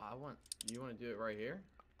 You want to do it right here?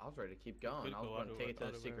 I was ready to keep going. I was going to take it to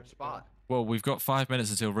the secret way. spot. Well, we've got 5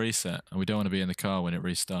 minutes until reset, and we don't want to be in the car when it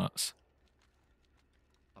restarts.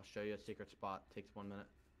 I'll show you a secret spot. Takes 1 minute.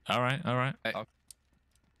 All right, all right. 1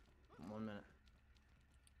 minute.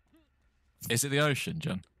 Is it the ocean,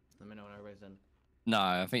 John? Let me know when everybody's in. No,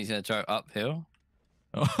 I think he's gonna drive uphill.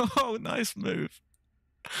 Oh, nice move.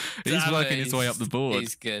 He's Damn working it, his way up the board.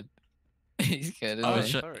 He's good. He's good, isn't I would,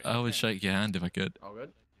 he? I would shake your hand if I could. All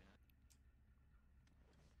good?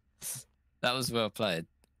 That was well played.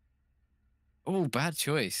 Oh, bad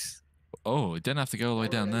choice. Oh, it didn't have to go all the way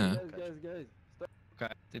down there. Guys, stop.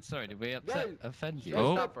 Okay. Sorry, did we Guys, offend you?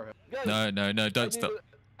 Oh. Stop for him. Guys, No, don't stop.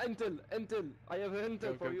 Intel. I have an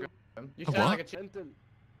intel for you. You A sound what? like a Intel.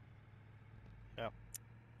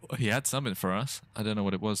 He had something for us. I don't know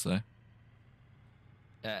what it was though.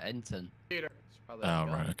 Ensign. cheater. It's probably Oh, a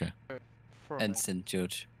gun. right, okay. Ensign,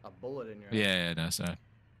 George. A bullet in your head. Yeah, no, sorry.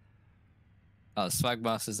 Oh,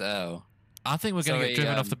 Swagmaster's L. I think we're going to Sorry, get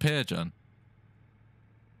driven off the pier, John.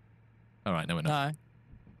 All right, no, we're not.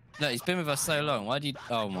 No, he's been with us so long. Why do you...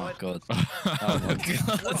 Oh, my God. Oh, my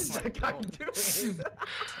God. What is that guy doing?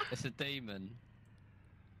 It's a demon.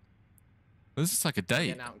 This is like a date.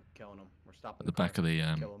 Getting out and killing him. We're stopping The back of the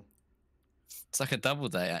Kill him. It's like a double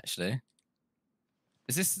date, actually.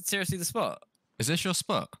 Is this seriously the spot? Is this your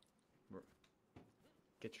spot?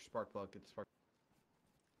 Get your spark plug. Get the spark.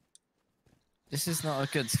 This is not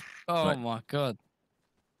a good... Oh, Right. my God.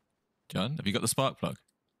 John, have you got the spark plug?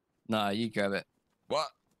 No, you grab it. What?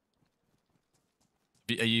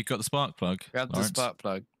 You got the spark plug? Grab Lawrence? the spark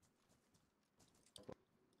plug.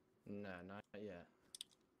 No, not yet.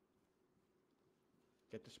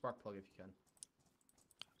 Get the spark plug if you can.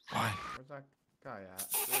 Why? Where's that guy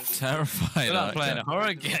at? Terrified. You're not like playing that. a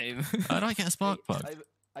horror game. How do I get a spark plug?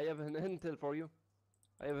 I have an intel for you.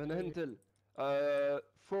 I have an intel.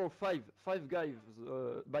 5 guys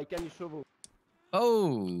by Kanishovo.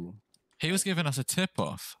 Oh. He was giving us a tip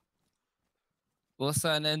off. What's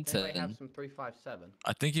an Anybody have intern? some 357?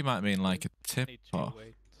 I think he might mean like a tip off.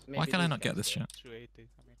 Why Maybe can I these not get guys this do. shit? 280.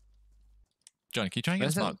 I mean, John, can you try and get a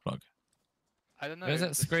Where's that? spark plug? I don't know. Where's if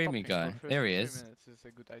that the screaming stopping guy? for There he 3 is. minutes is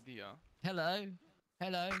a good idea. Hello.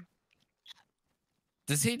 Hello.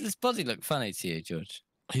 Does his body look funny to you, George?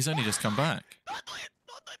 He's only just come back.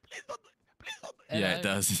 Yeah, it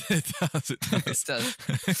Hello? does. It does. It does. It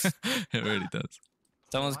does. It really does.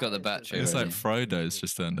 Someone's got the Why is this battery. It's like already. Frodo's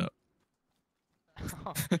just turned up.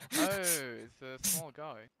 Oh, it's a small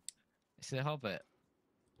guy. It's a hobbit.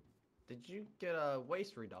 Did you get a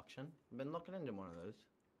waist reduction? I've been looking into one of those.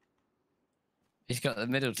 He's got the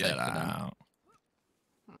middle Get tape on. out.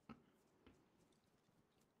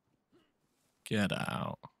 Get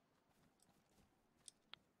out.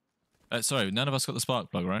 Sorry, none of us got the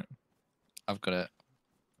spark plug, right? I've got it.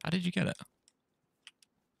 How did you get it?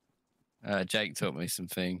 Jake taught me some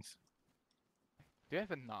things. Do you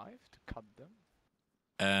have a knife to cut them?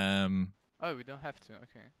 Oh, we don't have to.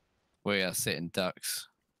 Okay. We are sitting ducks.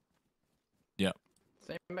 Yep.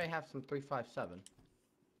 Does anybody have some 357?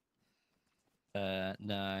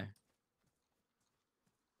 No. I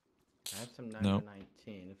have some No.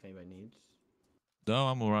 919 if anybody needs. No,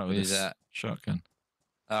 I'm alright with Who's this that? shotgun.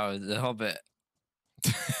 Oh, the hobbit.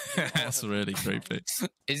 That's really creepy.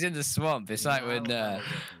 He's in the swamp. It's like No, when I don't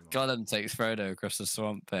Gollum takes Frodo across the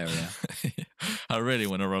swamp area. I really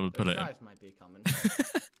want to rubber Those bullet him. guys might be coming.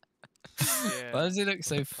 Yeah. Why does he look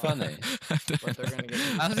so funny? But they're gonna get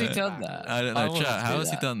How's he back. done that? I don't I know, wanna chat. How do has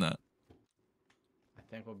he that. done that? I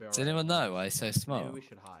think we'll be alright. Does anyone know why he's so Maybe smart? we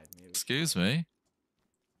should hide. Maybe we should Excuse hide. me.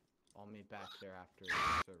 I'll meet back there after the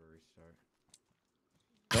server restart.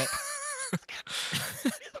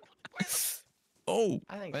 Oh,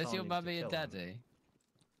 I think Where's someone your needs to mummy and kill him. daddy?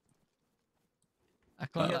 I You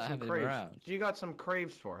quite got like some having him craves. around. You got some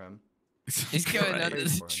craves for him. He's going Great. under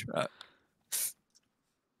Craves the for him. truck.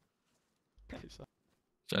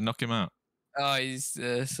 Should I knock him out? Oh, he's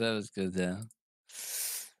server's good now.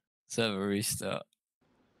 Server restart.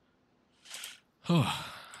 Oh,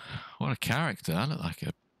 what a character! I look like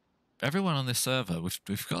a. Everyone on this server,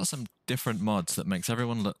 we've got some different mods that makes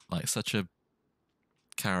everyone look like such a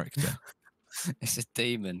character. It's a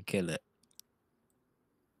demon. Kill it.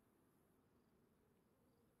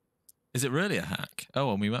 Is it really a hack?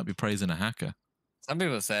 Oh, and we might be praising a hacker. Some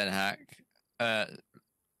people are saying hack.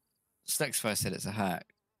 Slexify said it's a hack.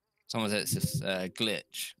 Someone said it's just a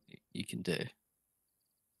glitch you can do.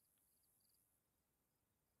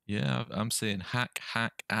 Yeah, I'm seeing hack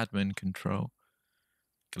admin control.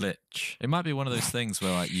 glitch. It might be one of those things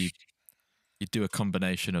where like you do a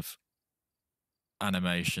combination of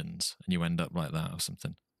animations and you end up like that or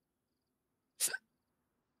something.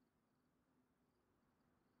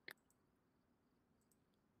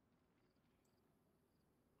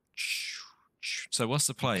 So what's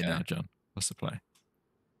the play now, John? What's the play?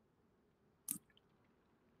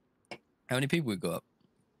 How many people we got?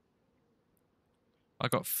 I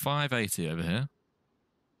got 580 over here.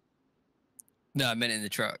 No, I meant in the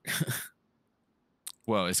truck.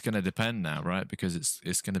 Well, it's going to depend now, right? Because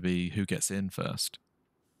it's going to be who gets in first.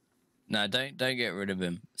 No, don't get rid of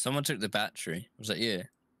him. Someone took the battery. Was that you?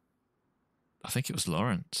 I think it was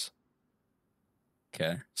Lawrence.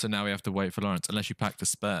 Okay. So now we have to wait for Lawrence, unless you packed a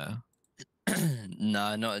spare.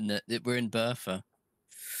 No, not in the. We're in Bertha.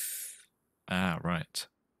 Ah, right.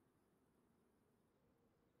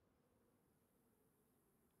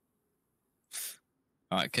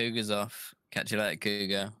 All right, Cougar's off. Catch you later,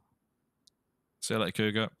 Cougar. See you later,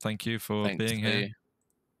 Cougar. Thank you for Thanks being here.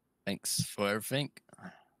 Thanks for everything.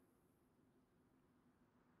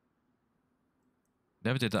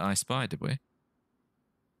 Never did that I Spy, did we?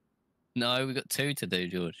 No, we got 2 to do,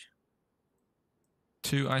 George.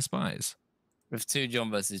 2 I Spies? With 2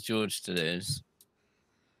 John versus George to do.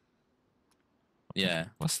 Yeah.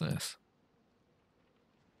 What's this?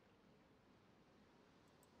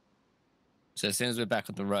 So as soon as we're back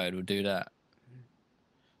on the road, we'll do that.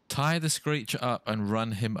 Tie the Screecher up and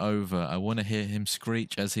run him over. I want to hear him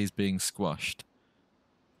screech as he's being squashed.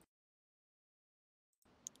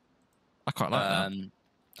 I quite like that.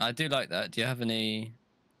 I do like that. Do you have any?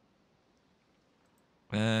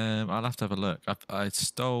 I'll have to have a look. I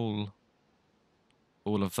stole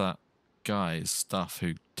all of that guy's stuff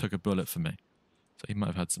who took a bullet for me. So he might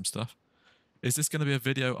have had some stuff. Is this going to be a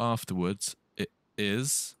video afterwards? It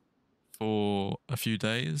is. For a few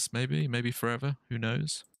days, maybe forever. Who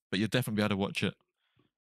knows? But you'll definitely be able to watch it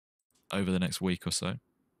over the next week or so.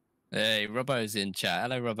 Hey, Robbo's in chat.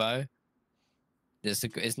 Hello, Robbo.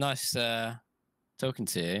 It's nice talking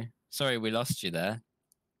to you. Sorry we lost you there.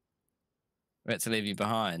 We had to leave you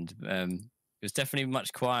behind. It was definitely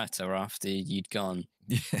much quieter after you'd gone.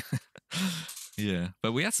 Yeah. Yeah.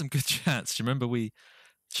 But we had some good chats. Do you remember we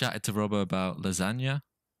chatted to Robbo about lasagna?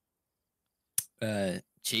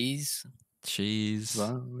 Cheese.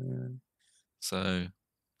 Wow, yeah. So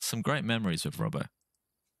some great memories with Robbo.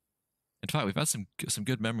 In fact, we've had some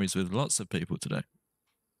good memories with lots of people today.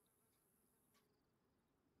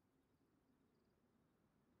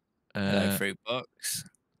 Hello, Fruit Box.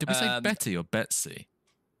 Did we say Betty or Betsy?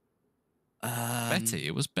 Betty.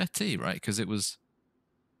 It was Betty, right? Because it was.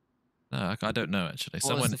 No, I don't know actually.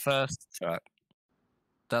 What was the first truck?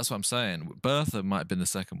 That's what I'm saying. Bertha might have been the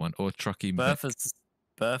second one, or Truckee. Bertha's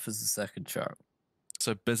the second truck.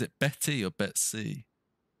 So is it Betty or Betsy?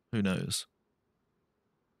 Who knows?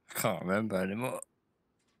 I can't remember anymore.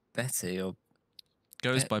 Betty or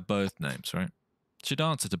goes by both names, right? She'd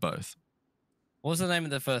answer to both. What was the name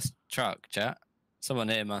of the first truck, chat? Someone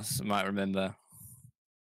here might remember.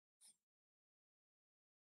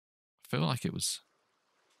 I feel like it was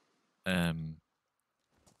Adam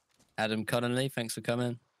Connolly, thanks for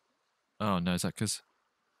coming. Oh no, is that because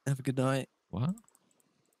have a good night. What?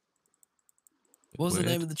 What was the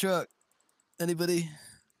name of the truck? Anybody?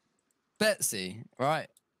 Betsy, right?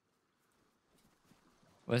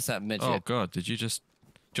 Where's that midget? Oh god, do you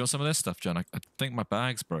want some of this stuff, John? I think my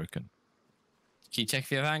bag's broken. Can you check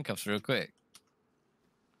if you have handcuffs real quick?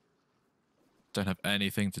 Don't have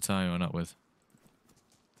anything to tie you up with.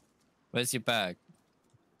 Where's your bag?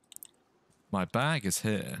 My bag is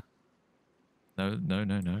here. No,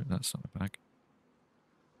 that's not my bag.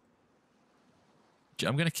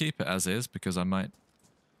 I'm going to keep it as is because I'll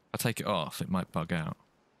take it off, it might bug out.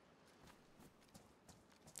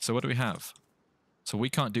 So what do we have? So we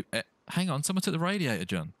can't do it. Hang on, someone took the radiator,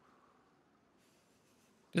 John.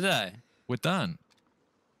 Did they? We're done.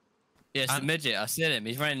 Yeah, it's the midget. I see him.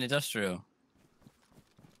 He's running industrial.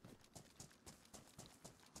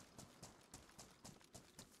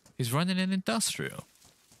 He's running in industrial.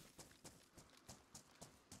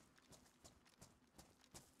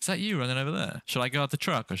 Is that you running over there? Should I guard the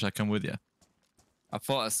truck or should I come with you? I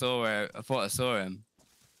thought I saw him.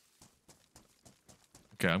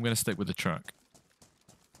 Okay, I'm going to stick with the truck.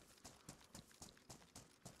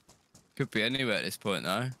 Could be anywhere at this point,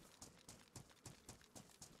 though.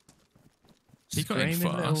 He got in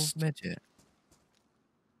fast. Midget.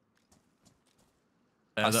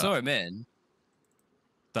 I saw him in.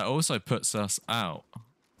 That also puts us out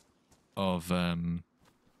of.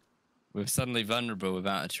 We're suddenly vulnerable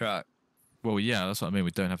without a truck. Well, yeah, that's what I mean.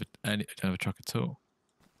 We don't have a truck at all.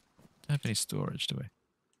 Don't have any storage, do we?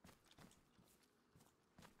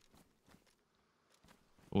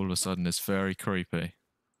 all of a sudden it's very creepy.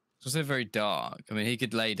 It's also very dark. I mean, he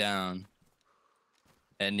could lay down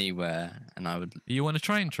anywhere, and I would. You want a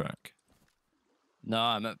train track? No,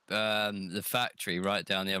 I'm at the factory right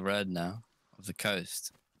down the other end now of the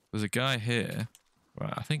coast. There's a guy here.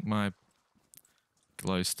 Right, I think my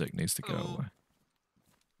glow stick needs to go away.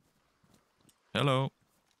 Hello.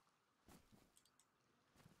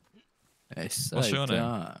 It's so What's your name?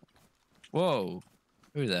 dark. Whoa.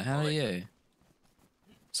 Who the hell are you?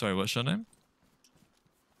 Sorry, what's your name?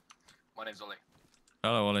 My name's Ollie.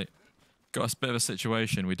 Hello, Ollie. Got a bit of a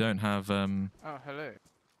situation. We don't have Oh, hello.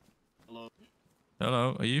 Hello.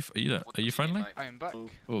 Hello. Are you friendly? I am back. Oh,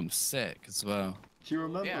 I'm sick as well. Do you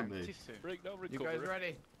remember Yeah, me? You guys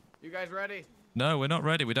ready? You guys ready? No, we're not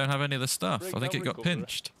ready. We don't have any of the stuff. I think it got recovery.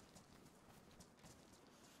 pinched.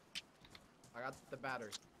 I got the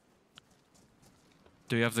battery.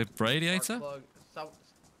 Do we have the radiator? Plug.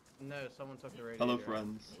 No, someone took the radiator. Hello,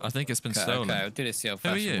 friends. I think it's been Okay, stolen. okay, I'll do this the Who are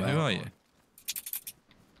old-fashioned you? way. Who are you?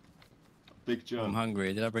 Big Joe. I'm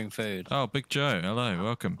hungry. Did I bring food? Oh, Big Joe. Hello,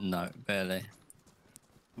 welcome. No, barely.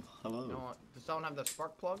 Hello. You know what? Does someone have the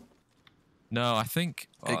spark plug? No, I think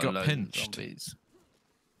it got loads of pinched. zombies.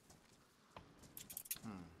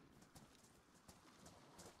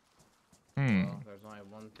 Well, there's only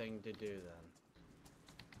one thing to do then.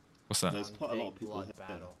 What's that? There's One quite a lot of big people blood here.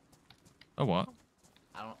 battle. Oh, what?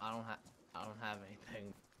 I don't have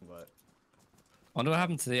anything, but I wonder what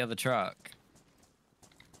happened to the other truck.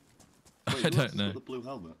 Wait, I who else don't has know. got the blue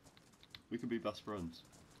helmet? We can be best friends.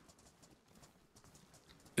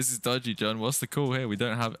 This is dodgy, John. What's the call here? We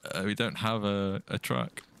don't have a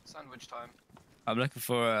truck. Sandwich time. I'm looking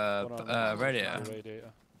for a radio.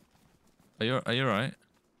 Are you alright?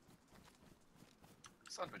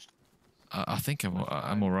 Sandwich. I think I'm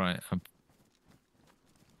alright. I've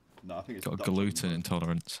No, I think it's got a Dutch gluten oven.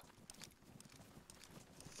 intolerance.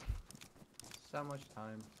 so much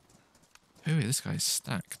time. Ooh, this guy's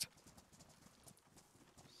stacked.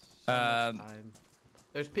 So much time.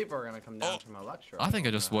 There's people who are gonna come down to my lecture. I think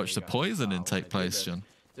I don't just know how watched you the guys poisoning wanna take do place, this. John.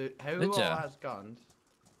 Dude, who Did all ya? has guns?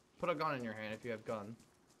 Put a gun in your hand if you have gun.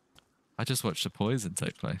 I just watched the poison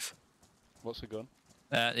take place. What's a gun?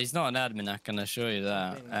 He's not an admin, I can assure you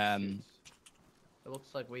that. Something that shoots. It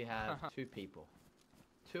looks like we have 2 people.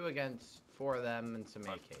 2 against 4 of them and some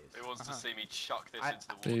AKs. Who wants to see me chuck this I- into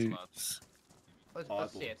the water, man? Boots.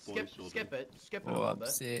 Let's see it. Skip it. Skip it a Oh, little I'm bit.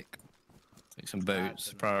 sick. Take some That's boots. a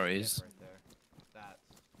nice Priorities. skip right there.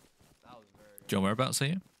 That was very good. John, whereabouts are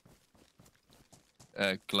you?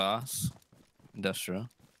 Glass. Industrial.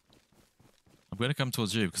 I'm going to come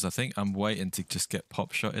towards you because I think I'm waiting to just get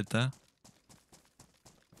pop shotted there.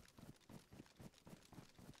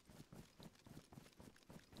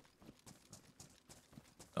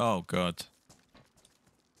 Oh, God.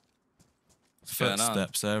 What's going on?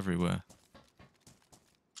 Footsteps everywhere.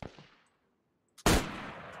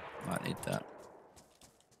 Might need that.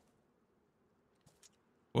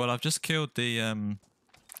 Well, I've just killed the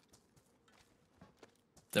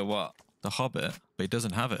what? The hobbit, but he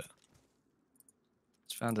doesn't have it.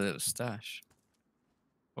 Just found a little stash.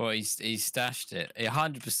 Well, he stashed it.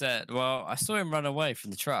 100%. Well, I saw him run away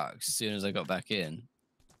from the trucks as soon as I got back in.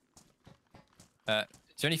 Is there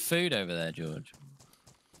any food over there, George?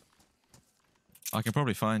 I can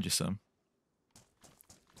probably find you some.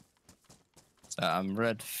 So I'm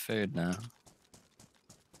red food now.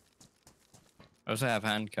 I also have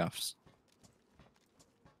handcuffs.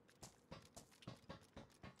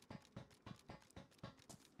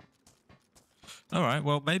 All right.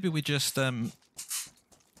 Well, maybe we just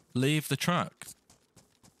leave the truck.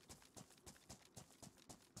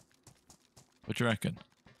 What do you reckon?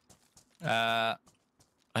 I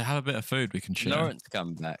have a bit of food we can share. Lawrence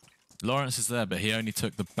come back. Lawrence is there, but he only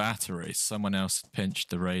took the batteries. Someone else pinched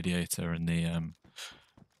the radiator and the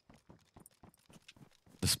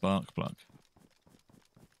spark plug.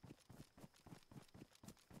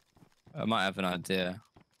 I might have an idea.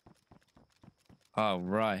 Oh,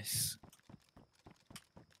 rice.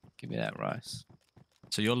 Give me that rice.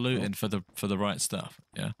 So you're looting for the right stuff,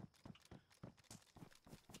 yeah?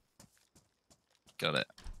 Got it.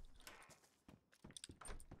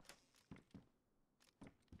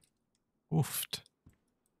 Oofed.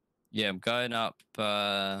 Yeah, I'm going up.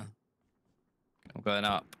 I'm going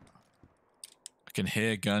up. I can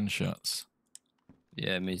hear gunshots.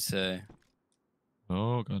 Yeah, me too.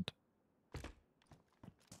 Oh, God.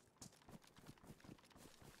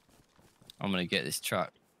 I'm gonna get this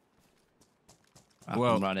truck. Up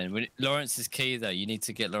Well- and running. Lawrence is key though. You need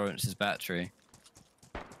to get Lawrence's battery.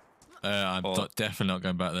 I'm definitely not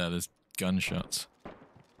going back there. There's gunshots.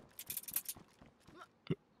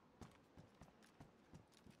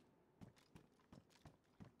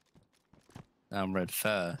 down red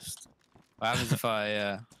first. What happens if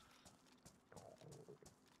I?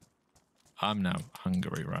 I'm now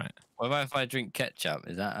hungry, right? What about if I drink ketchup?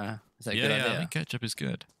 Is that a Yeah, good idea? I think ketchup is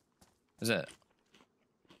good. Is it?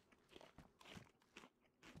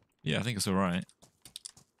 Yeah, I think it's all right.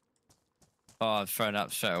 Oh, I've thrown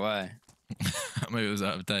up straight away. Maybe it was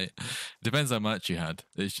out of date. Depends how much you had.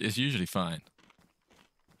 It's usually fine.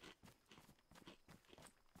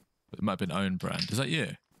 It might have been own brand. Is that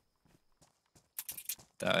you?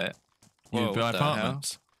 Doubt it. You Whoa, buy what the hell?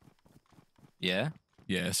 apartments? Yeah.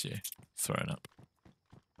 Yeah, it's you. Throwing up.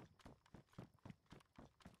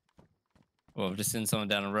 Well, I've just seen someone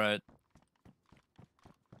down the road.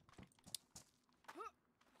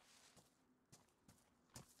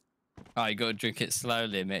 Oh, you gotta drink it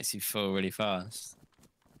slowly. It makes you full really fast.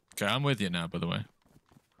 Okay, I'm with you now, by the way.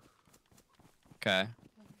 Okay.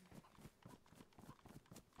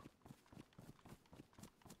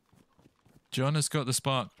 John has got the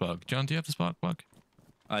spark plug. John, do you have the spark plug?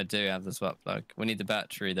 I do have the spark plug. We need the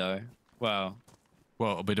battery though. Well,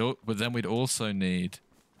 but then we'd also need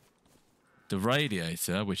the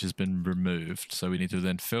radiator, which has been removed. So we need to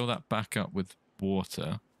then fill that back up with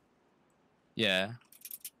water. yeah.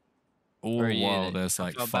 All Where are you while then? there's How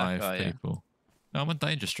like far back 5 are you? people. No, I'm on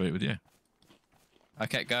Danger Street with you. I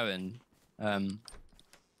kept going.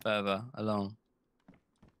 Further along.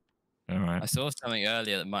 All right. I saw something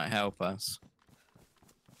earlier that might help us.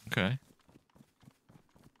 Okay.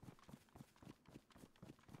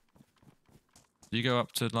 You go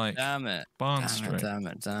up to like Damn it. Barn Street. Damn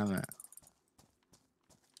it.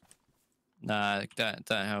 Nah, don't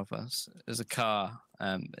help us. There's a car.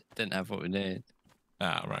 It didn't have what we need.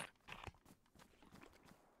 Ah, right.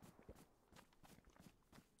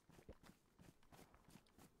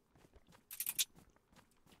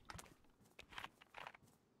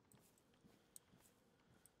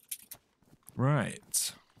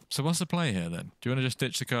 Right. So what's the play here then? Do you want to just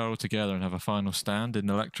ditch the car altogether and have a final stand in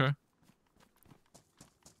Electro?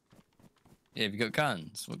 Yeah, have you got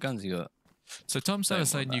guns? What guns you got? So Tom Don't was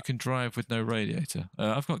saying want you can drive with no radiator.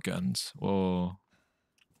 I've got guns, or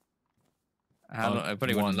How long? It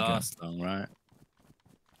probably one wouldn't gun. last long, right?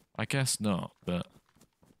 I guess not, but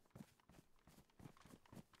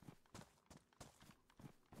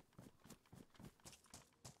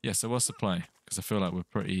yeah. So what's the play? Because I feel like we're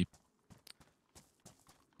pretty.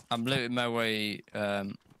 I'm looting my way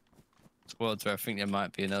towards where I think there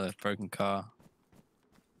might be another broken car.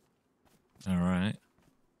 All right.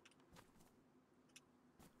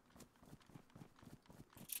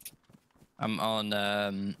 I'm on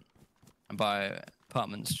I'm by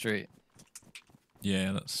Apartment Street.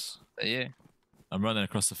 Yeah, that's. Is that you? I'm running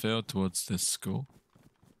across the field towards this school.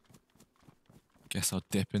 Guess I'll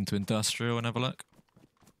dip into industrial and have a look.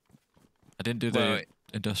 I didn't do the Well,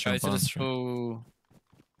 industrial Go to the Barn Street. school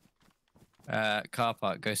car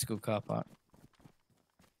park. Go school car park.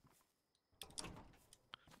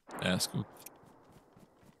 Yeah, school.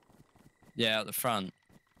 Yeah, at the front.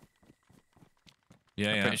 Yeah,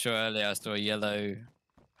 I'm yeah. pretty sure earlier I saw a yellow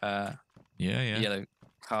Yeah. yellow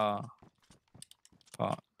car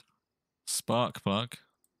parked. Spark plug.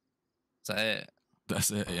 Is that it?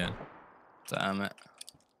 That's it, yeah. Damn it.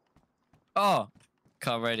 Oh!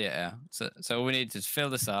 Car radiator. So all we need is fill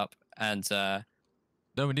this up and No,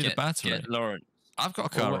 we need a battery. get Lawrence. I've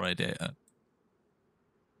got a Well, car what- radiator.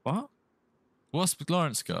 What? What's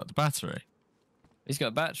Lawrence got? The battery. He's got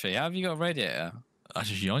a battery. How have you got a radiator? I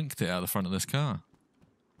just yoinked it out of the front of this car.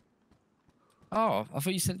 Oh, I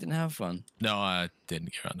thought you said it didn't have one. No, I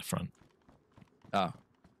didn't get around the front. Oh.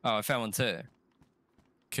 Oh, I found one too.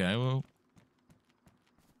 Okay, well,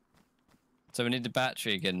 So we need the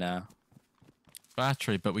battery again now.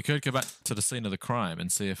 battery, but we could go back to the scene of the crime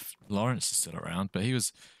and see if Lawrence is still around, but he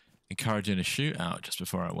was encouraging a shootout just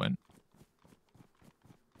before I went.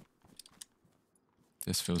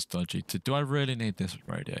 This feels dodgy. Do I really need this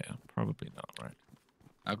radiator? Probably not, right?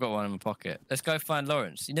 I've got one in my pocket. Let's go find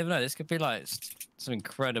Lawrence. You never know. This could be like some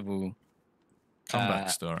incredible Comeback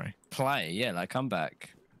story. play. Yeah, like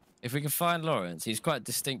comeback. If we can find Lawrence, he's quite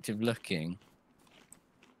distinctive looking.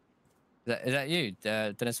 Is that you,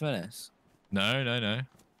 Dennis Menace? No.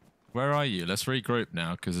 Where are you? Let's regroup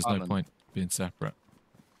now, because there's no Ireland. point being separate.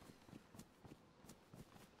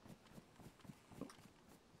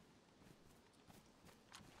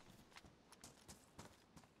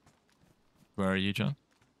 Where are you, John?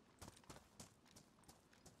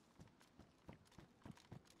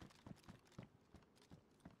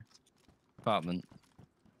 Apartment.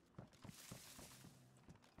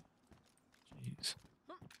 Jeez.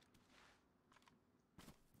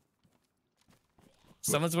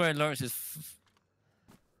 Someone's wearing Lawrence's.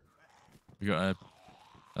 We got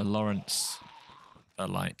a Lawrence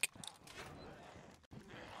alike.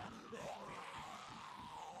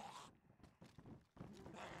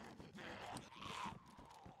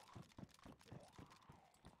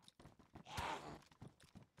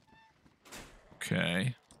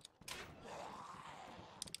 Okay.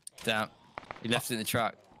 Damn. He left it in the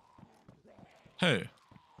truck. Who?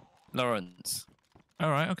 Lawrence. All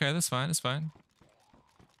right. Okay, that's fine. That's fine.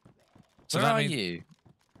 So Where that are means, you?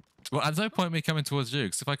 well, there's no point me coming towards you,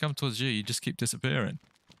 because if I come towards you, you just keep disappearing.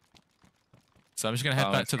 So I'm just gonna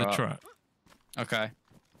head back to the right. truck, Okay.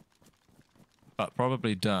 but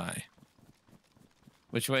probably die.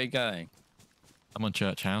 Which way are you going? I'm on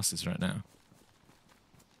church houses right now.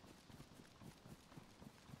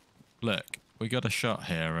 Look, we got a shot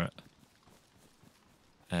here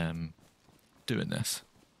at doing this.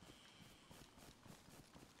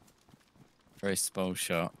 Very small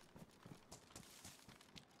shot.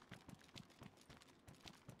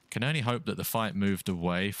 Can only hope that the fight moved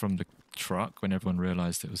away from the truck when everyone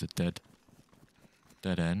realised it was a dead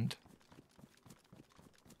end.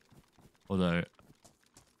 Although,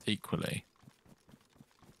 equally,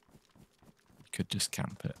 you could just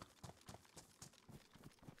camp it.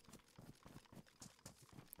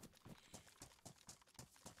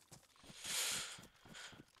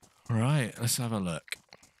 Right, let's have a look.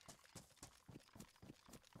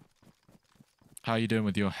 How are you doing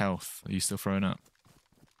with your health? Are you still throwing up?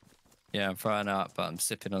 Yeah, I'm throwing up, but I'm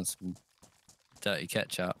sipping on some dirty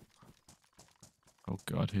ketchup. Oh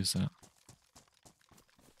God, who's that?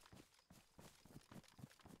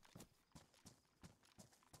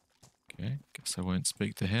 Okay, guess I won't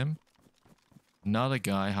speak to him. Another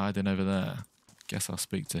guy hiding over there. Guess I'll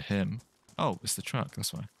speak to him. Oh, it's the truck,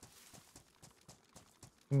 that's why.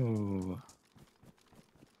 Ooh.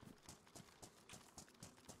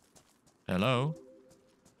 Hello?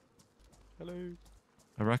 Hello.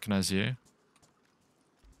 I recognize you.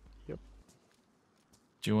 Yep.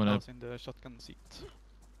 Do you want I to... was in the shotgun seat.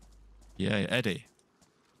 Yeah, Eddie.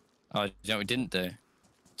 Oh, you know what we didn't do?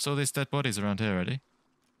 Saw these dead bodies around here, Eddie?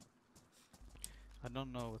 I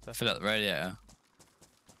don't know what that. Fill up the radiator.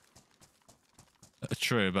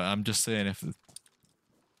 True, but I'm just saying if the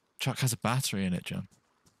truck has a battery in it, John.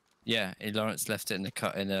 Yeah, Lawrence left it in the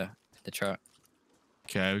truck.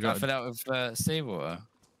 Okay, we Got got... fill out with seawater.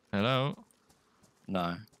 Hello?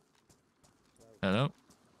 No. Hello?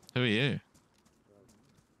 Who are you?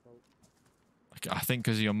 I think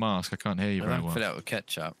because of your mask, I can't hear you very well. Fill out with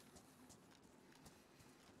ketchup.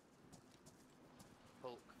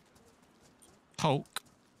 Hulk?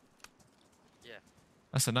 Yeah.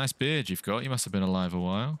 That's a nice beard you've got. You must have been alive a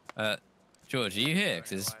while. George, are you here? Because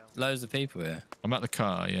there's loads of people here. I'm at the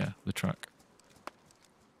car, yeah, the truck.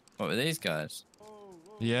 What were these guys?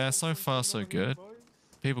 Yeah, so far so good.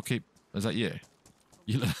 People keep... Is that you?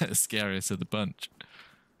 You look like the scariest of the bunch.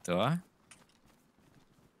 Do I?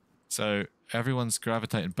 So everyone's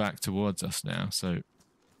gravitating back towards us now, so...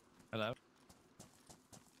 Hello?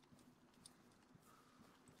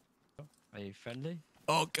 Are you friendly?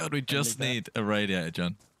 Oh God, we just need a radiator,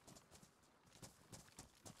 John.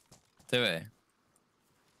 Do we?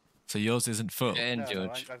 So yours isn't full? Get in,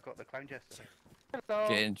 George. I've got the clown jester.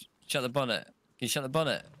 Get in. Shut the bonnet. Can you shut the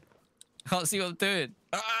bonnet? I can't see what I'm doing.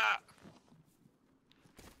 Ah!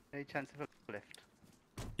 Any chance of a lift?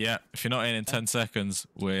 Yeah, if you're not in 10 seconds,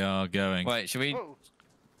 we are going. Wait, should we? Whoa.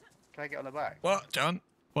 Can I get on the back? What, John?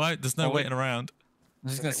 Why? There's no waiting around. I'm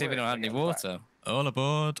just going to see if we don't have any water. All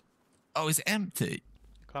aboard. Oh, it's empty.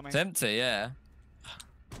 Coming. It's empty, yeah.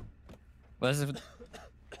 Where's the...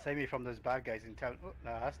 Save me from those bad guys in town. Oh,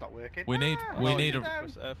 no, that's not working. We need F.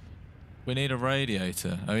 we need a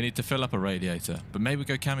radiator. Oh, we need to fill up a radiator. But maybe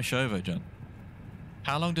go Kamishovo, John.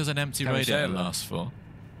 How long does an empty radiator last for?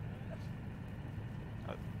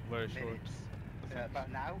 Very short.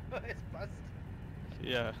 About now? It's buzzed.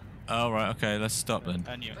 Yeah. Oh, right, okay, let's stop then.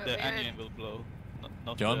 The onion will blow.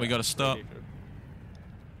 Not John, we gotta stop. radiator.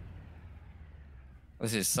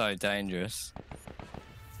 This is so dangerous.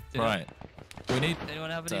 Right. Do we need... Anyone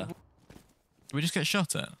have any... Do we just get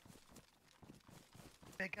shot at?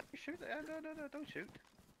 Hey, can we shoot? No, don't shoot.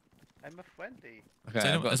 I'm a friendly.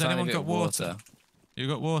 Okay, Has anyone got water? You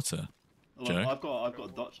got water? Hello, Joe? I've got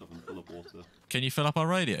a Dutch oven full of water. Can you fill up our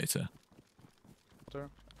radiator? Water.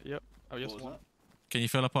 Yep. Oh, yes, What was one. that? Can you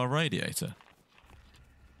fill up our radiator?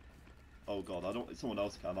 Oh god, I don't. Someone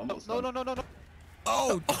else can. I'm not. No.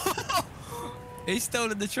 Oh! He's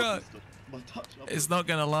stolen the truck. My Dutch oven. It's not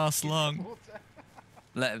gonna last long.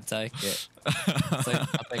 Let him take it. I'll take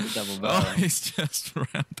a double barrel. Oh, he's just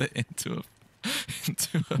rammed it into a...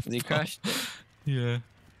 Into a... Has he crashed it? Yeah.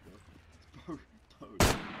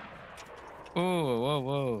 Oh, whoa,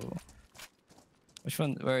 whoa. Which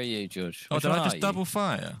one? Where are you, George? Oh, Which did one I are just you? double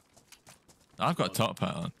fire? I've got top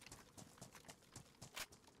hat on.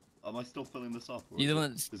 Am I still filling this up? Or You is the it- one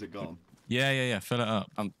that's- Is it gone? Yeah. Fill it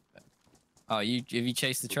up. Oh, have you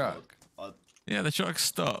chased the truck? Yeah, the truck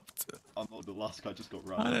stopped. I'm not the last guy. Just got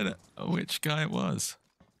ran. I don't know which guy it was.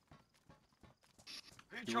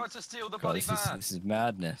 Who tried to steal the God, bloody this is, van? this is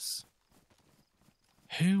madness.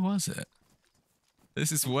 Who was it?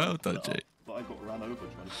 This is well Fill it up, dodgy. But I got ran over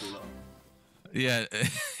trying to fill it up. Yeah,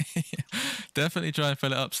 definitely try and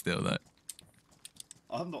fill it up still though.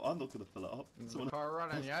 I'm not gonna fill it up. Is the car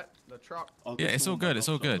running yet? The truck? I'll Yeah, get it's all someone good. my It's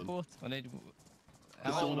all Dutch good. oven. I need.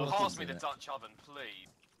 Someone else Pass is me in the it. Dutch oven, please.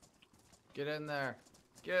 Get in there.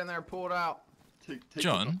 Get in there, pull it out. Take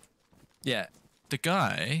John, Yeah. the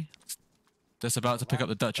guy that's about to pick up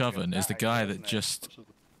the Dutch oven is the guy that just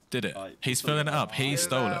did it. He's filling it up. He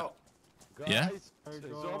stole it. Yeah?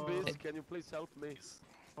 Zombies, can you please help me?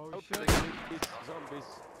 Help shit. me, please.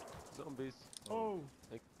 Zombies. Oh.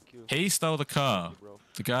 Thank you. He stole the car. Thank you, bro.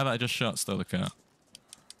 The guy that I just shot stole the car.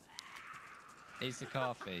 He's the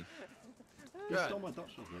car thief. Who stole my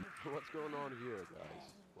Dutch oven? What's going on here, guys?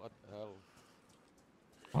 What the hell?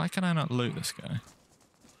 Why can I not loot this guy?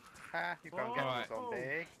 Ha, you can't get Alright. a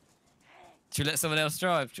zombie. Should we let someone else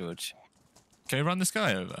drive, George? Can we run this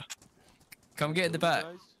guy over? Come get in the back.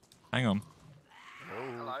 Hang on.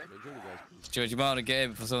 Oh, guys, George, you might want to get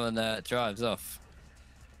in before someone drives off.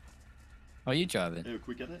 Are you driving? Hey, can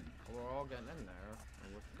we get it? We're all getting in there.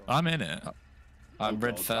 I'm in it. I'm Oh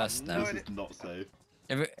red God, first now. This is not safe.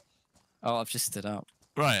 Oh, I've just stood up.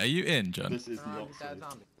 Right, are you in, John? This is not safe.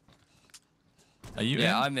 Are you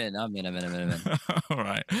Yeah, in? I'm in. All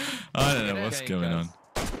right. I don't know what's Okay, going guys.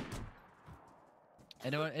 on.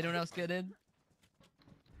 Anyone else get in?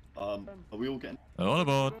 Are we all getting? All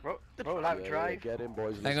aboard. Roll out, drive. Get in,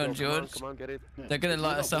 boys. Hang Let's on, go. Come George. Come on, get in. They're gonna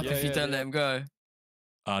light us up if you don't let them go.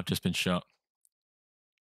 I've just been shot.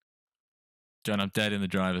 John, I'm dead in the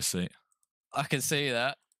driver's seat. I can see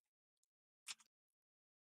that.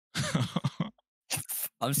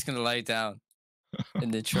 I'm just gonna lay down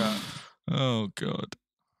in the truck. Oh God.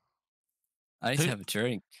 I need to have a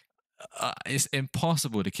drink. It's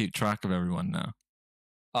impossible to keep track of everyone now.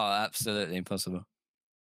 Oh, absolutely impossible.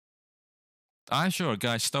 I'm sure a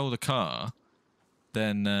guy stole the car.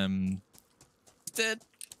 Then Dead.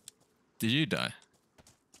 did you die?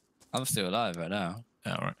 I'm still alive right now.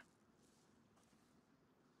 Yeah, all right.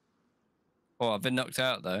 Oh, I've been knocked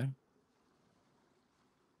out though.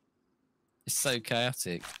 It's so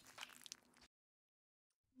chaotic.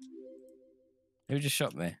 Who just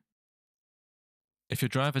shot me? If your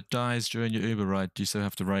driver dies during your Uber ride, do you still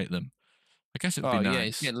have to rate them? I guess it would Oh be yeah, nice.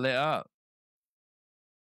 it's getting lit up.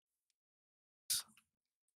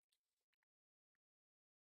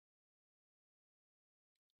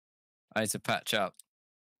 I need to patch up.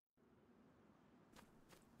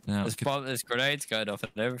 Now, There's grenades going off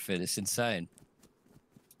and everything. It's insane.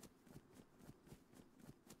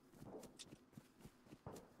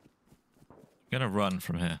 I'm gonna run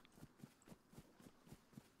from here.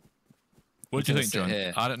 What do you gonna think, sit John?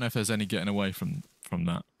 here. I don't know if there's any getting away from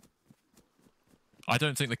that. I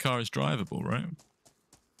don't think the car is drivable, right?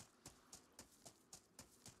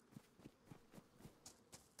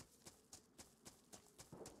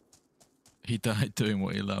 He died doing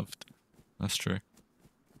what he loved. That's true.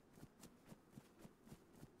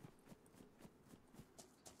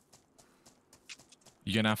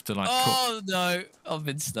 You're gonna have to like. Oh no, I've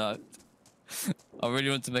been stuck. I really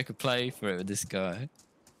want to make a play for it with this guy.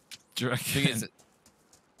 Do you Thing is,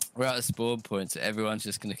 we're at a spawn point, so everyone's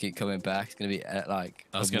just gonna keep coming back. It's gonna be like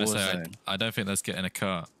I was a gonna war say, zone. I don't think let's get in a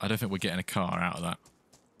car. I don't think we're getting a car out of that.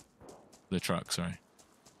 The truck, sorry.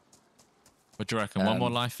 What do you reckon? One more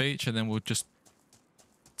life each, and then we'll just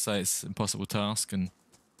say it's impossible task and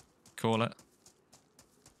call it.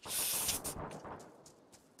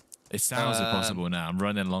 It sounds impossible now. I'm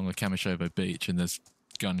running along the Kamishovo beach, and there's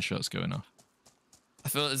gunshots going off. I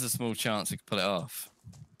feel like there's a small chance we could pull it off.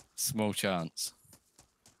 Small chance.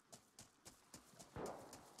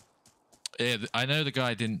 Yeah, I know the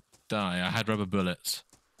guy didn't die. I had rubber bullets.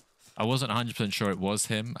 I wasn't 100% sure it was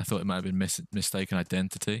him. I thought it might have been mistaken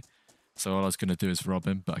identity. So all I was going to do is rob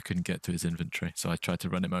him, but I couldn't get to his inventory. So I tried to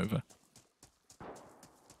run him over.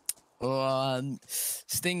 Well,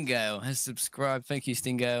 Stingale has subscribed. Thank you,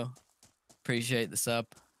 Stingale. Appreciate the sub.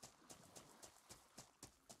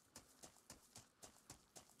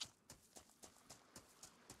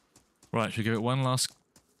 Right, should we give it one last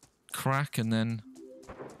crack and then...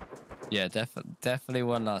 Yeah, definitely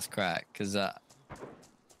one last crack, because I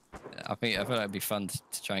feel like it'd be fun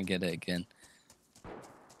to try and get it again.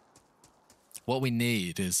 What we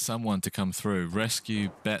need is someone to come through,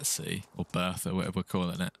 rescue Betsy or Bertha, whatever we're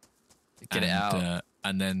calling it. Get it out.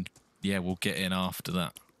 And then, yeah, we'll get in after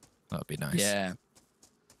that. That'd be nice. Yeah.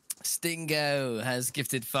 Stingo has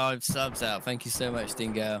gifted 5 subs out. Thank you so much,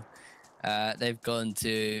 Stingo. They've gone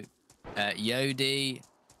to Yodi,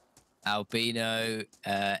 Albino,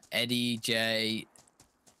 Eddie J.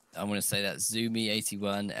 I'm going to say that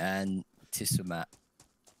Zumi81 and Tisumat.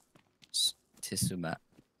 Tisumat.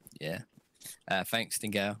 Yeah. Thanks,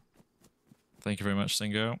 Stingo. Thank you very much,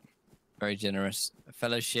 Stingo. Very generous.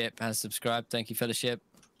 Fellowship has subscribed. Thank you, Fellowship.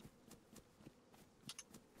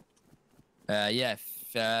 Yeah.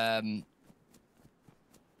 I'm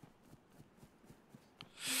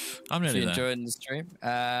If really you're there. enjoying the stream,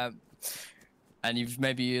 and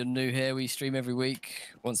maybe you're new here, we stream every week,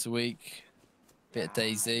 once a week. Bit of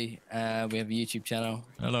DayZ. We have a YouTube channel.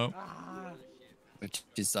 Hello. Which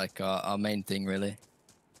is like our main thing, really.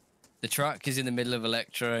 The truck is in the middle of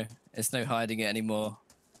Electro. There's no hiding it anymore.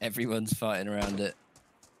 Everyone's fighting around it.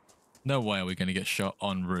 No way are we going to get shot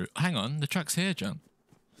en route. Hang on, the truck's here, John.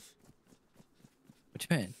 What do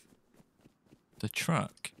you mean? The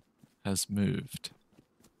truck has moved.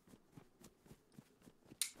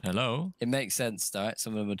 Hello? It makes sense, right?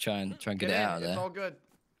 Some of them will try and get it out of It's there. all good.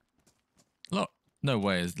 Look, no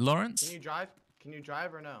way. Is Lawrence? Can you drive? Can you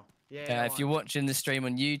drive or no? Yeah. If you're watching the stream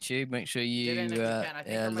on YouTube, make sure you Get in if you can. I think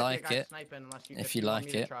there might be a like guy it. sniping unless If you want like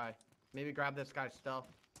me to it. try. Maybe grab this guy's stuff.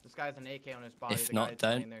 This guy's an AK on his body. If the not, guy's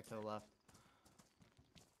laying don't. there to the left.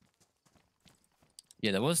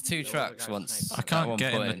 Yeah, there was 2 There was a trucks guy once. sniping. I at can't one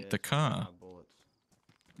get in point. the car.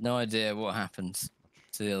 No idea what happened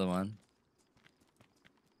to the other one.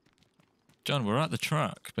 John, we're at the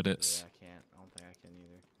truck, but it's... Yeah, I can't. I don't think I can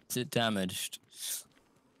either. Is it damaged?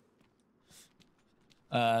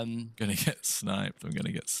 Gonna get sniped. I'm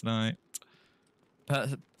gonna get sniped.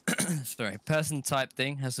 Sorry, person type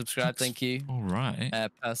thing has subscribed. Thank you. All right.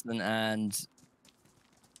 Person and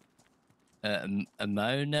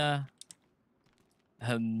Amona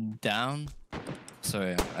down.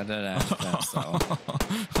 Sorry, I don't know how to pronounce that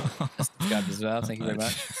one. Has subscribed as well. Thank you very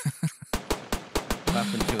much. What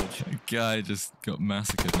happened, George? A guy just got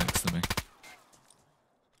massacred next to me.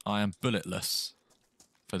 I am bulletless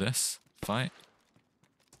for this fight.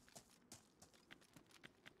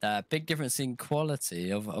 Big difference in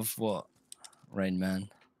quality of what, Rain Man?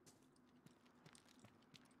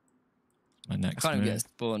 My next I can't even move. get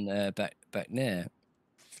spawn back near.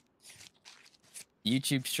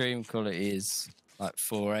 YouTube stream quality is like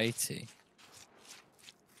 480.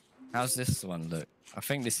 How's this one look? I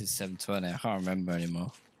think this is 720. I can't remember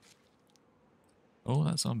anymore. Oh,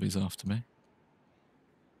 that zombie's after me.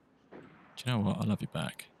 Do you know what? I love you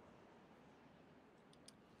back.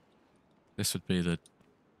 This would be the...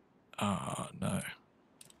 Oh, no.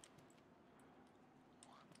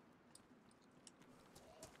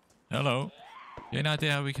 Hello. You any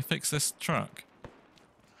idea how we can fix this truck?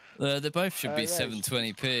 They both should be yeah,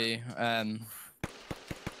 720p.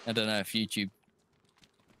 I don't know if YouTube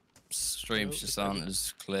streams just aren't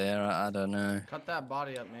as clear. I don't know. Cut that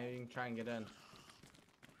body up, maybe you can try and get in.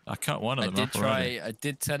 I cut one of them I did up already. I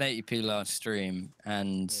did 1080p last stream,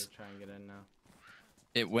 and Maybe try and get in now.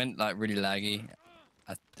 it went like really laggy.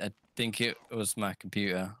 I think it was my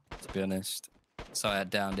computer, to be honest. So I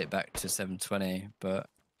downed it back to 720, but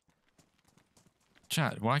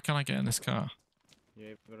Chat, why can't I get in this car?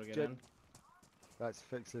 You able to get Jed- in? Let's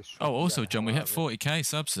fix this. Oh, also, Yeah, John, we how hit are 40k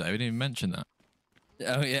subs today. We didn't even mention that.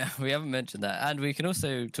 oh yeah, we haven't mentioned that. And we can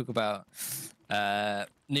also talk about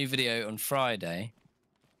new video on Friday,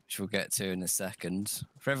 which we'll get to in a second.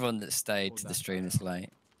 For everyone that stayed to the stream this late,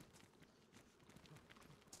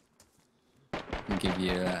 and give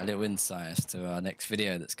you a little insight as to our next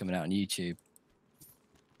video that's coming out on YouTube.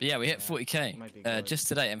 But yeah, we hit might be 40k good. just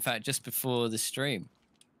today. In fact, just before the stream,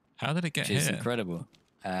 How did it get which is here? incredible.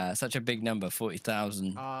 Such a big number,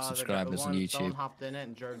 40,000 subscribers on Someone YouTube. hopped in it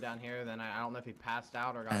and drove down here. Then I don't know if he passed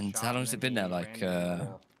out or got And shot. how long has then it been he now? ran Like, into the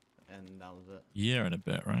wall, and that was it. Year and a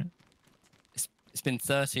bit, right? It's been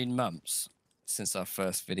 13 months since our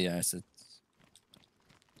first video. So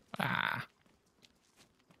Ah.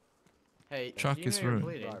 Hey, Truck do you is know you're ruined.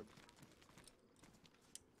 bleeding? Right.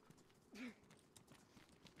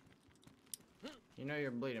 You know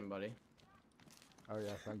you're bleeding, buddy. Oh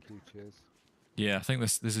yeah, thank you. Cheers. Yeah, I think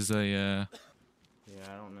this is a... Yeah,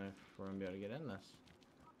 I don't know if we're gonna be able to get in this.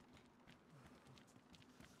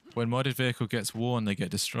 when modded vehicle gets worn, they get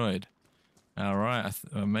destroyed. Alright,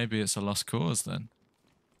 maybe it's a lost cause then.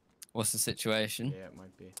 what's the situation? Yeah, it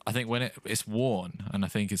might be. I think when it's worn, and I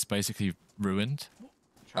think it's basically ruined.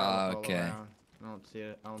 Try to look all okay. around. I don't see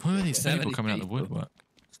it. I don't Who see are it these yet. people 70 coming out of the people. woodwork?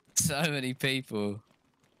 so many people.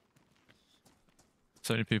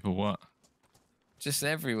 So many people what? Just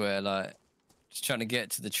everywhere, like, just trying to get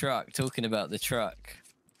to the truck, talking about the truck.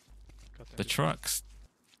 The truck's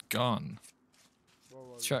gone.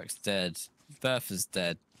 The truck's dead. Bertha's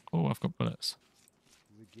dead. Oh, I've got bullets.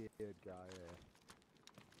 There's a geared guy here.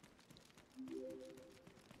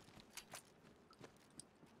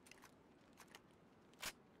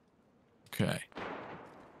 Okay.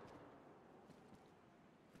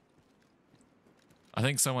 I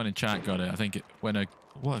think someone in chat got it. I think when a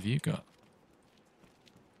what have you got?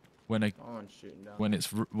 When Someone's shooting down.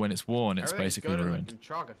 when it's worn, it's Everything's basically good ruined. with the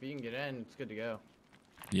truck. If you can get in, it's good to go.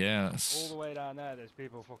 Yeah. All the way down there, there's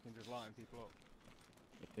people fucking just lighting people up.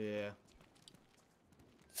 Yeah.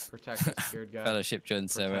 Protect the scared guy. Fellowship joined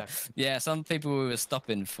server. Protect. Yeah, some people we were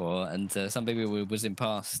stopping for, and some people we was in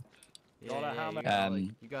past. Yeah,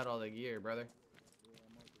 you got all the gear, brother.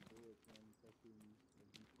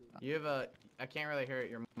 You have a. I can't really hear it.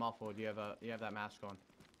 You're muffled. You have that mask on.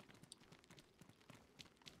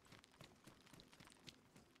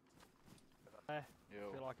 I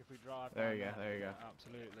feel like if we drive There down you go. There you go.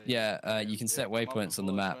 Absolutely. Yeah, you can set waypoints on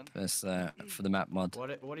the map. That's for the map mod.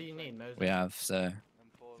 What do you need, Moses? We have, so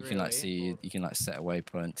you can like Really? you can like set a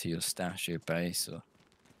waypoint to your stash, your base, or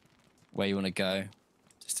where you want to go.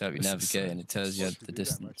 Just help you This is navigate, so- and it tells you Once the we do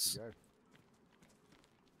that much distance. to go.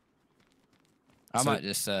 I So- might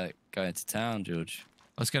just go into town, George.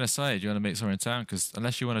 I was gonna say, do you want to meet somewhere in town? Because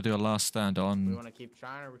unless you want to do a last stand We on, want to keep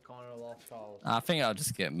trying, or we calling it a lost cause? I think I'll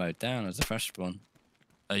just get mowed down as a fresh spawn.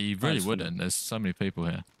 you really Nice. wouldn't. There's so many people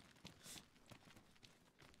here.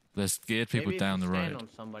 There's geared people Maybe if down you the stand road. on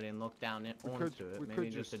somebody and look down it We onto could- it. we Maybe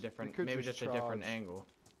could just a just- different. we could Maybe just just a different charge. angle.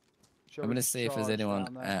 Shall I'm we gonna just see if there's charge anyone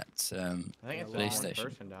down there? at I think it's Yeah, just police one station.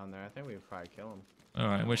 person down there. I think we would probably kill him. All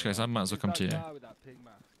right. In which case, I might as well come to you. That guy with that pig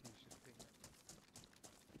mask, he's just pig mask.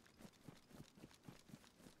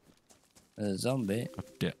 There's a zombie.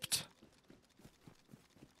 I've dipped.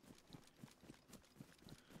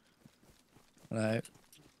 Hello.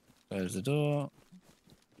 Close the door.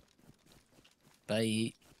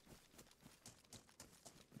 Bye.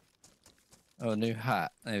 Oh, new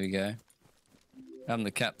hat. There we go. I'm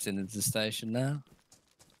the captain of the station now.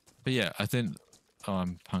 But yeah, I think. Oh,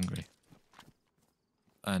 I'm hungry.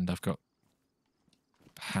 And I've got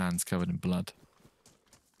hands covered in blood.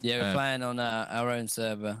 Yeah, we're playing on our own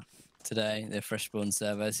server today, the Freshborn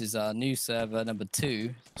server. This is our new server, number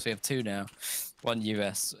 2. So we have 2 now. One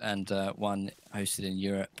US and one hosted in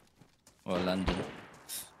Europe or London.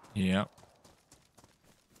 Yeah.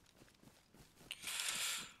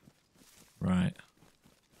 Right.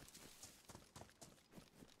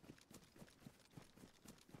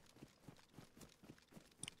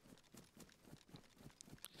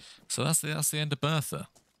 So that's the end of Bertha.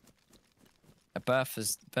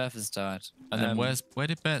 Bertha's died. And then where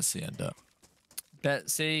did Betsy end up?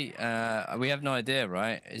 Betsy, we have no idea,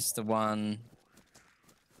 right? It's the one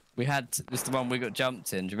we had. It's the one we got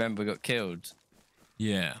jumped in. Do you remember we got killed?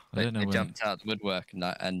 Yeah, I don't know They where. jumped out the woodwork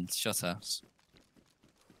and shot us.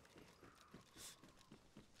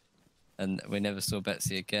 And we never saw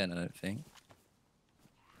Betsy again, I don't think.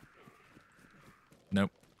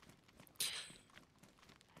 Nope.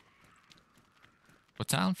 Well,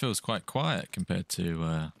 town feels quite quiet compared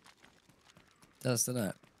to. Doesn't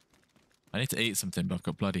it? I need to eat something, but I've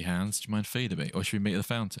got bloody hands. Do you mind feeding me, or should we meet at the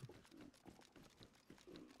fountain?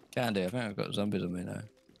 Can do. I think I've got zombies on me now.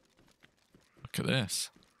 Look at this.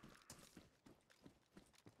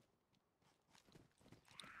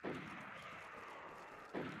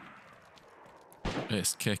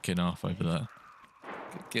 It's kicking off over there.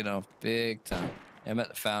 Kicking off big time. Yeah, I'm at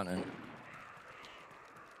the fountain.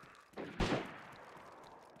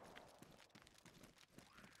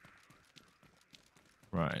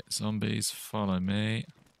 Right, zombies, follow me.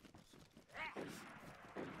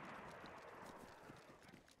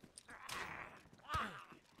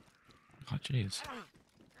 Oh, jeez.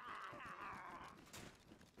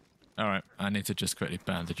 Alright, I need to just quickly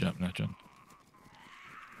bandage up now, John.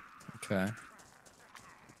 Okay.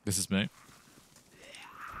 This is me.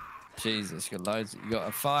 Jesus, you got loads. You got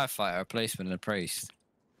a firefighter, a policeman, and a priest.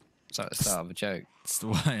 It's like the start of a joke. It's the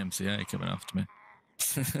YMCA coming after me.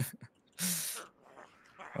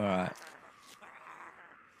 Alright.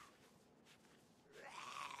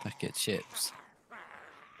 Back at chips.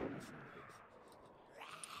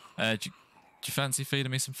 Do you fancy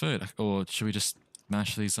feeding me some food? Or should we just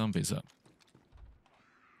mash these zombies up?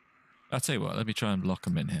 I'll tell you what, let me try and lock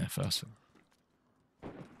them in here first. Oh,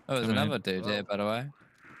 there's Come in. another dude here, by the way.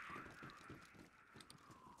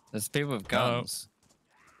 There's people with guns.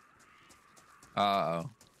 Uh-oh.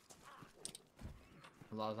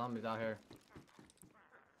 A lot of zombies out here.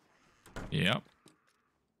 Yep.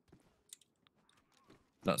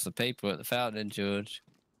 Lots of people at the fountain, George.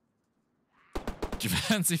 Do you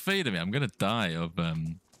fancy feeding me? I'm gonna die of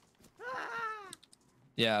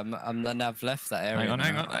Yeah, I've left that area.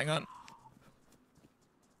 Hang now. on.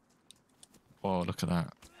 Oh, look at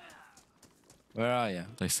that. Where are you?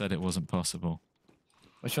 They said it wasn't possible.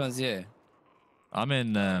 Which one's you? I'm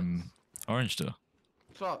in Orange Door.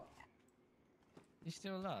 What's up? You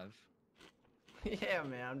still alive? Yeah,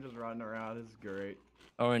 man, I'm just running around. It's great.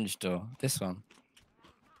 Orange door. This one.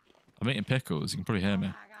 I'm eating pickles. You can probably hear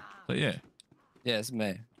me. But yeah. Yeah, it's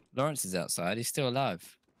me. Lawrence is outside. He's still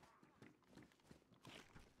alive.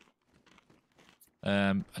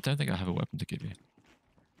 I don't think I have a weapon to give you.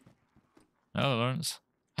 Hello, Lawrence.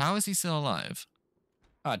 How is he still alive?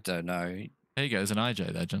 I don't know. Here you go. There's an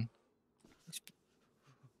IJ there, John.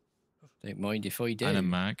 Don't mind if I do. And a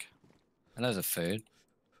mag. And there's a food.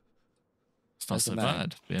 It's not There's so a mag.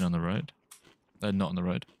 bad being on the road. They're not on the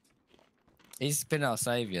road. He's been our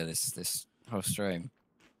saviour this whole stream.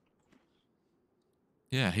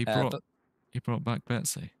 Yeah, he brought back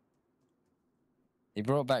Betsy. He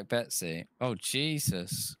brought back Betsy. Oh,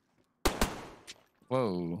 Jesus.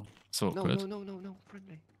 Whoa. It's awkward. No,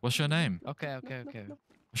 friendly. What's your name? Okay.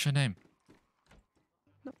 What's your name?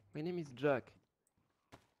 No, my name is Jack.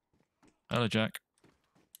 Hello, Jack.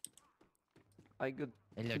 I got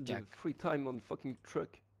Hello, killed Jack. 3 times on fucking truck.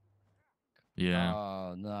 Yeah.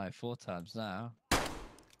 Oh, no. 4 times now.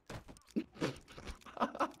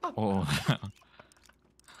 Oh.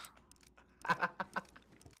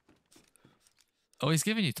 Oh, he's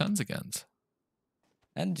giving you tons of guns.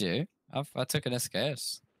 And you? I took an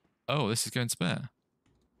SKS. Oh, this is going spare.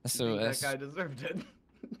 So That guy deserved it.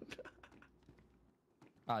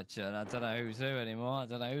 I don't know who's who anymore. I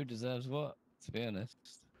don't know who deserves what, to be honest.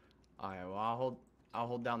 Alright, well I'll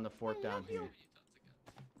hold down the fort down here.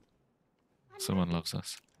 Someone loves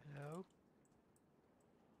us. Hello?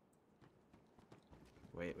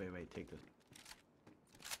 Wait, take this.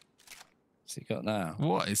 What's he got now?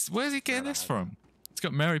 Where's he getting this from? It's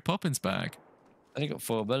got Mary Poppins bag. I think got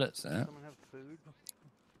 4 bullets in it. Someone have food?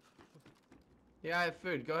 Yeah, I have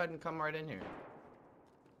food. Go ahead and come right in here.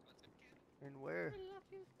 In where?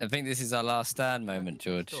 I think this is our last stand moment,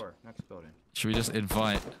 George. Next building. Should we just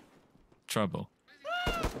invite trouble?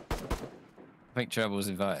 I think Trouble's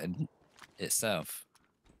invited itself.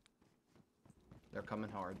 They're coming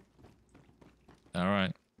hard. All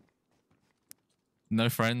right. No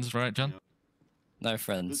friends, right, John? No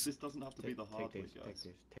friends. This doesn't have to be the hard way, guys.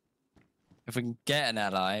 If we can get an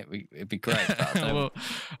ally, it'd be great. But I don't, Well,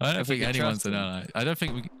 I don't if we think can anyone's trust an him. ally. I don't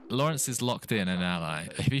think Lawrence is locked in an ally.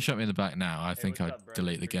 If he shot me in the back now, I think I'd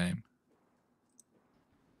delete the game.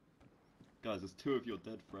 Guys, there's 2 of your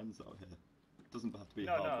dead friends out here. It doesn't have to be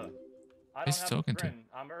No, hard no. way. I don't Who's have talking a to? friend.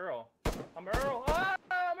 I'm Earl. I'm Earl. Ah,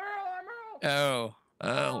 I'm Earl.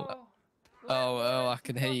 Oh, I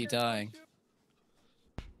can hear you dying.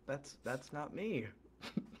 That's not me.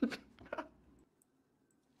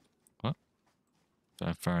 What?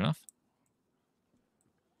 Fair enough.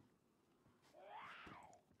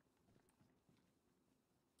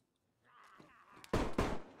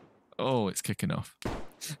 Oh, it's kicking off.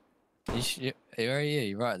 Where are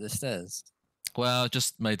you? Right at the stairs. Well, I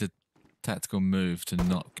just made a tactical move to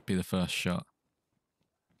not be the first shot.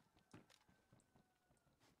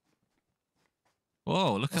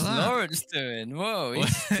 Whoa, look What's at that. Lawrence doing? Whoa,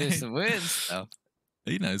 he's doing some weird stuff.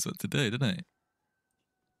 He knows what to do, doesn't he?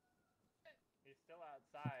 He's still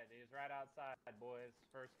outside. He's right outside, boys.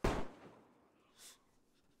 First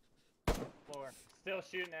floor. Still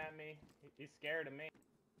shooting at me. He's scared of me.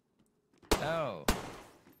 Oh.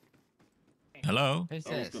 Hello? Who's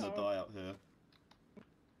Someone's this? gonna die out here.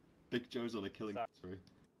 Big Joe's on a killing spree.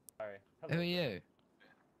 Sorry. Who are you?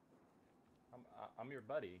 I'm your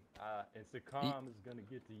buddy. It's the calm is gonna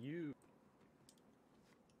get to you.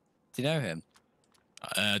 Do you know him?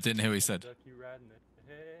 I didn't hear what he said. Duck you right in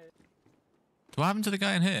the head. What happened to the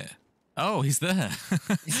guy in here? Oh, he's there.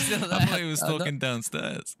 He's still I thought there. he was I'm not- talking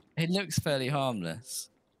downstairs. He looks fairly harmless.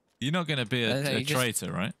 You're not going to be I a think he just-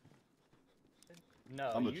 traitor, right?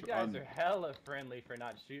 No, I'm a you tr- guys I'm- are hella friendly for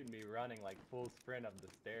not shooting me running like full sprint up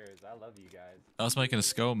the stairs. I love you guys. I was making a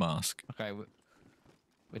skull mask. Okay,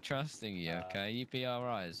 we're trusting you, okay? You be our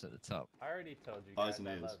eyes at the top. I already told you Eyes guys and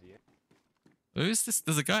I ears. love you. Who's this?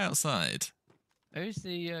 There's a guy outside Who's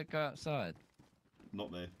the guy outside?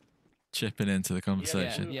 Not me. chipping into the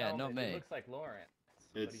conversation. Yeah, not me. He looks like Lawrence,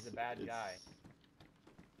 but he's a bad guy.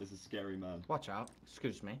 It's a scary man. Watch out.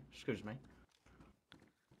 Excuse me. Excuse me.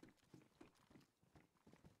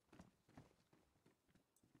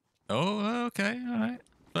 Oh, okay, all right.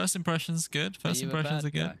 First impressions good. First you a impressions bad are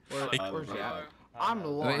good. Where's he at? I'm the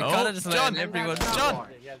Wait, one. you Oh, kinda just letting John! everyone. That's not John, one.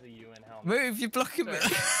 He has a UN helmet. move! You're blocking me.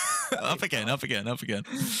 Up again, up again, up again.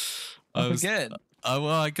 Again. Oh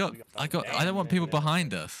well, I don't want people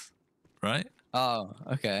behind us, right? Oh,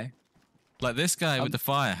 okay. Like this guy with the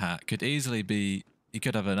fire hat could easily be. He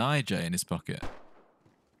could have an IJ in his pocket.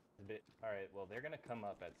 Alright, well, they're gonna come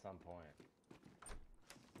up at some point.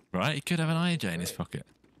 Right? He could have an IJ in his pocket.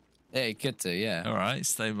 Yeah, you could do. Yeah. All right,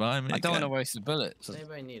 stay by me. I don't want to waste the bullets. Does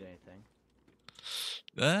anybody need anything?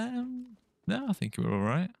 No, I think we're all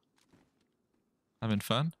right. Having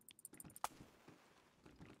fun.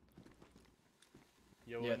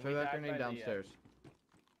 Yo, Yeah, when throw we that died grenade by the, downstairs.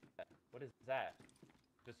 what is that?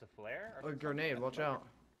 Just a flare? A grenade, watch out.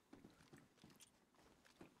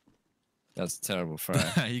 That's a terrible throw.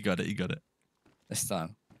 You got it. You got it. This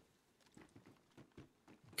time.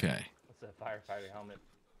 Okay. What's a firefighter helmet,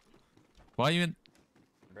 Why are you in?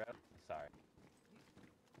 bro? Sorry.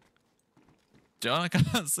 John, I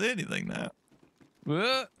can't see anything now.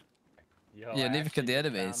 What? Yo, Yeah, I neither can the actually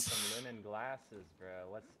found enemies. Some linen glasses,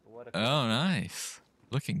 bro. What a Oh, nice.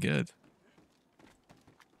 Looking good.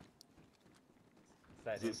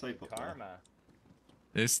 That Is it safe up there? karma.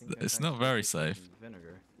 It's not very safe.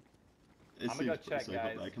 Vinegar. It I'm gonna go seems pretty check, safe up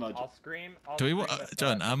guys. there. Can I I'll scream. I'll Do we scream want, this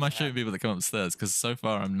John? up Am I and showing have- people that come upstairs? Because so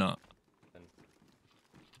far I'm not.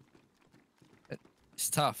 It's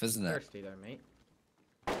tough, isn't it? Thirsty there, mate.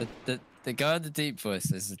 The guy with the deep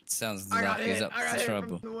voices, it sounds I got like he's hit. up I got for hit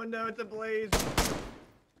trouble. from the window. It's a blaze.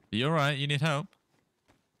 You all right? You need help?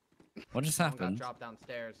 What just Someone got happened? dropped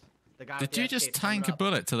downstairs. The guy with Did the you just SK's coming tank a up.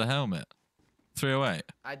 bullet to the helmet? 308.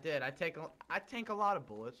 I did. I tank a lot of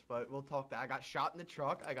bullets, but we'll talk that. I got shot in the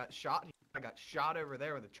truck. I got shot. I got shot over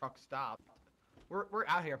there where the truck stopped. We're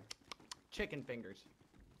out here, chicken fingers.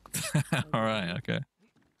 All right. Okay.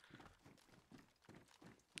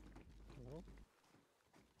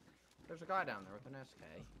 There's a guy down there with an SK.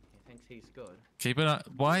 He thinks he's good. Keep it up.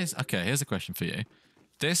 Why is okay? Here's a question for you.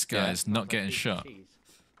 This guy's not getting shot.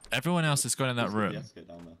 Everyone else is going in that There's gonna be room. SK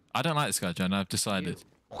down there. I don't like this guy, John. I've decided.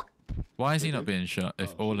 Why is he not being shot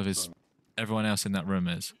if all of his everyone else in that room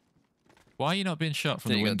is? Why are you not being shot from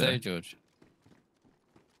There the you go, window? there, George.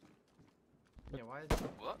 Yeah, why is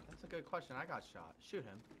what? That's a good question. I got shot. Shoot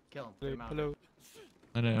him. Kill him. Get him out. Hello.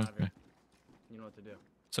 I know. Get him out of Okay. here. You know what to do.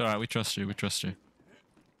 It's all right. We trust you. We trust you.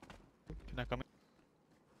 Can I come in?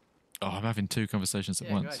 Oh, I'm having two conversations at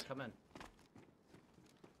Yeah, go once. ahead. Come in.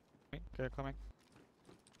 Can I come in?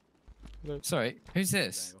 Sorry, who's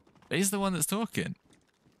this? He's the one that's talking.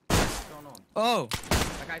 What's going on? Oh,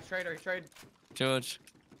 That guy's traitor. He's trade. George.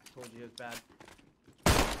 Told you he was bad.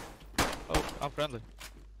 Oh, I'm friendly.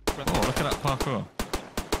 Oh, look at that parkour.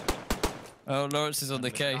 Oh, Lawrence is on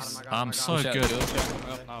the case. I'm so Watch out, good. George.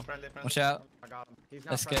 No. Watch out. I got him. He's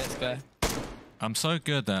not Let's go, let's friendly. go. I'm so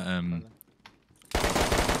good that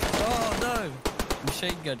Oh no!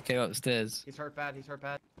 Machine gun came upstairs. He's hurt bad. He's hurt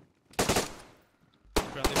bad.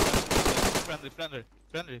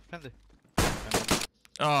 Friendly.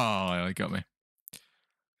 Oh, he got me.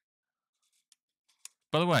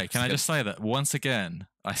 By the way, can I just say that once again,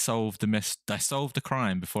 I solved the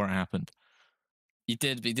crime before it happened. You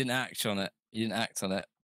did, but you didn't act on it. You didn't act on it.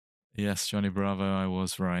 Yes, Johnny Bravo, I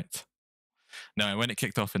was right. No, when it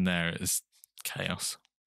kicked off in there, it was chaos.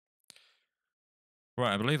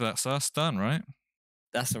 Right, I believe that's us done, right?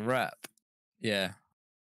 That's a wrap. Yeah.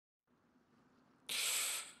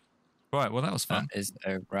 Right, well, that was fun. That is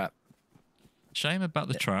a wrap. Shame about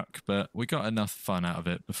the truck, but we got enough fun out of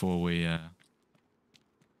it before we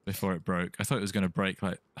before it broke. I thought it was going to break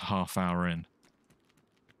like half hour in.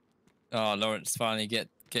 Oh, Lawrence finally get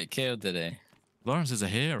killed, did he? Lawrence is a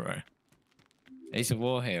hero. He's a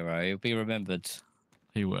war hero. He'll be remembered.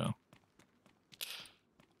 He will.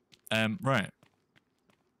 Right.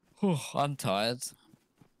 Oh, I'm tired.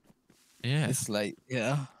 Yeah. It's late.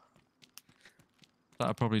 Yeah.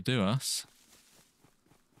 That'll probably do us.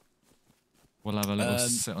 We'll have a little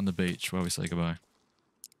sit on the beach while we say goodbye.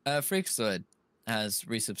 Freakazoid has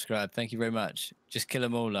resubscribed. Thank you very much. Just kill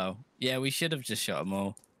them all, though. Yeah, we should have just shot them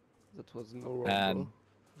all. That was no wrong.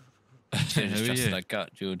 Should have Who just are trusted you? our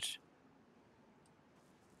gut, George.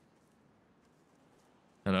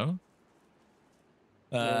 Hello?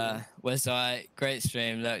 Was I great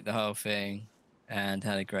stream, liked the whole thing, and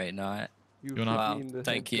had a great night. You You're not- Well, shot me in the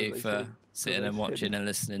thank head, you 'cause I for said- sitting 'cause I and watching said- and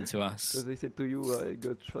listening to us. Because I said to you, I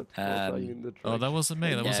got shot 4 times in the Oh, that trash. wasn't me.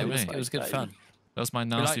 That Yeah, wasn't it was, me. it was good fun. That was my We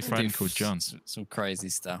nasty like to friend do called John. some crazy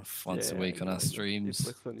stuff once a Yeah, week on I our know. It streams.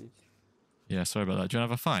 was funny. Yeah, sorry about that. Do you want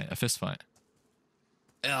to have a fight? A fist fight?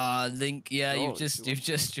 Link. Yeah, Oh, you've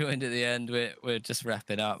just joined at the end. We're just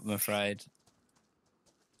wrapping up, I'm afraid.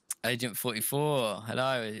 Agent 44.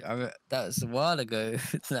 Hello. That was a while ago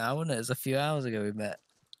now, wasn't it? It was a few hours ago we met.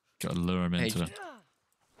 Got to lure him into it.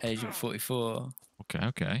 Agent 44.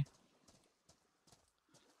 Okay.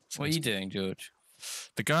 What are you doing, George?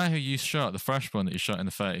 The guy who you shot, the fresh one that you shot in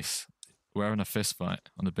the face, we're having a fist fight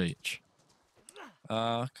on the beach.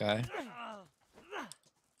 Oh, okay.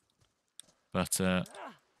 But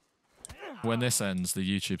when this ends, the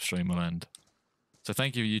YouTube stream will end. So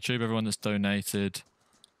thank you, YouTube, everyone that's donated,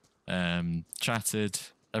 chatted,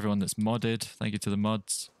 everyone that's modded. Thank you to the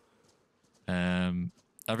mods.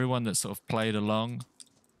 Everyone that sort of played along,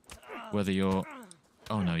 whether you're...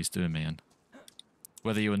 Oh no, he's doing me in.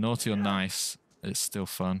 Whether you were naughty or nice, it's still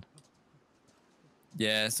fun.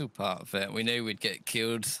 Yeah, it's all part of it. We knew we'd get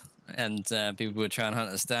killed, and people would try and hunt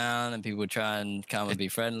us down, and people would try and come and be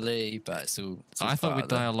friendly, but it's all I thought we'd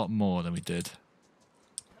die a a lot more than we did.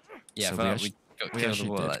 Yeah, So I felt like we got we killed actually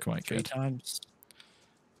what, did like quite 3 good. times.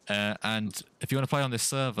 And if you want to play on this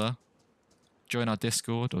server, join our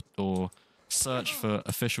Discord or search for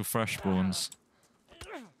official Freshborns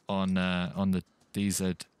on the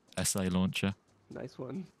DayZ SA launcher. Nice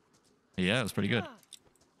one. Yeah, it was pretty good.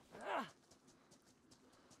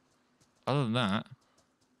 Other than that,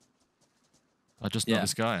 I'll just knock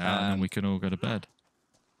this guy out and then we can all go to bed.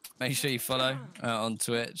 Make sure you follow on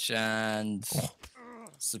Twitch and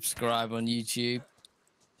subscribe on YouTube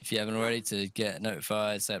if you haven't already to get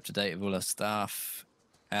notified, stay up to date with all our stuff.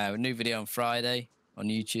 A new video on Friday on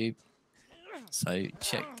YouTube, so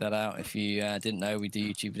check that out if you didn't know we do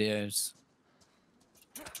YouTube videos.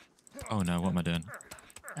 Oh no, what am I doing?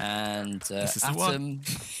 And This is the Atom one.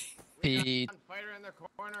 P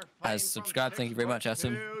has subscribed. Thank you very much,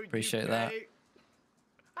 Atom. Appreciate that.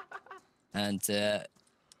 And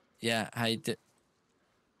yeah, how you do?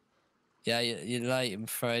 Yeah, you're late, I'm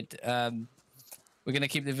afraid. We're gonna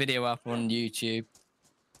keep the video up on YouTube,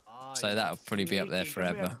 so that'll probably be up there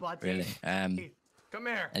forever, really. Come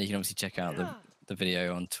here. And you can obviously check out the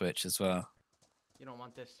video on Twitch as well. You don't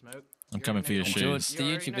want this smoke. I'm coming for your And shoes. George, the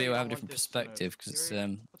YouTube video will have a different perspective because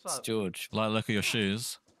it's George. Like, look at your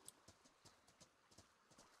shoes.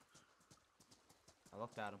 I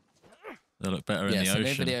looked at him. They look better in the so new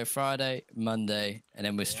ocean. video Friday, Monday, and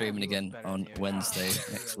then we're streaming again on Wednesday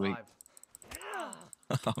next week.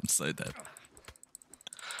 I'm so dead.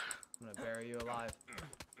 I'm gonna bury you alive.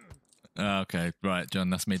 Okay, right, John,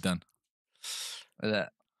 that's me done. With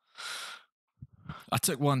that. I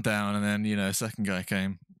took one down and then, a second guy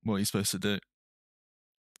came. What are you supposed to do?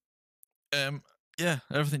 Yeah,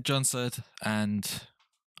 everything John said, and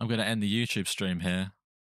I'm going to end the YouTube stream here.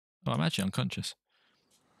 Oh, I'm actually unconscious.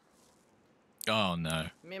 Oh, no.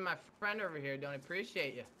 Me and my friend over here don't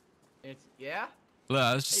appreciate you. Yeah? Look,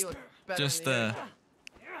 I was Hey, you look better just, in the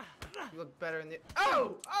You look better in the...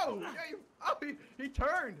 Oh! Oh! Yeah, he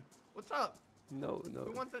turned! What's up? No.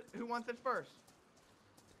 Who wants it first?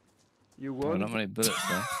 You Well, won. not many bullets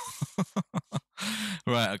though.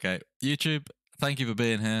 Right, okay. YouTube, thank you for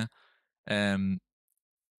being here.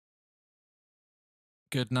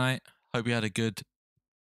 Good night. Hope you had a good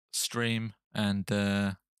stream, and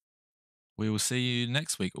we will see you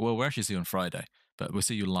next week. Well, we'll actually see you on Friday, but we'll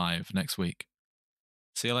see you live next week.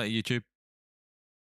 See you later, YouTube.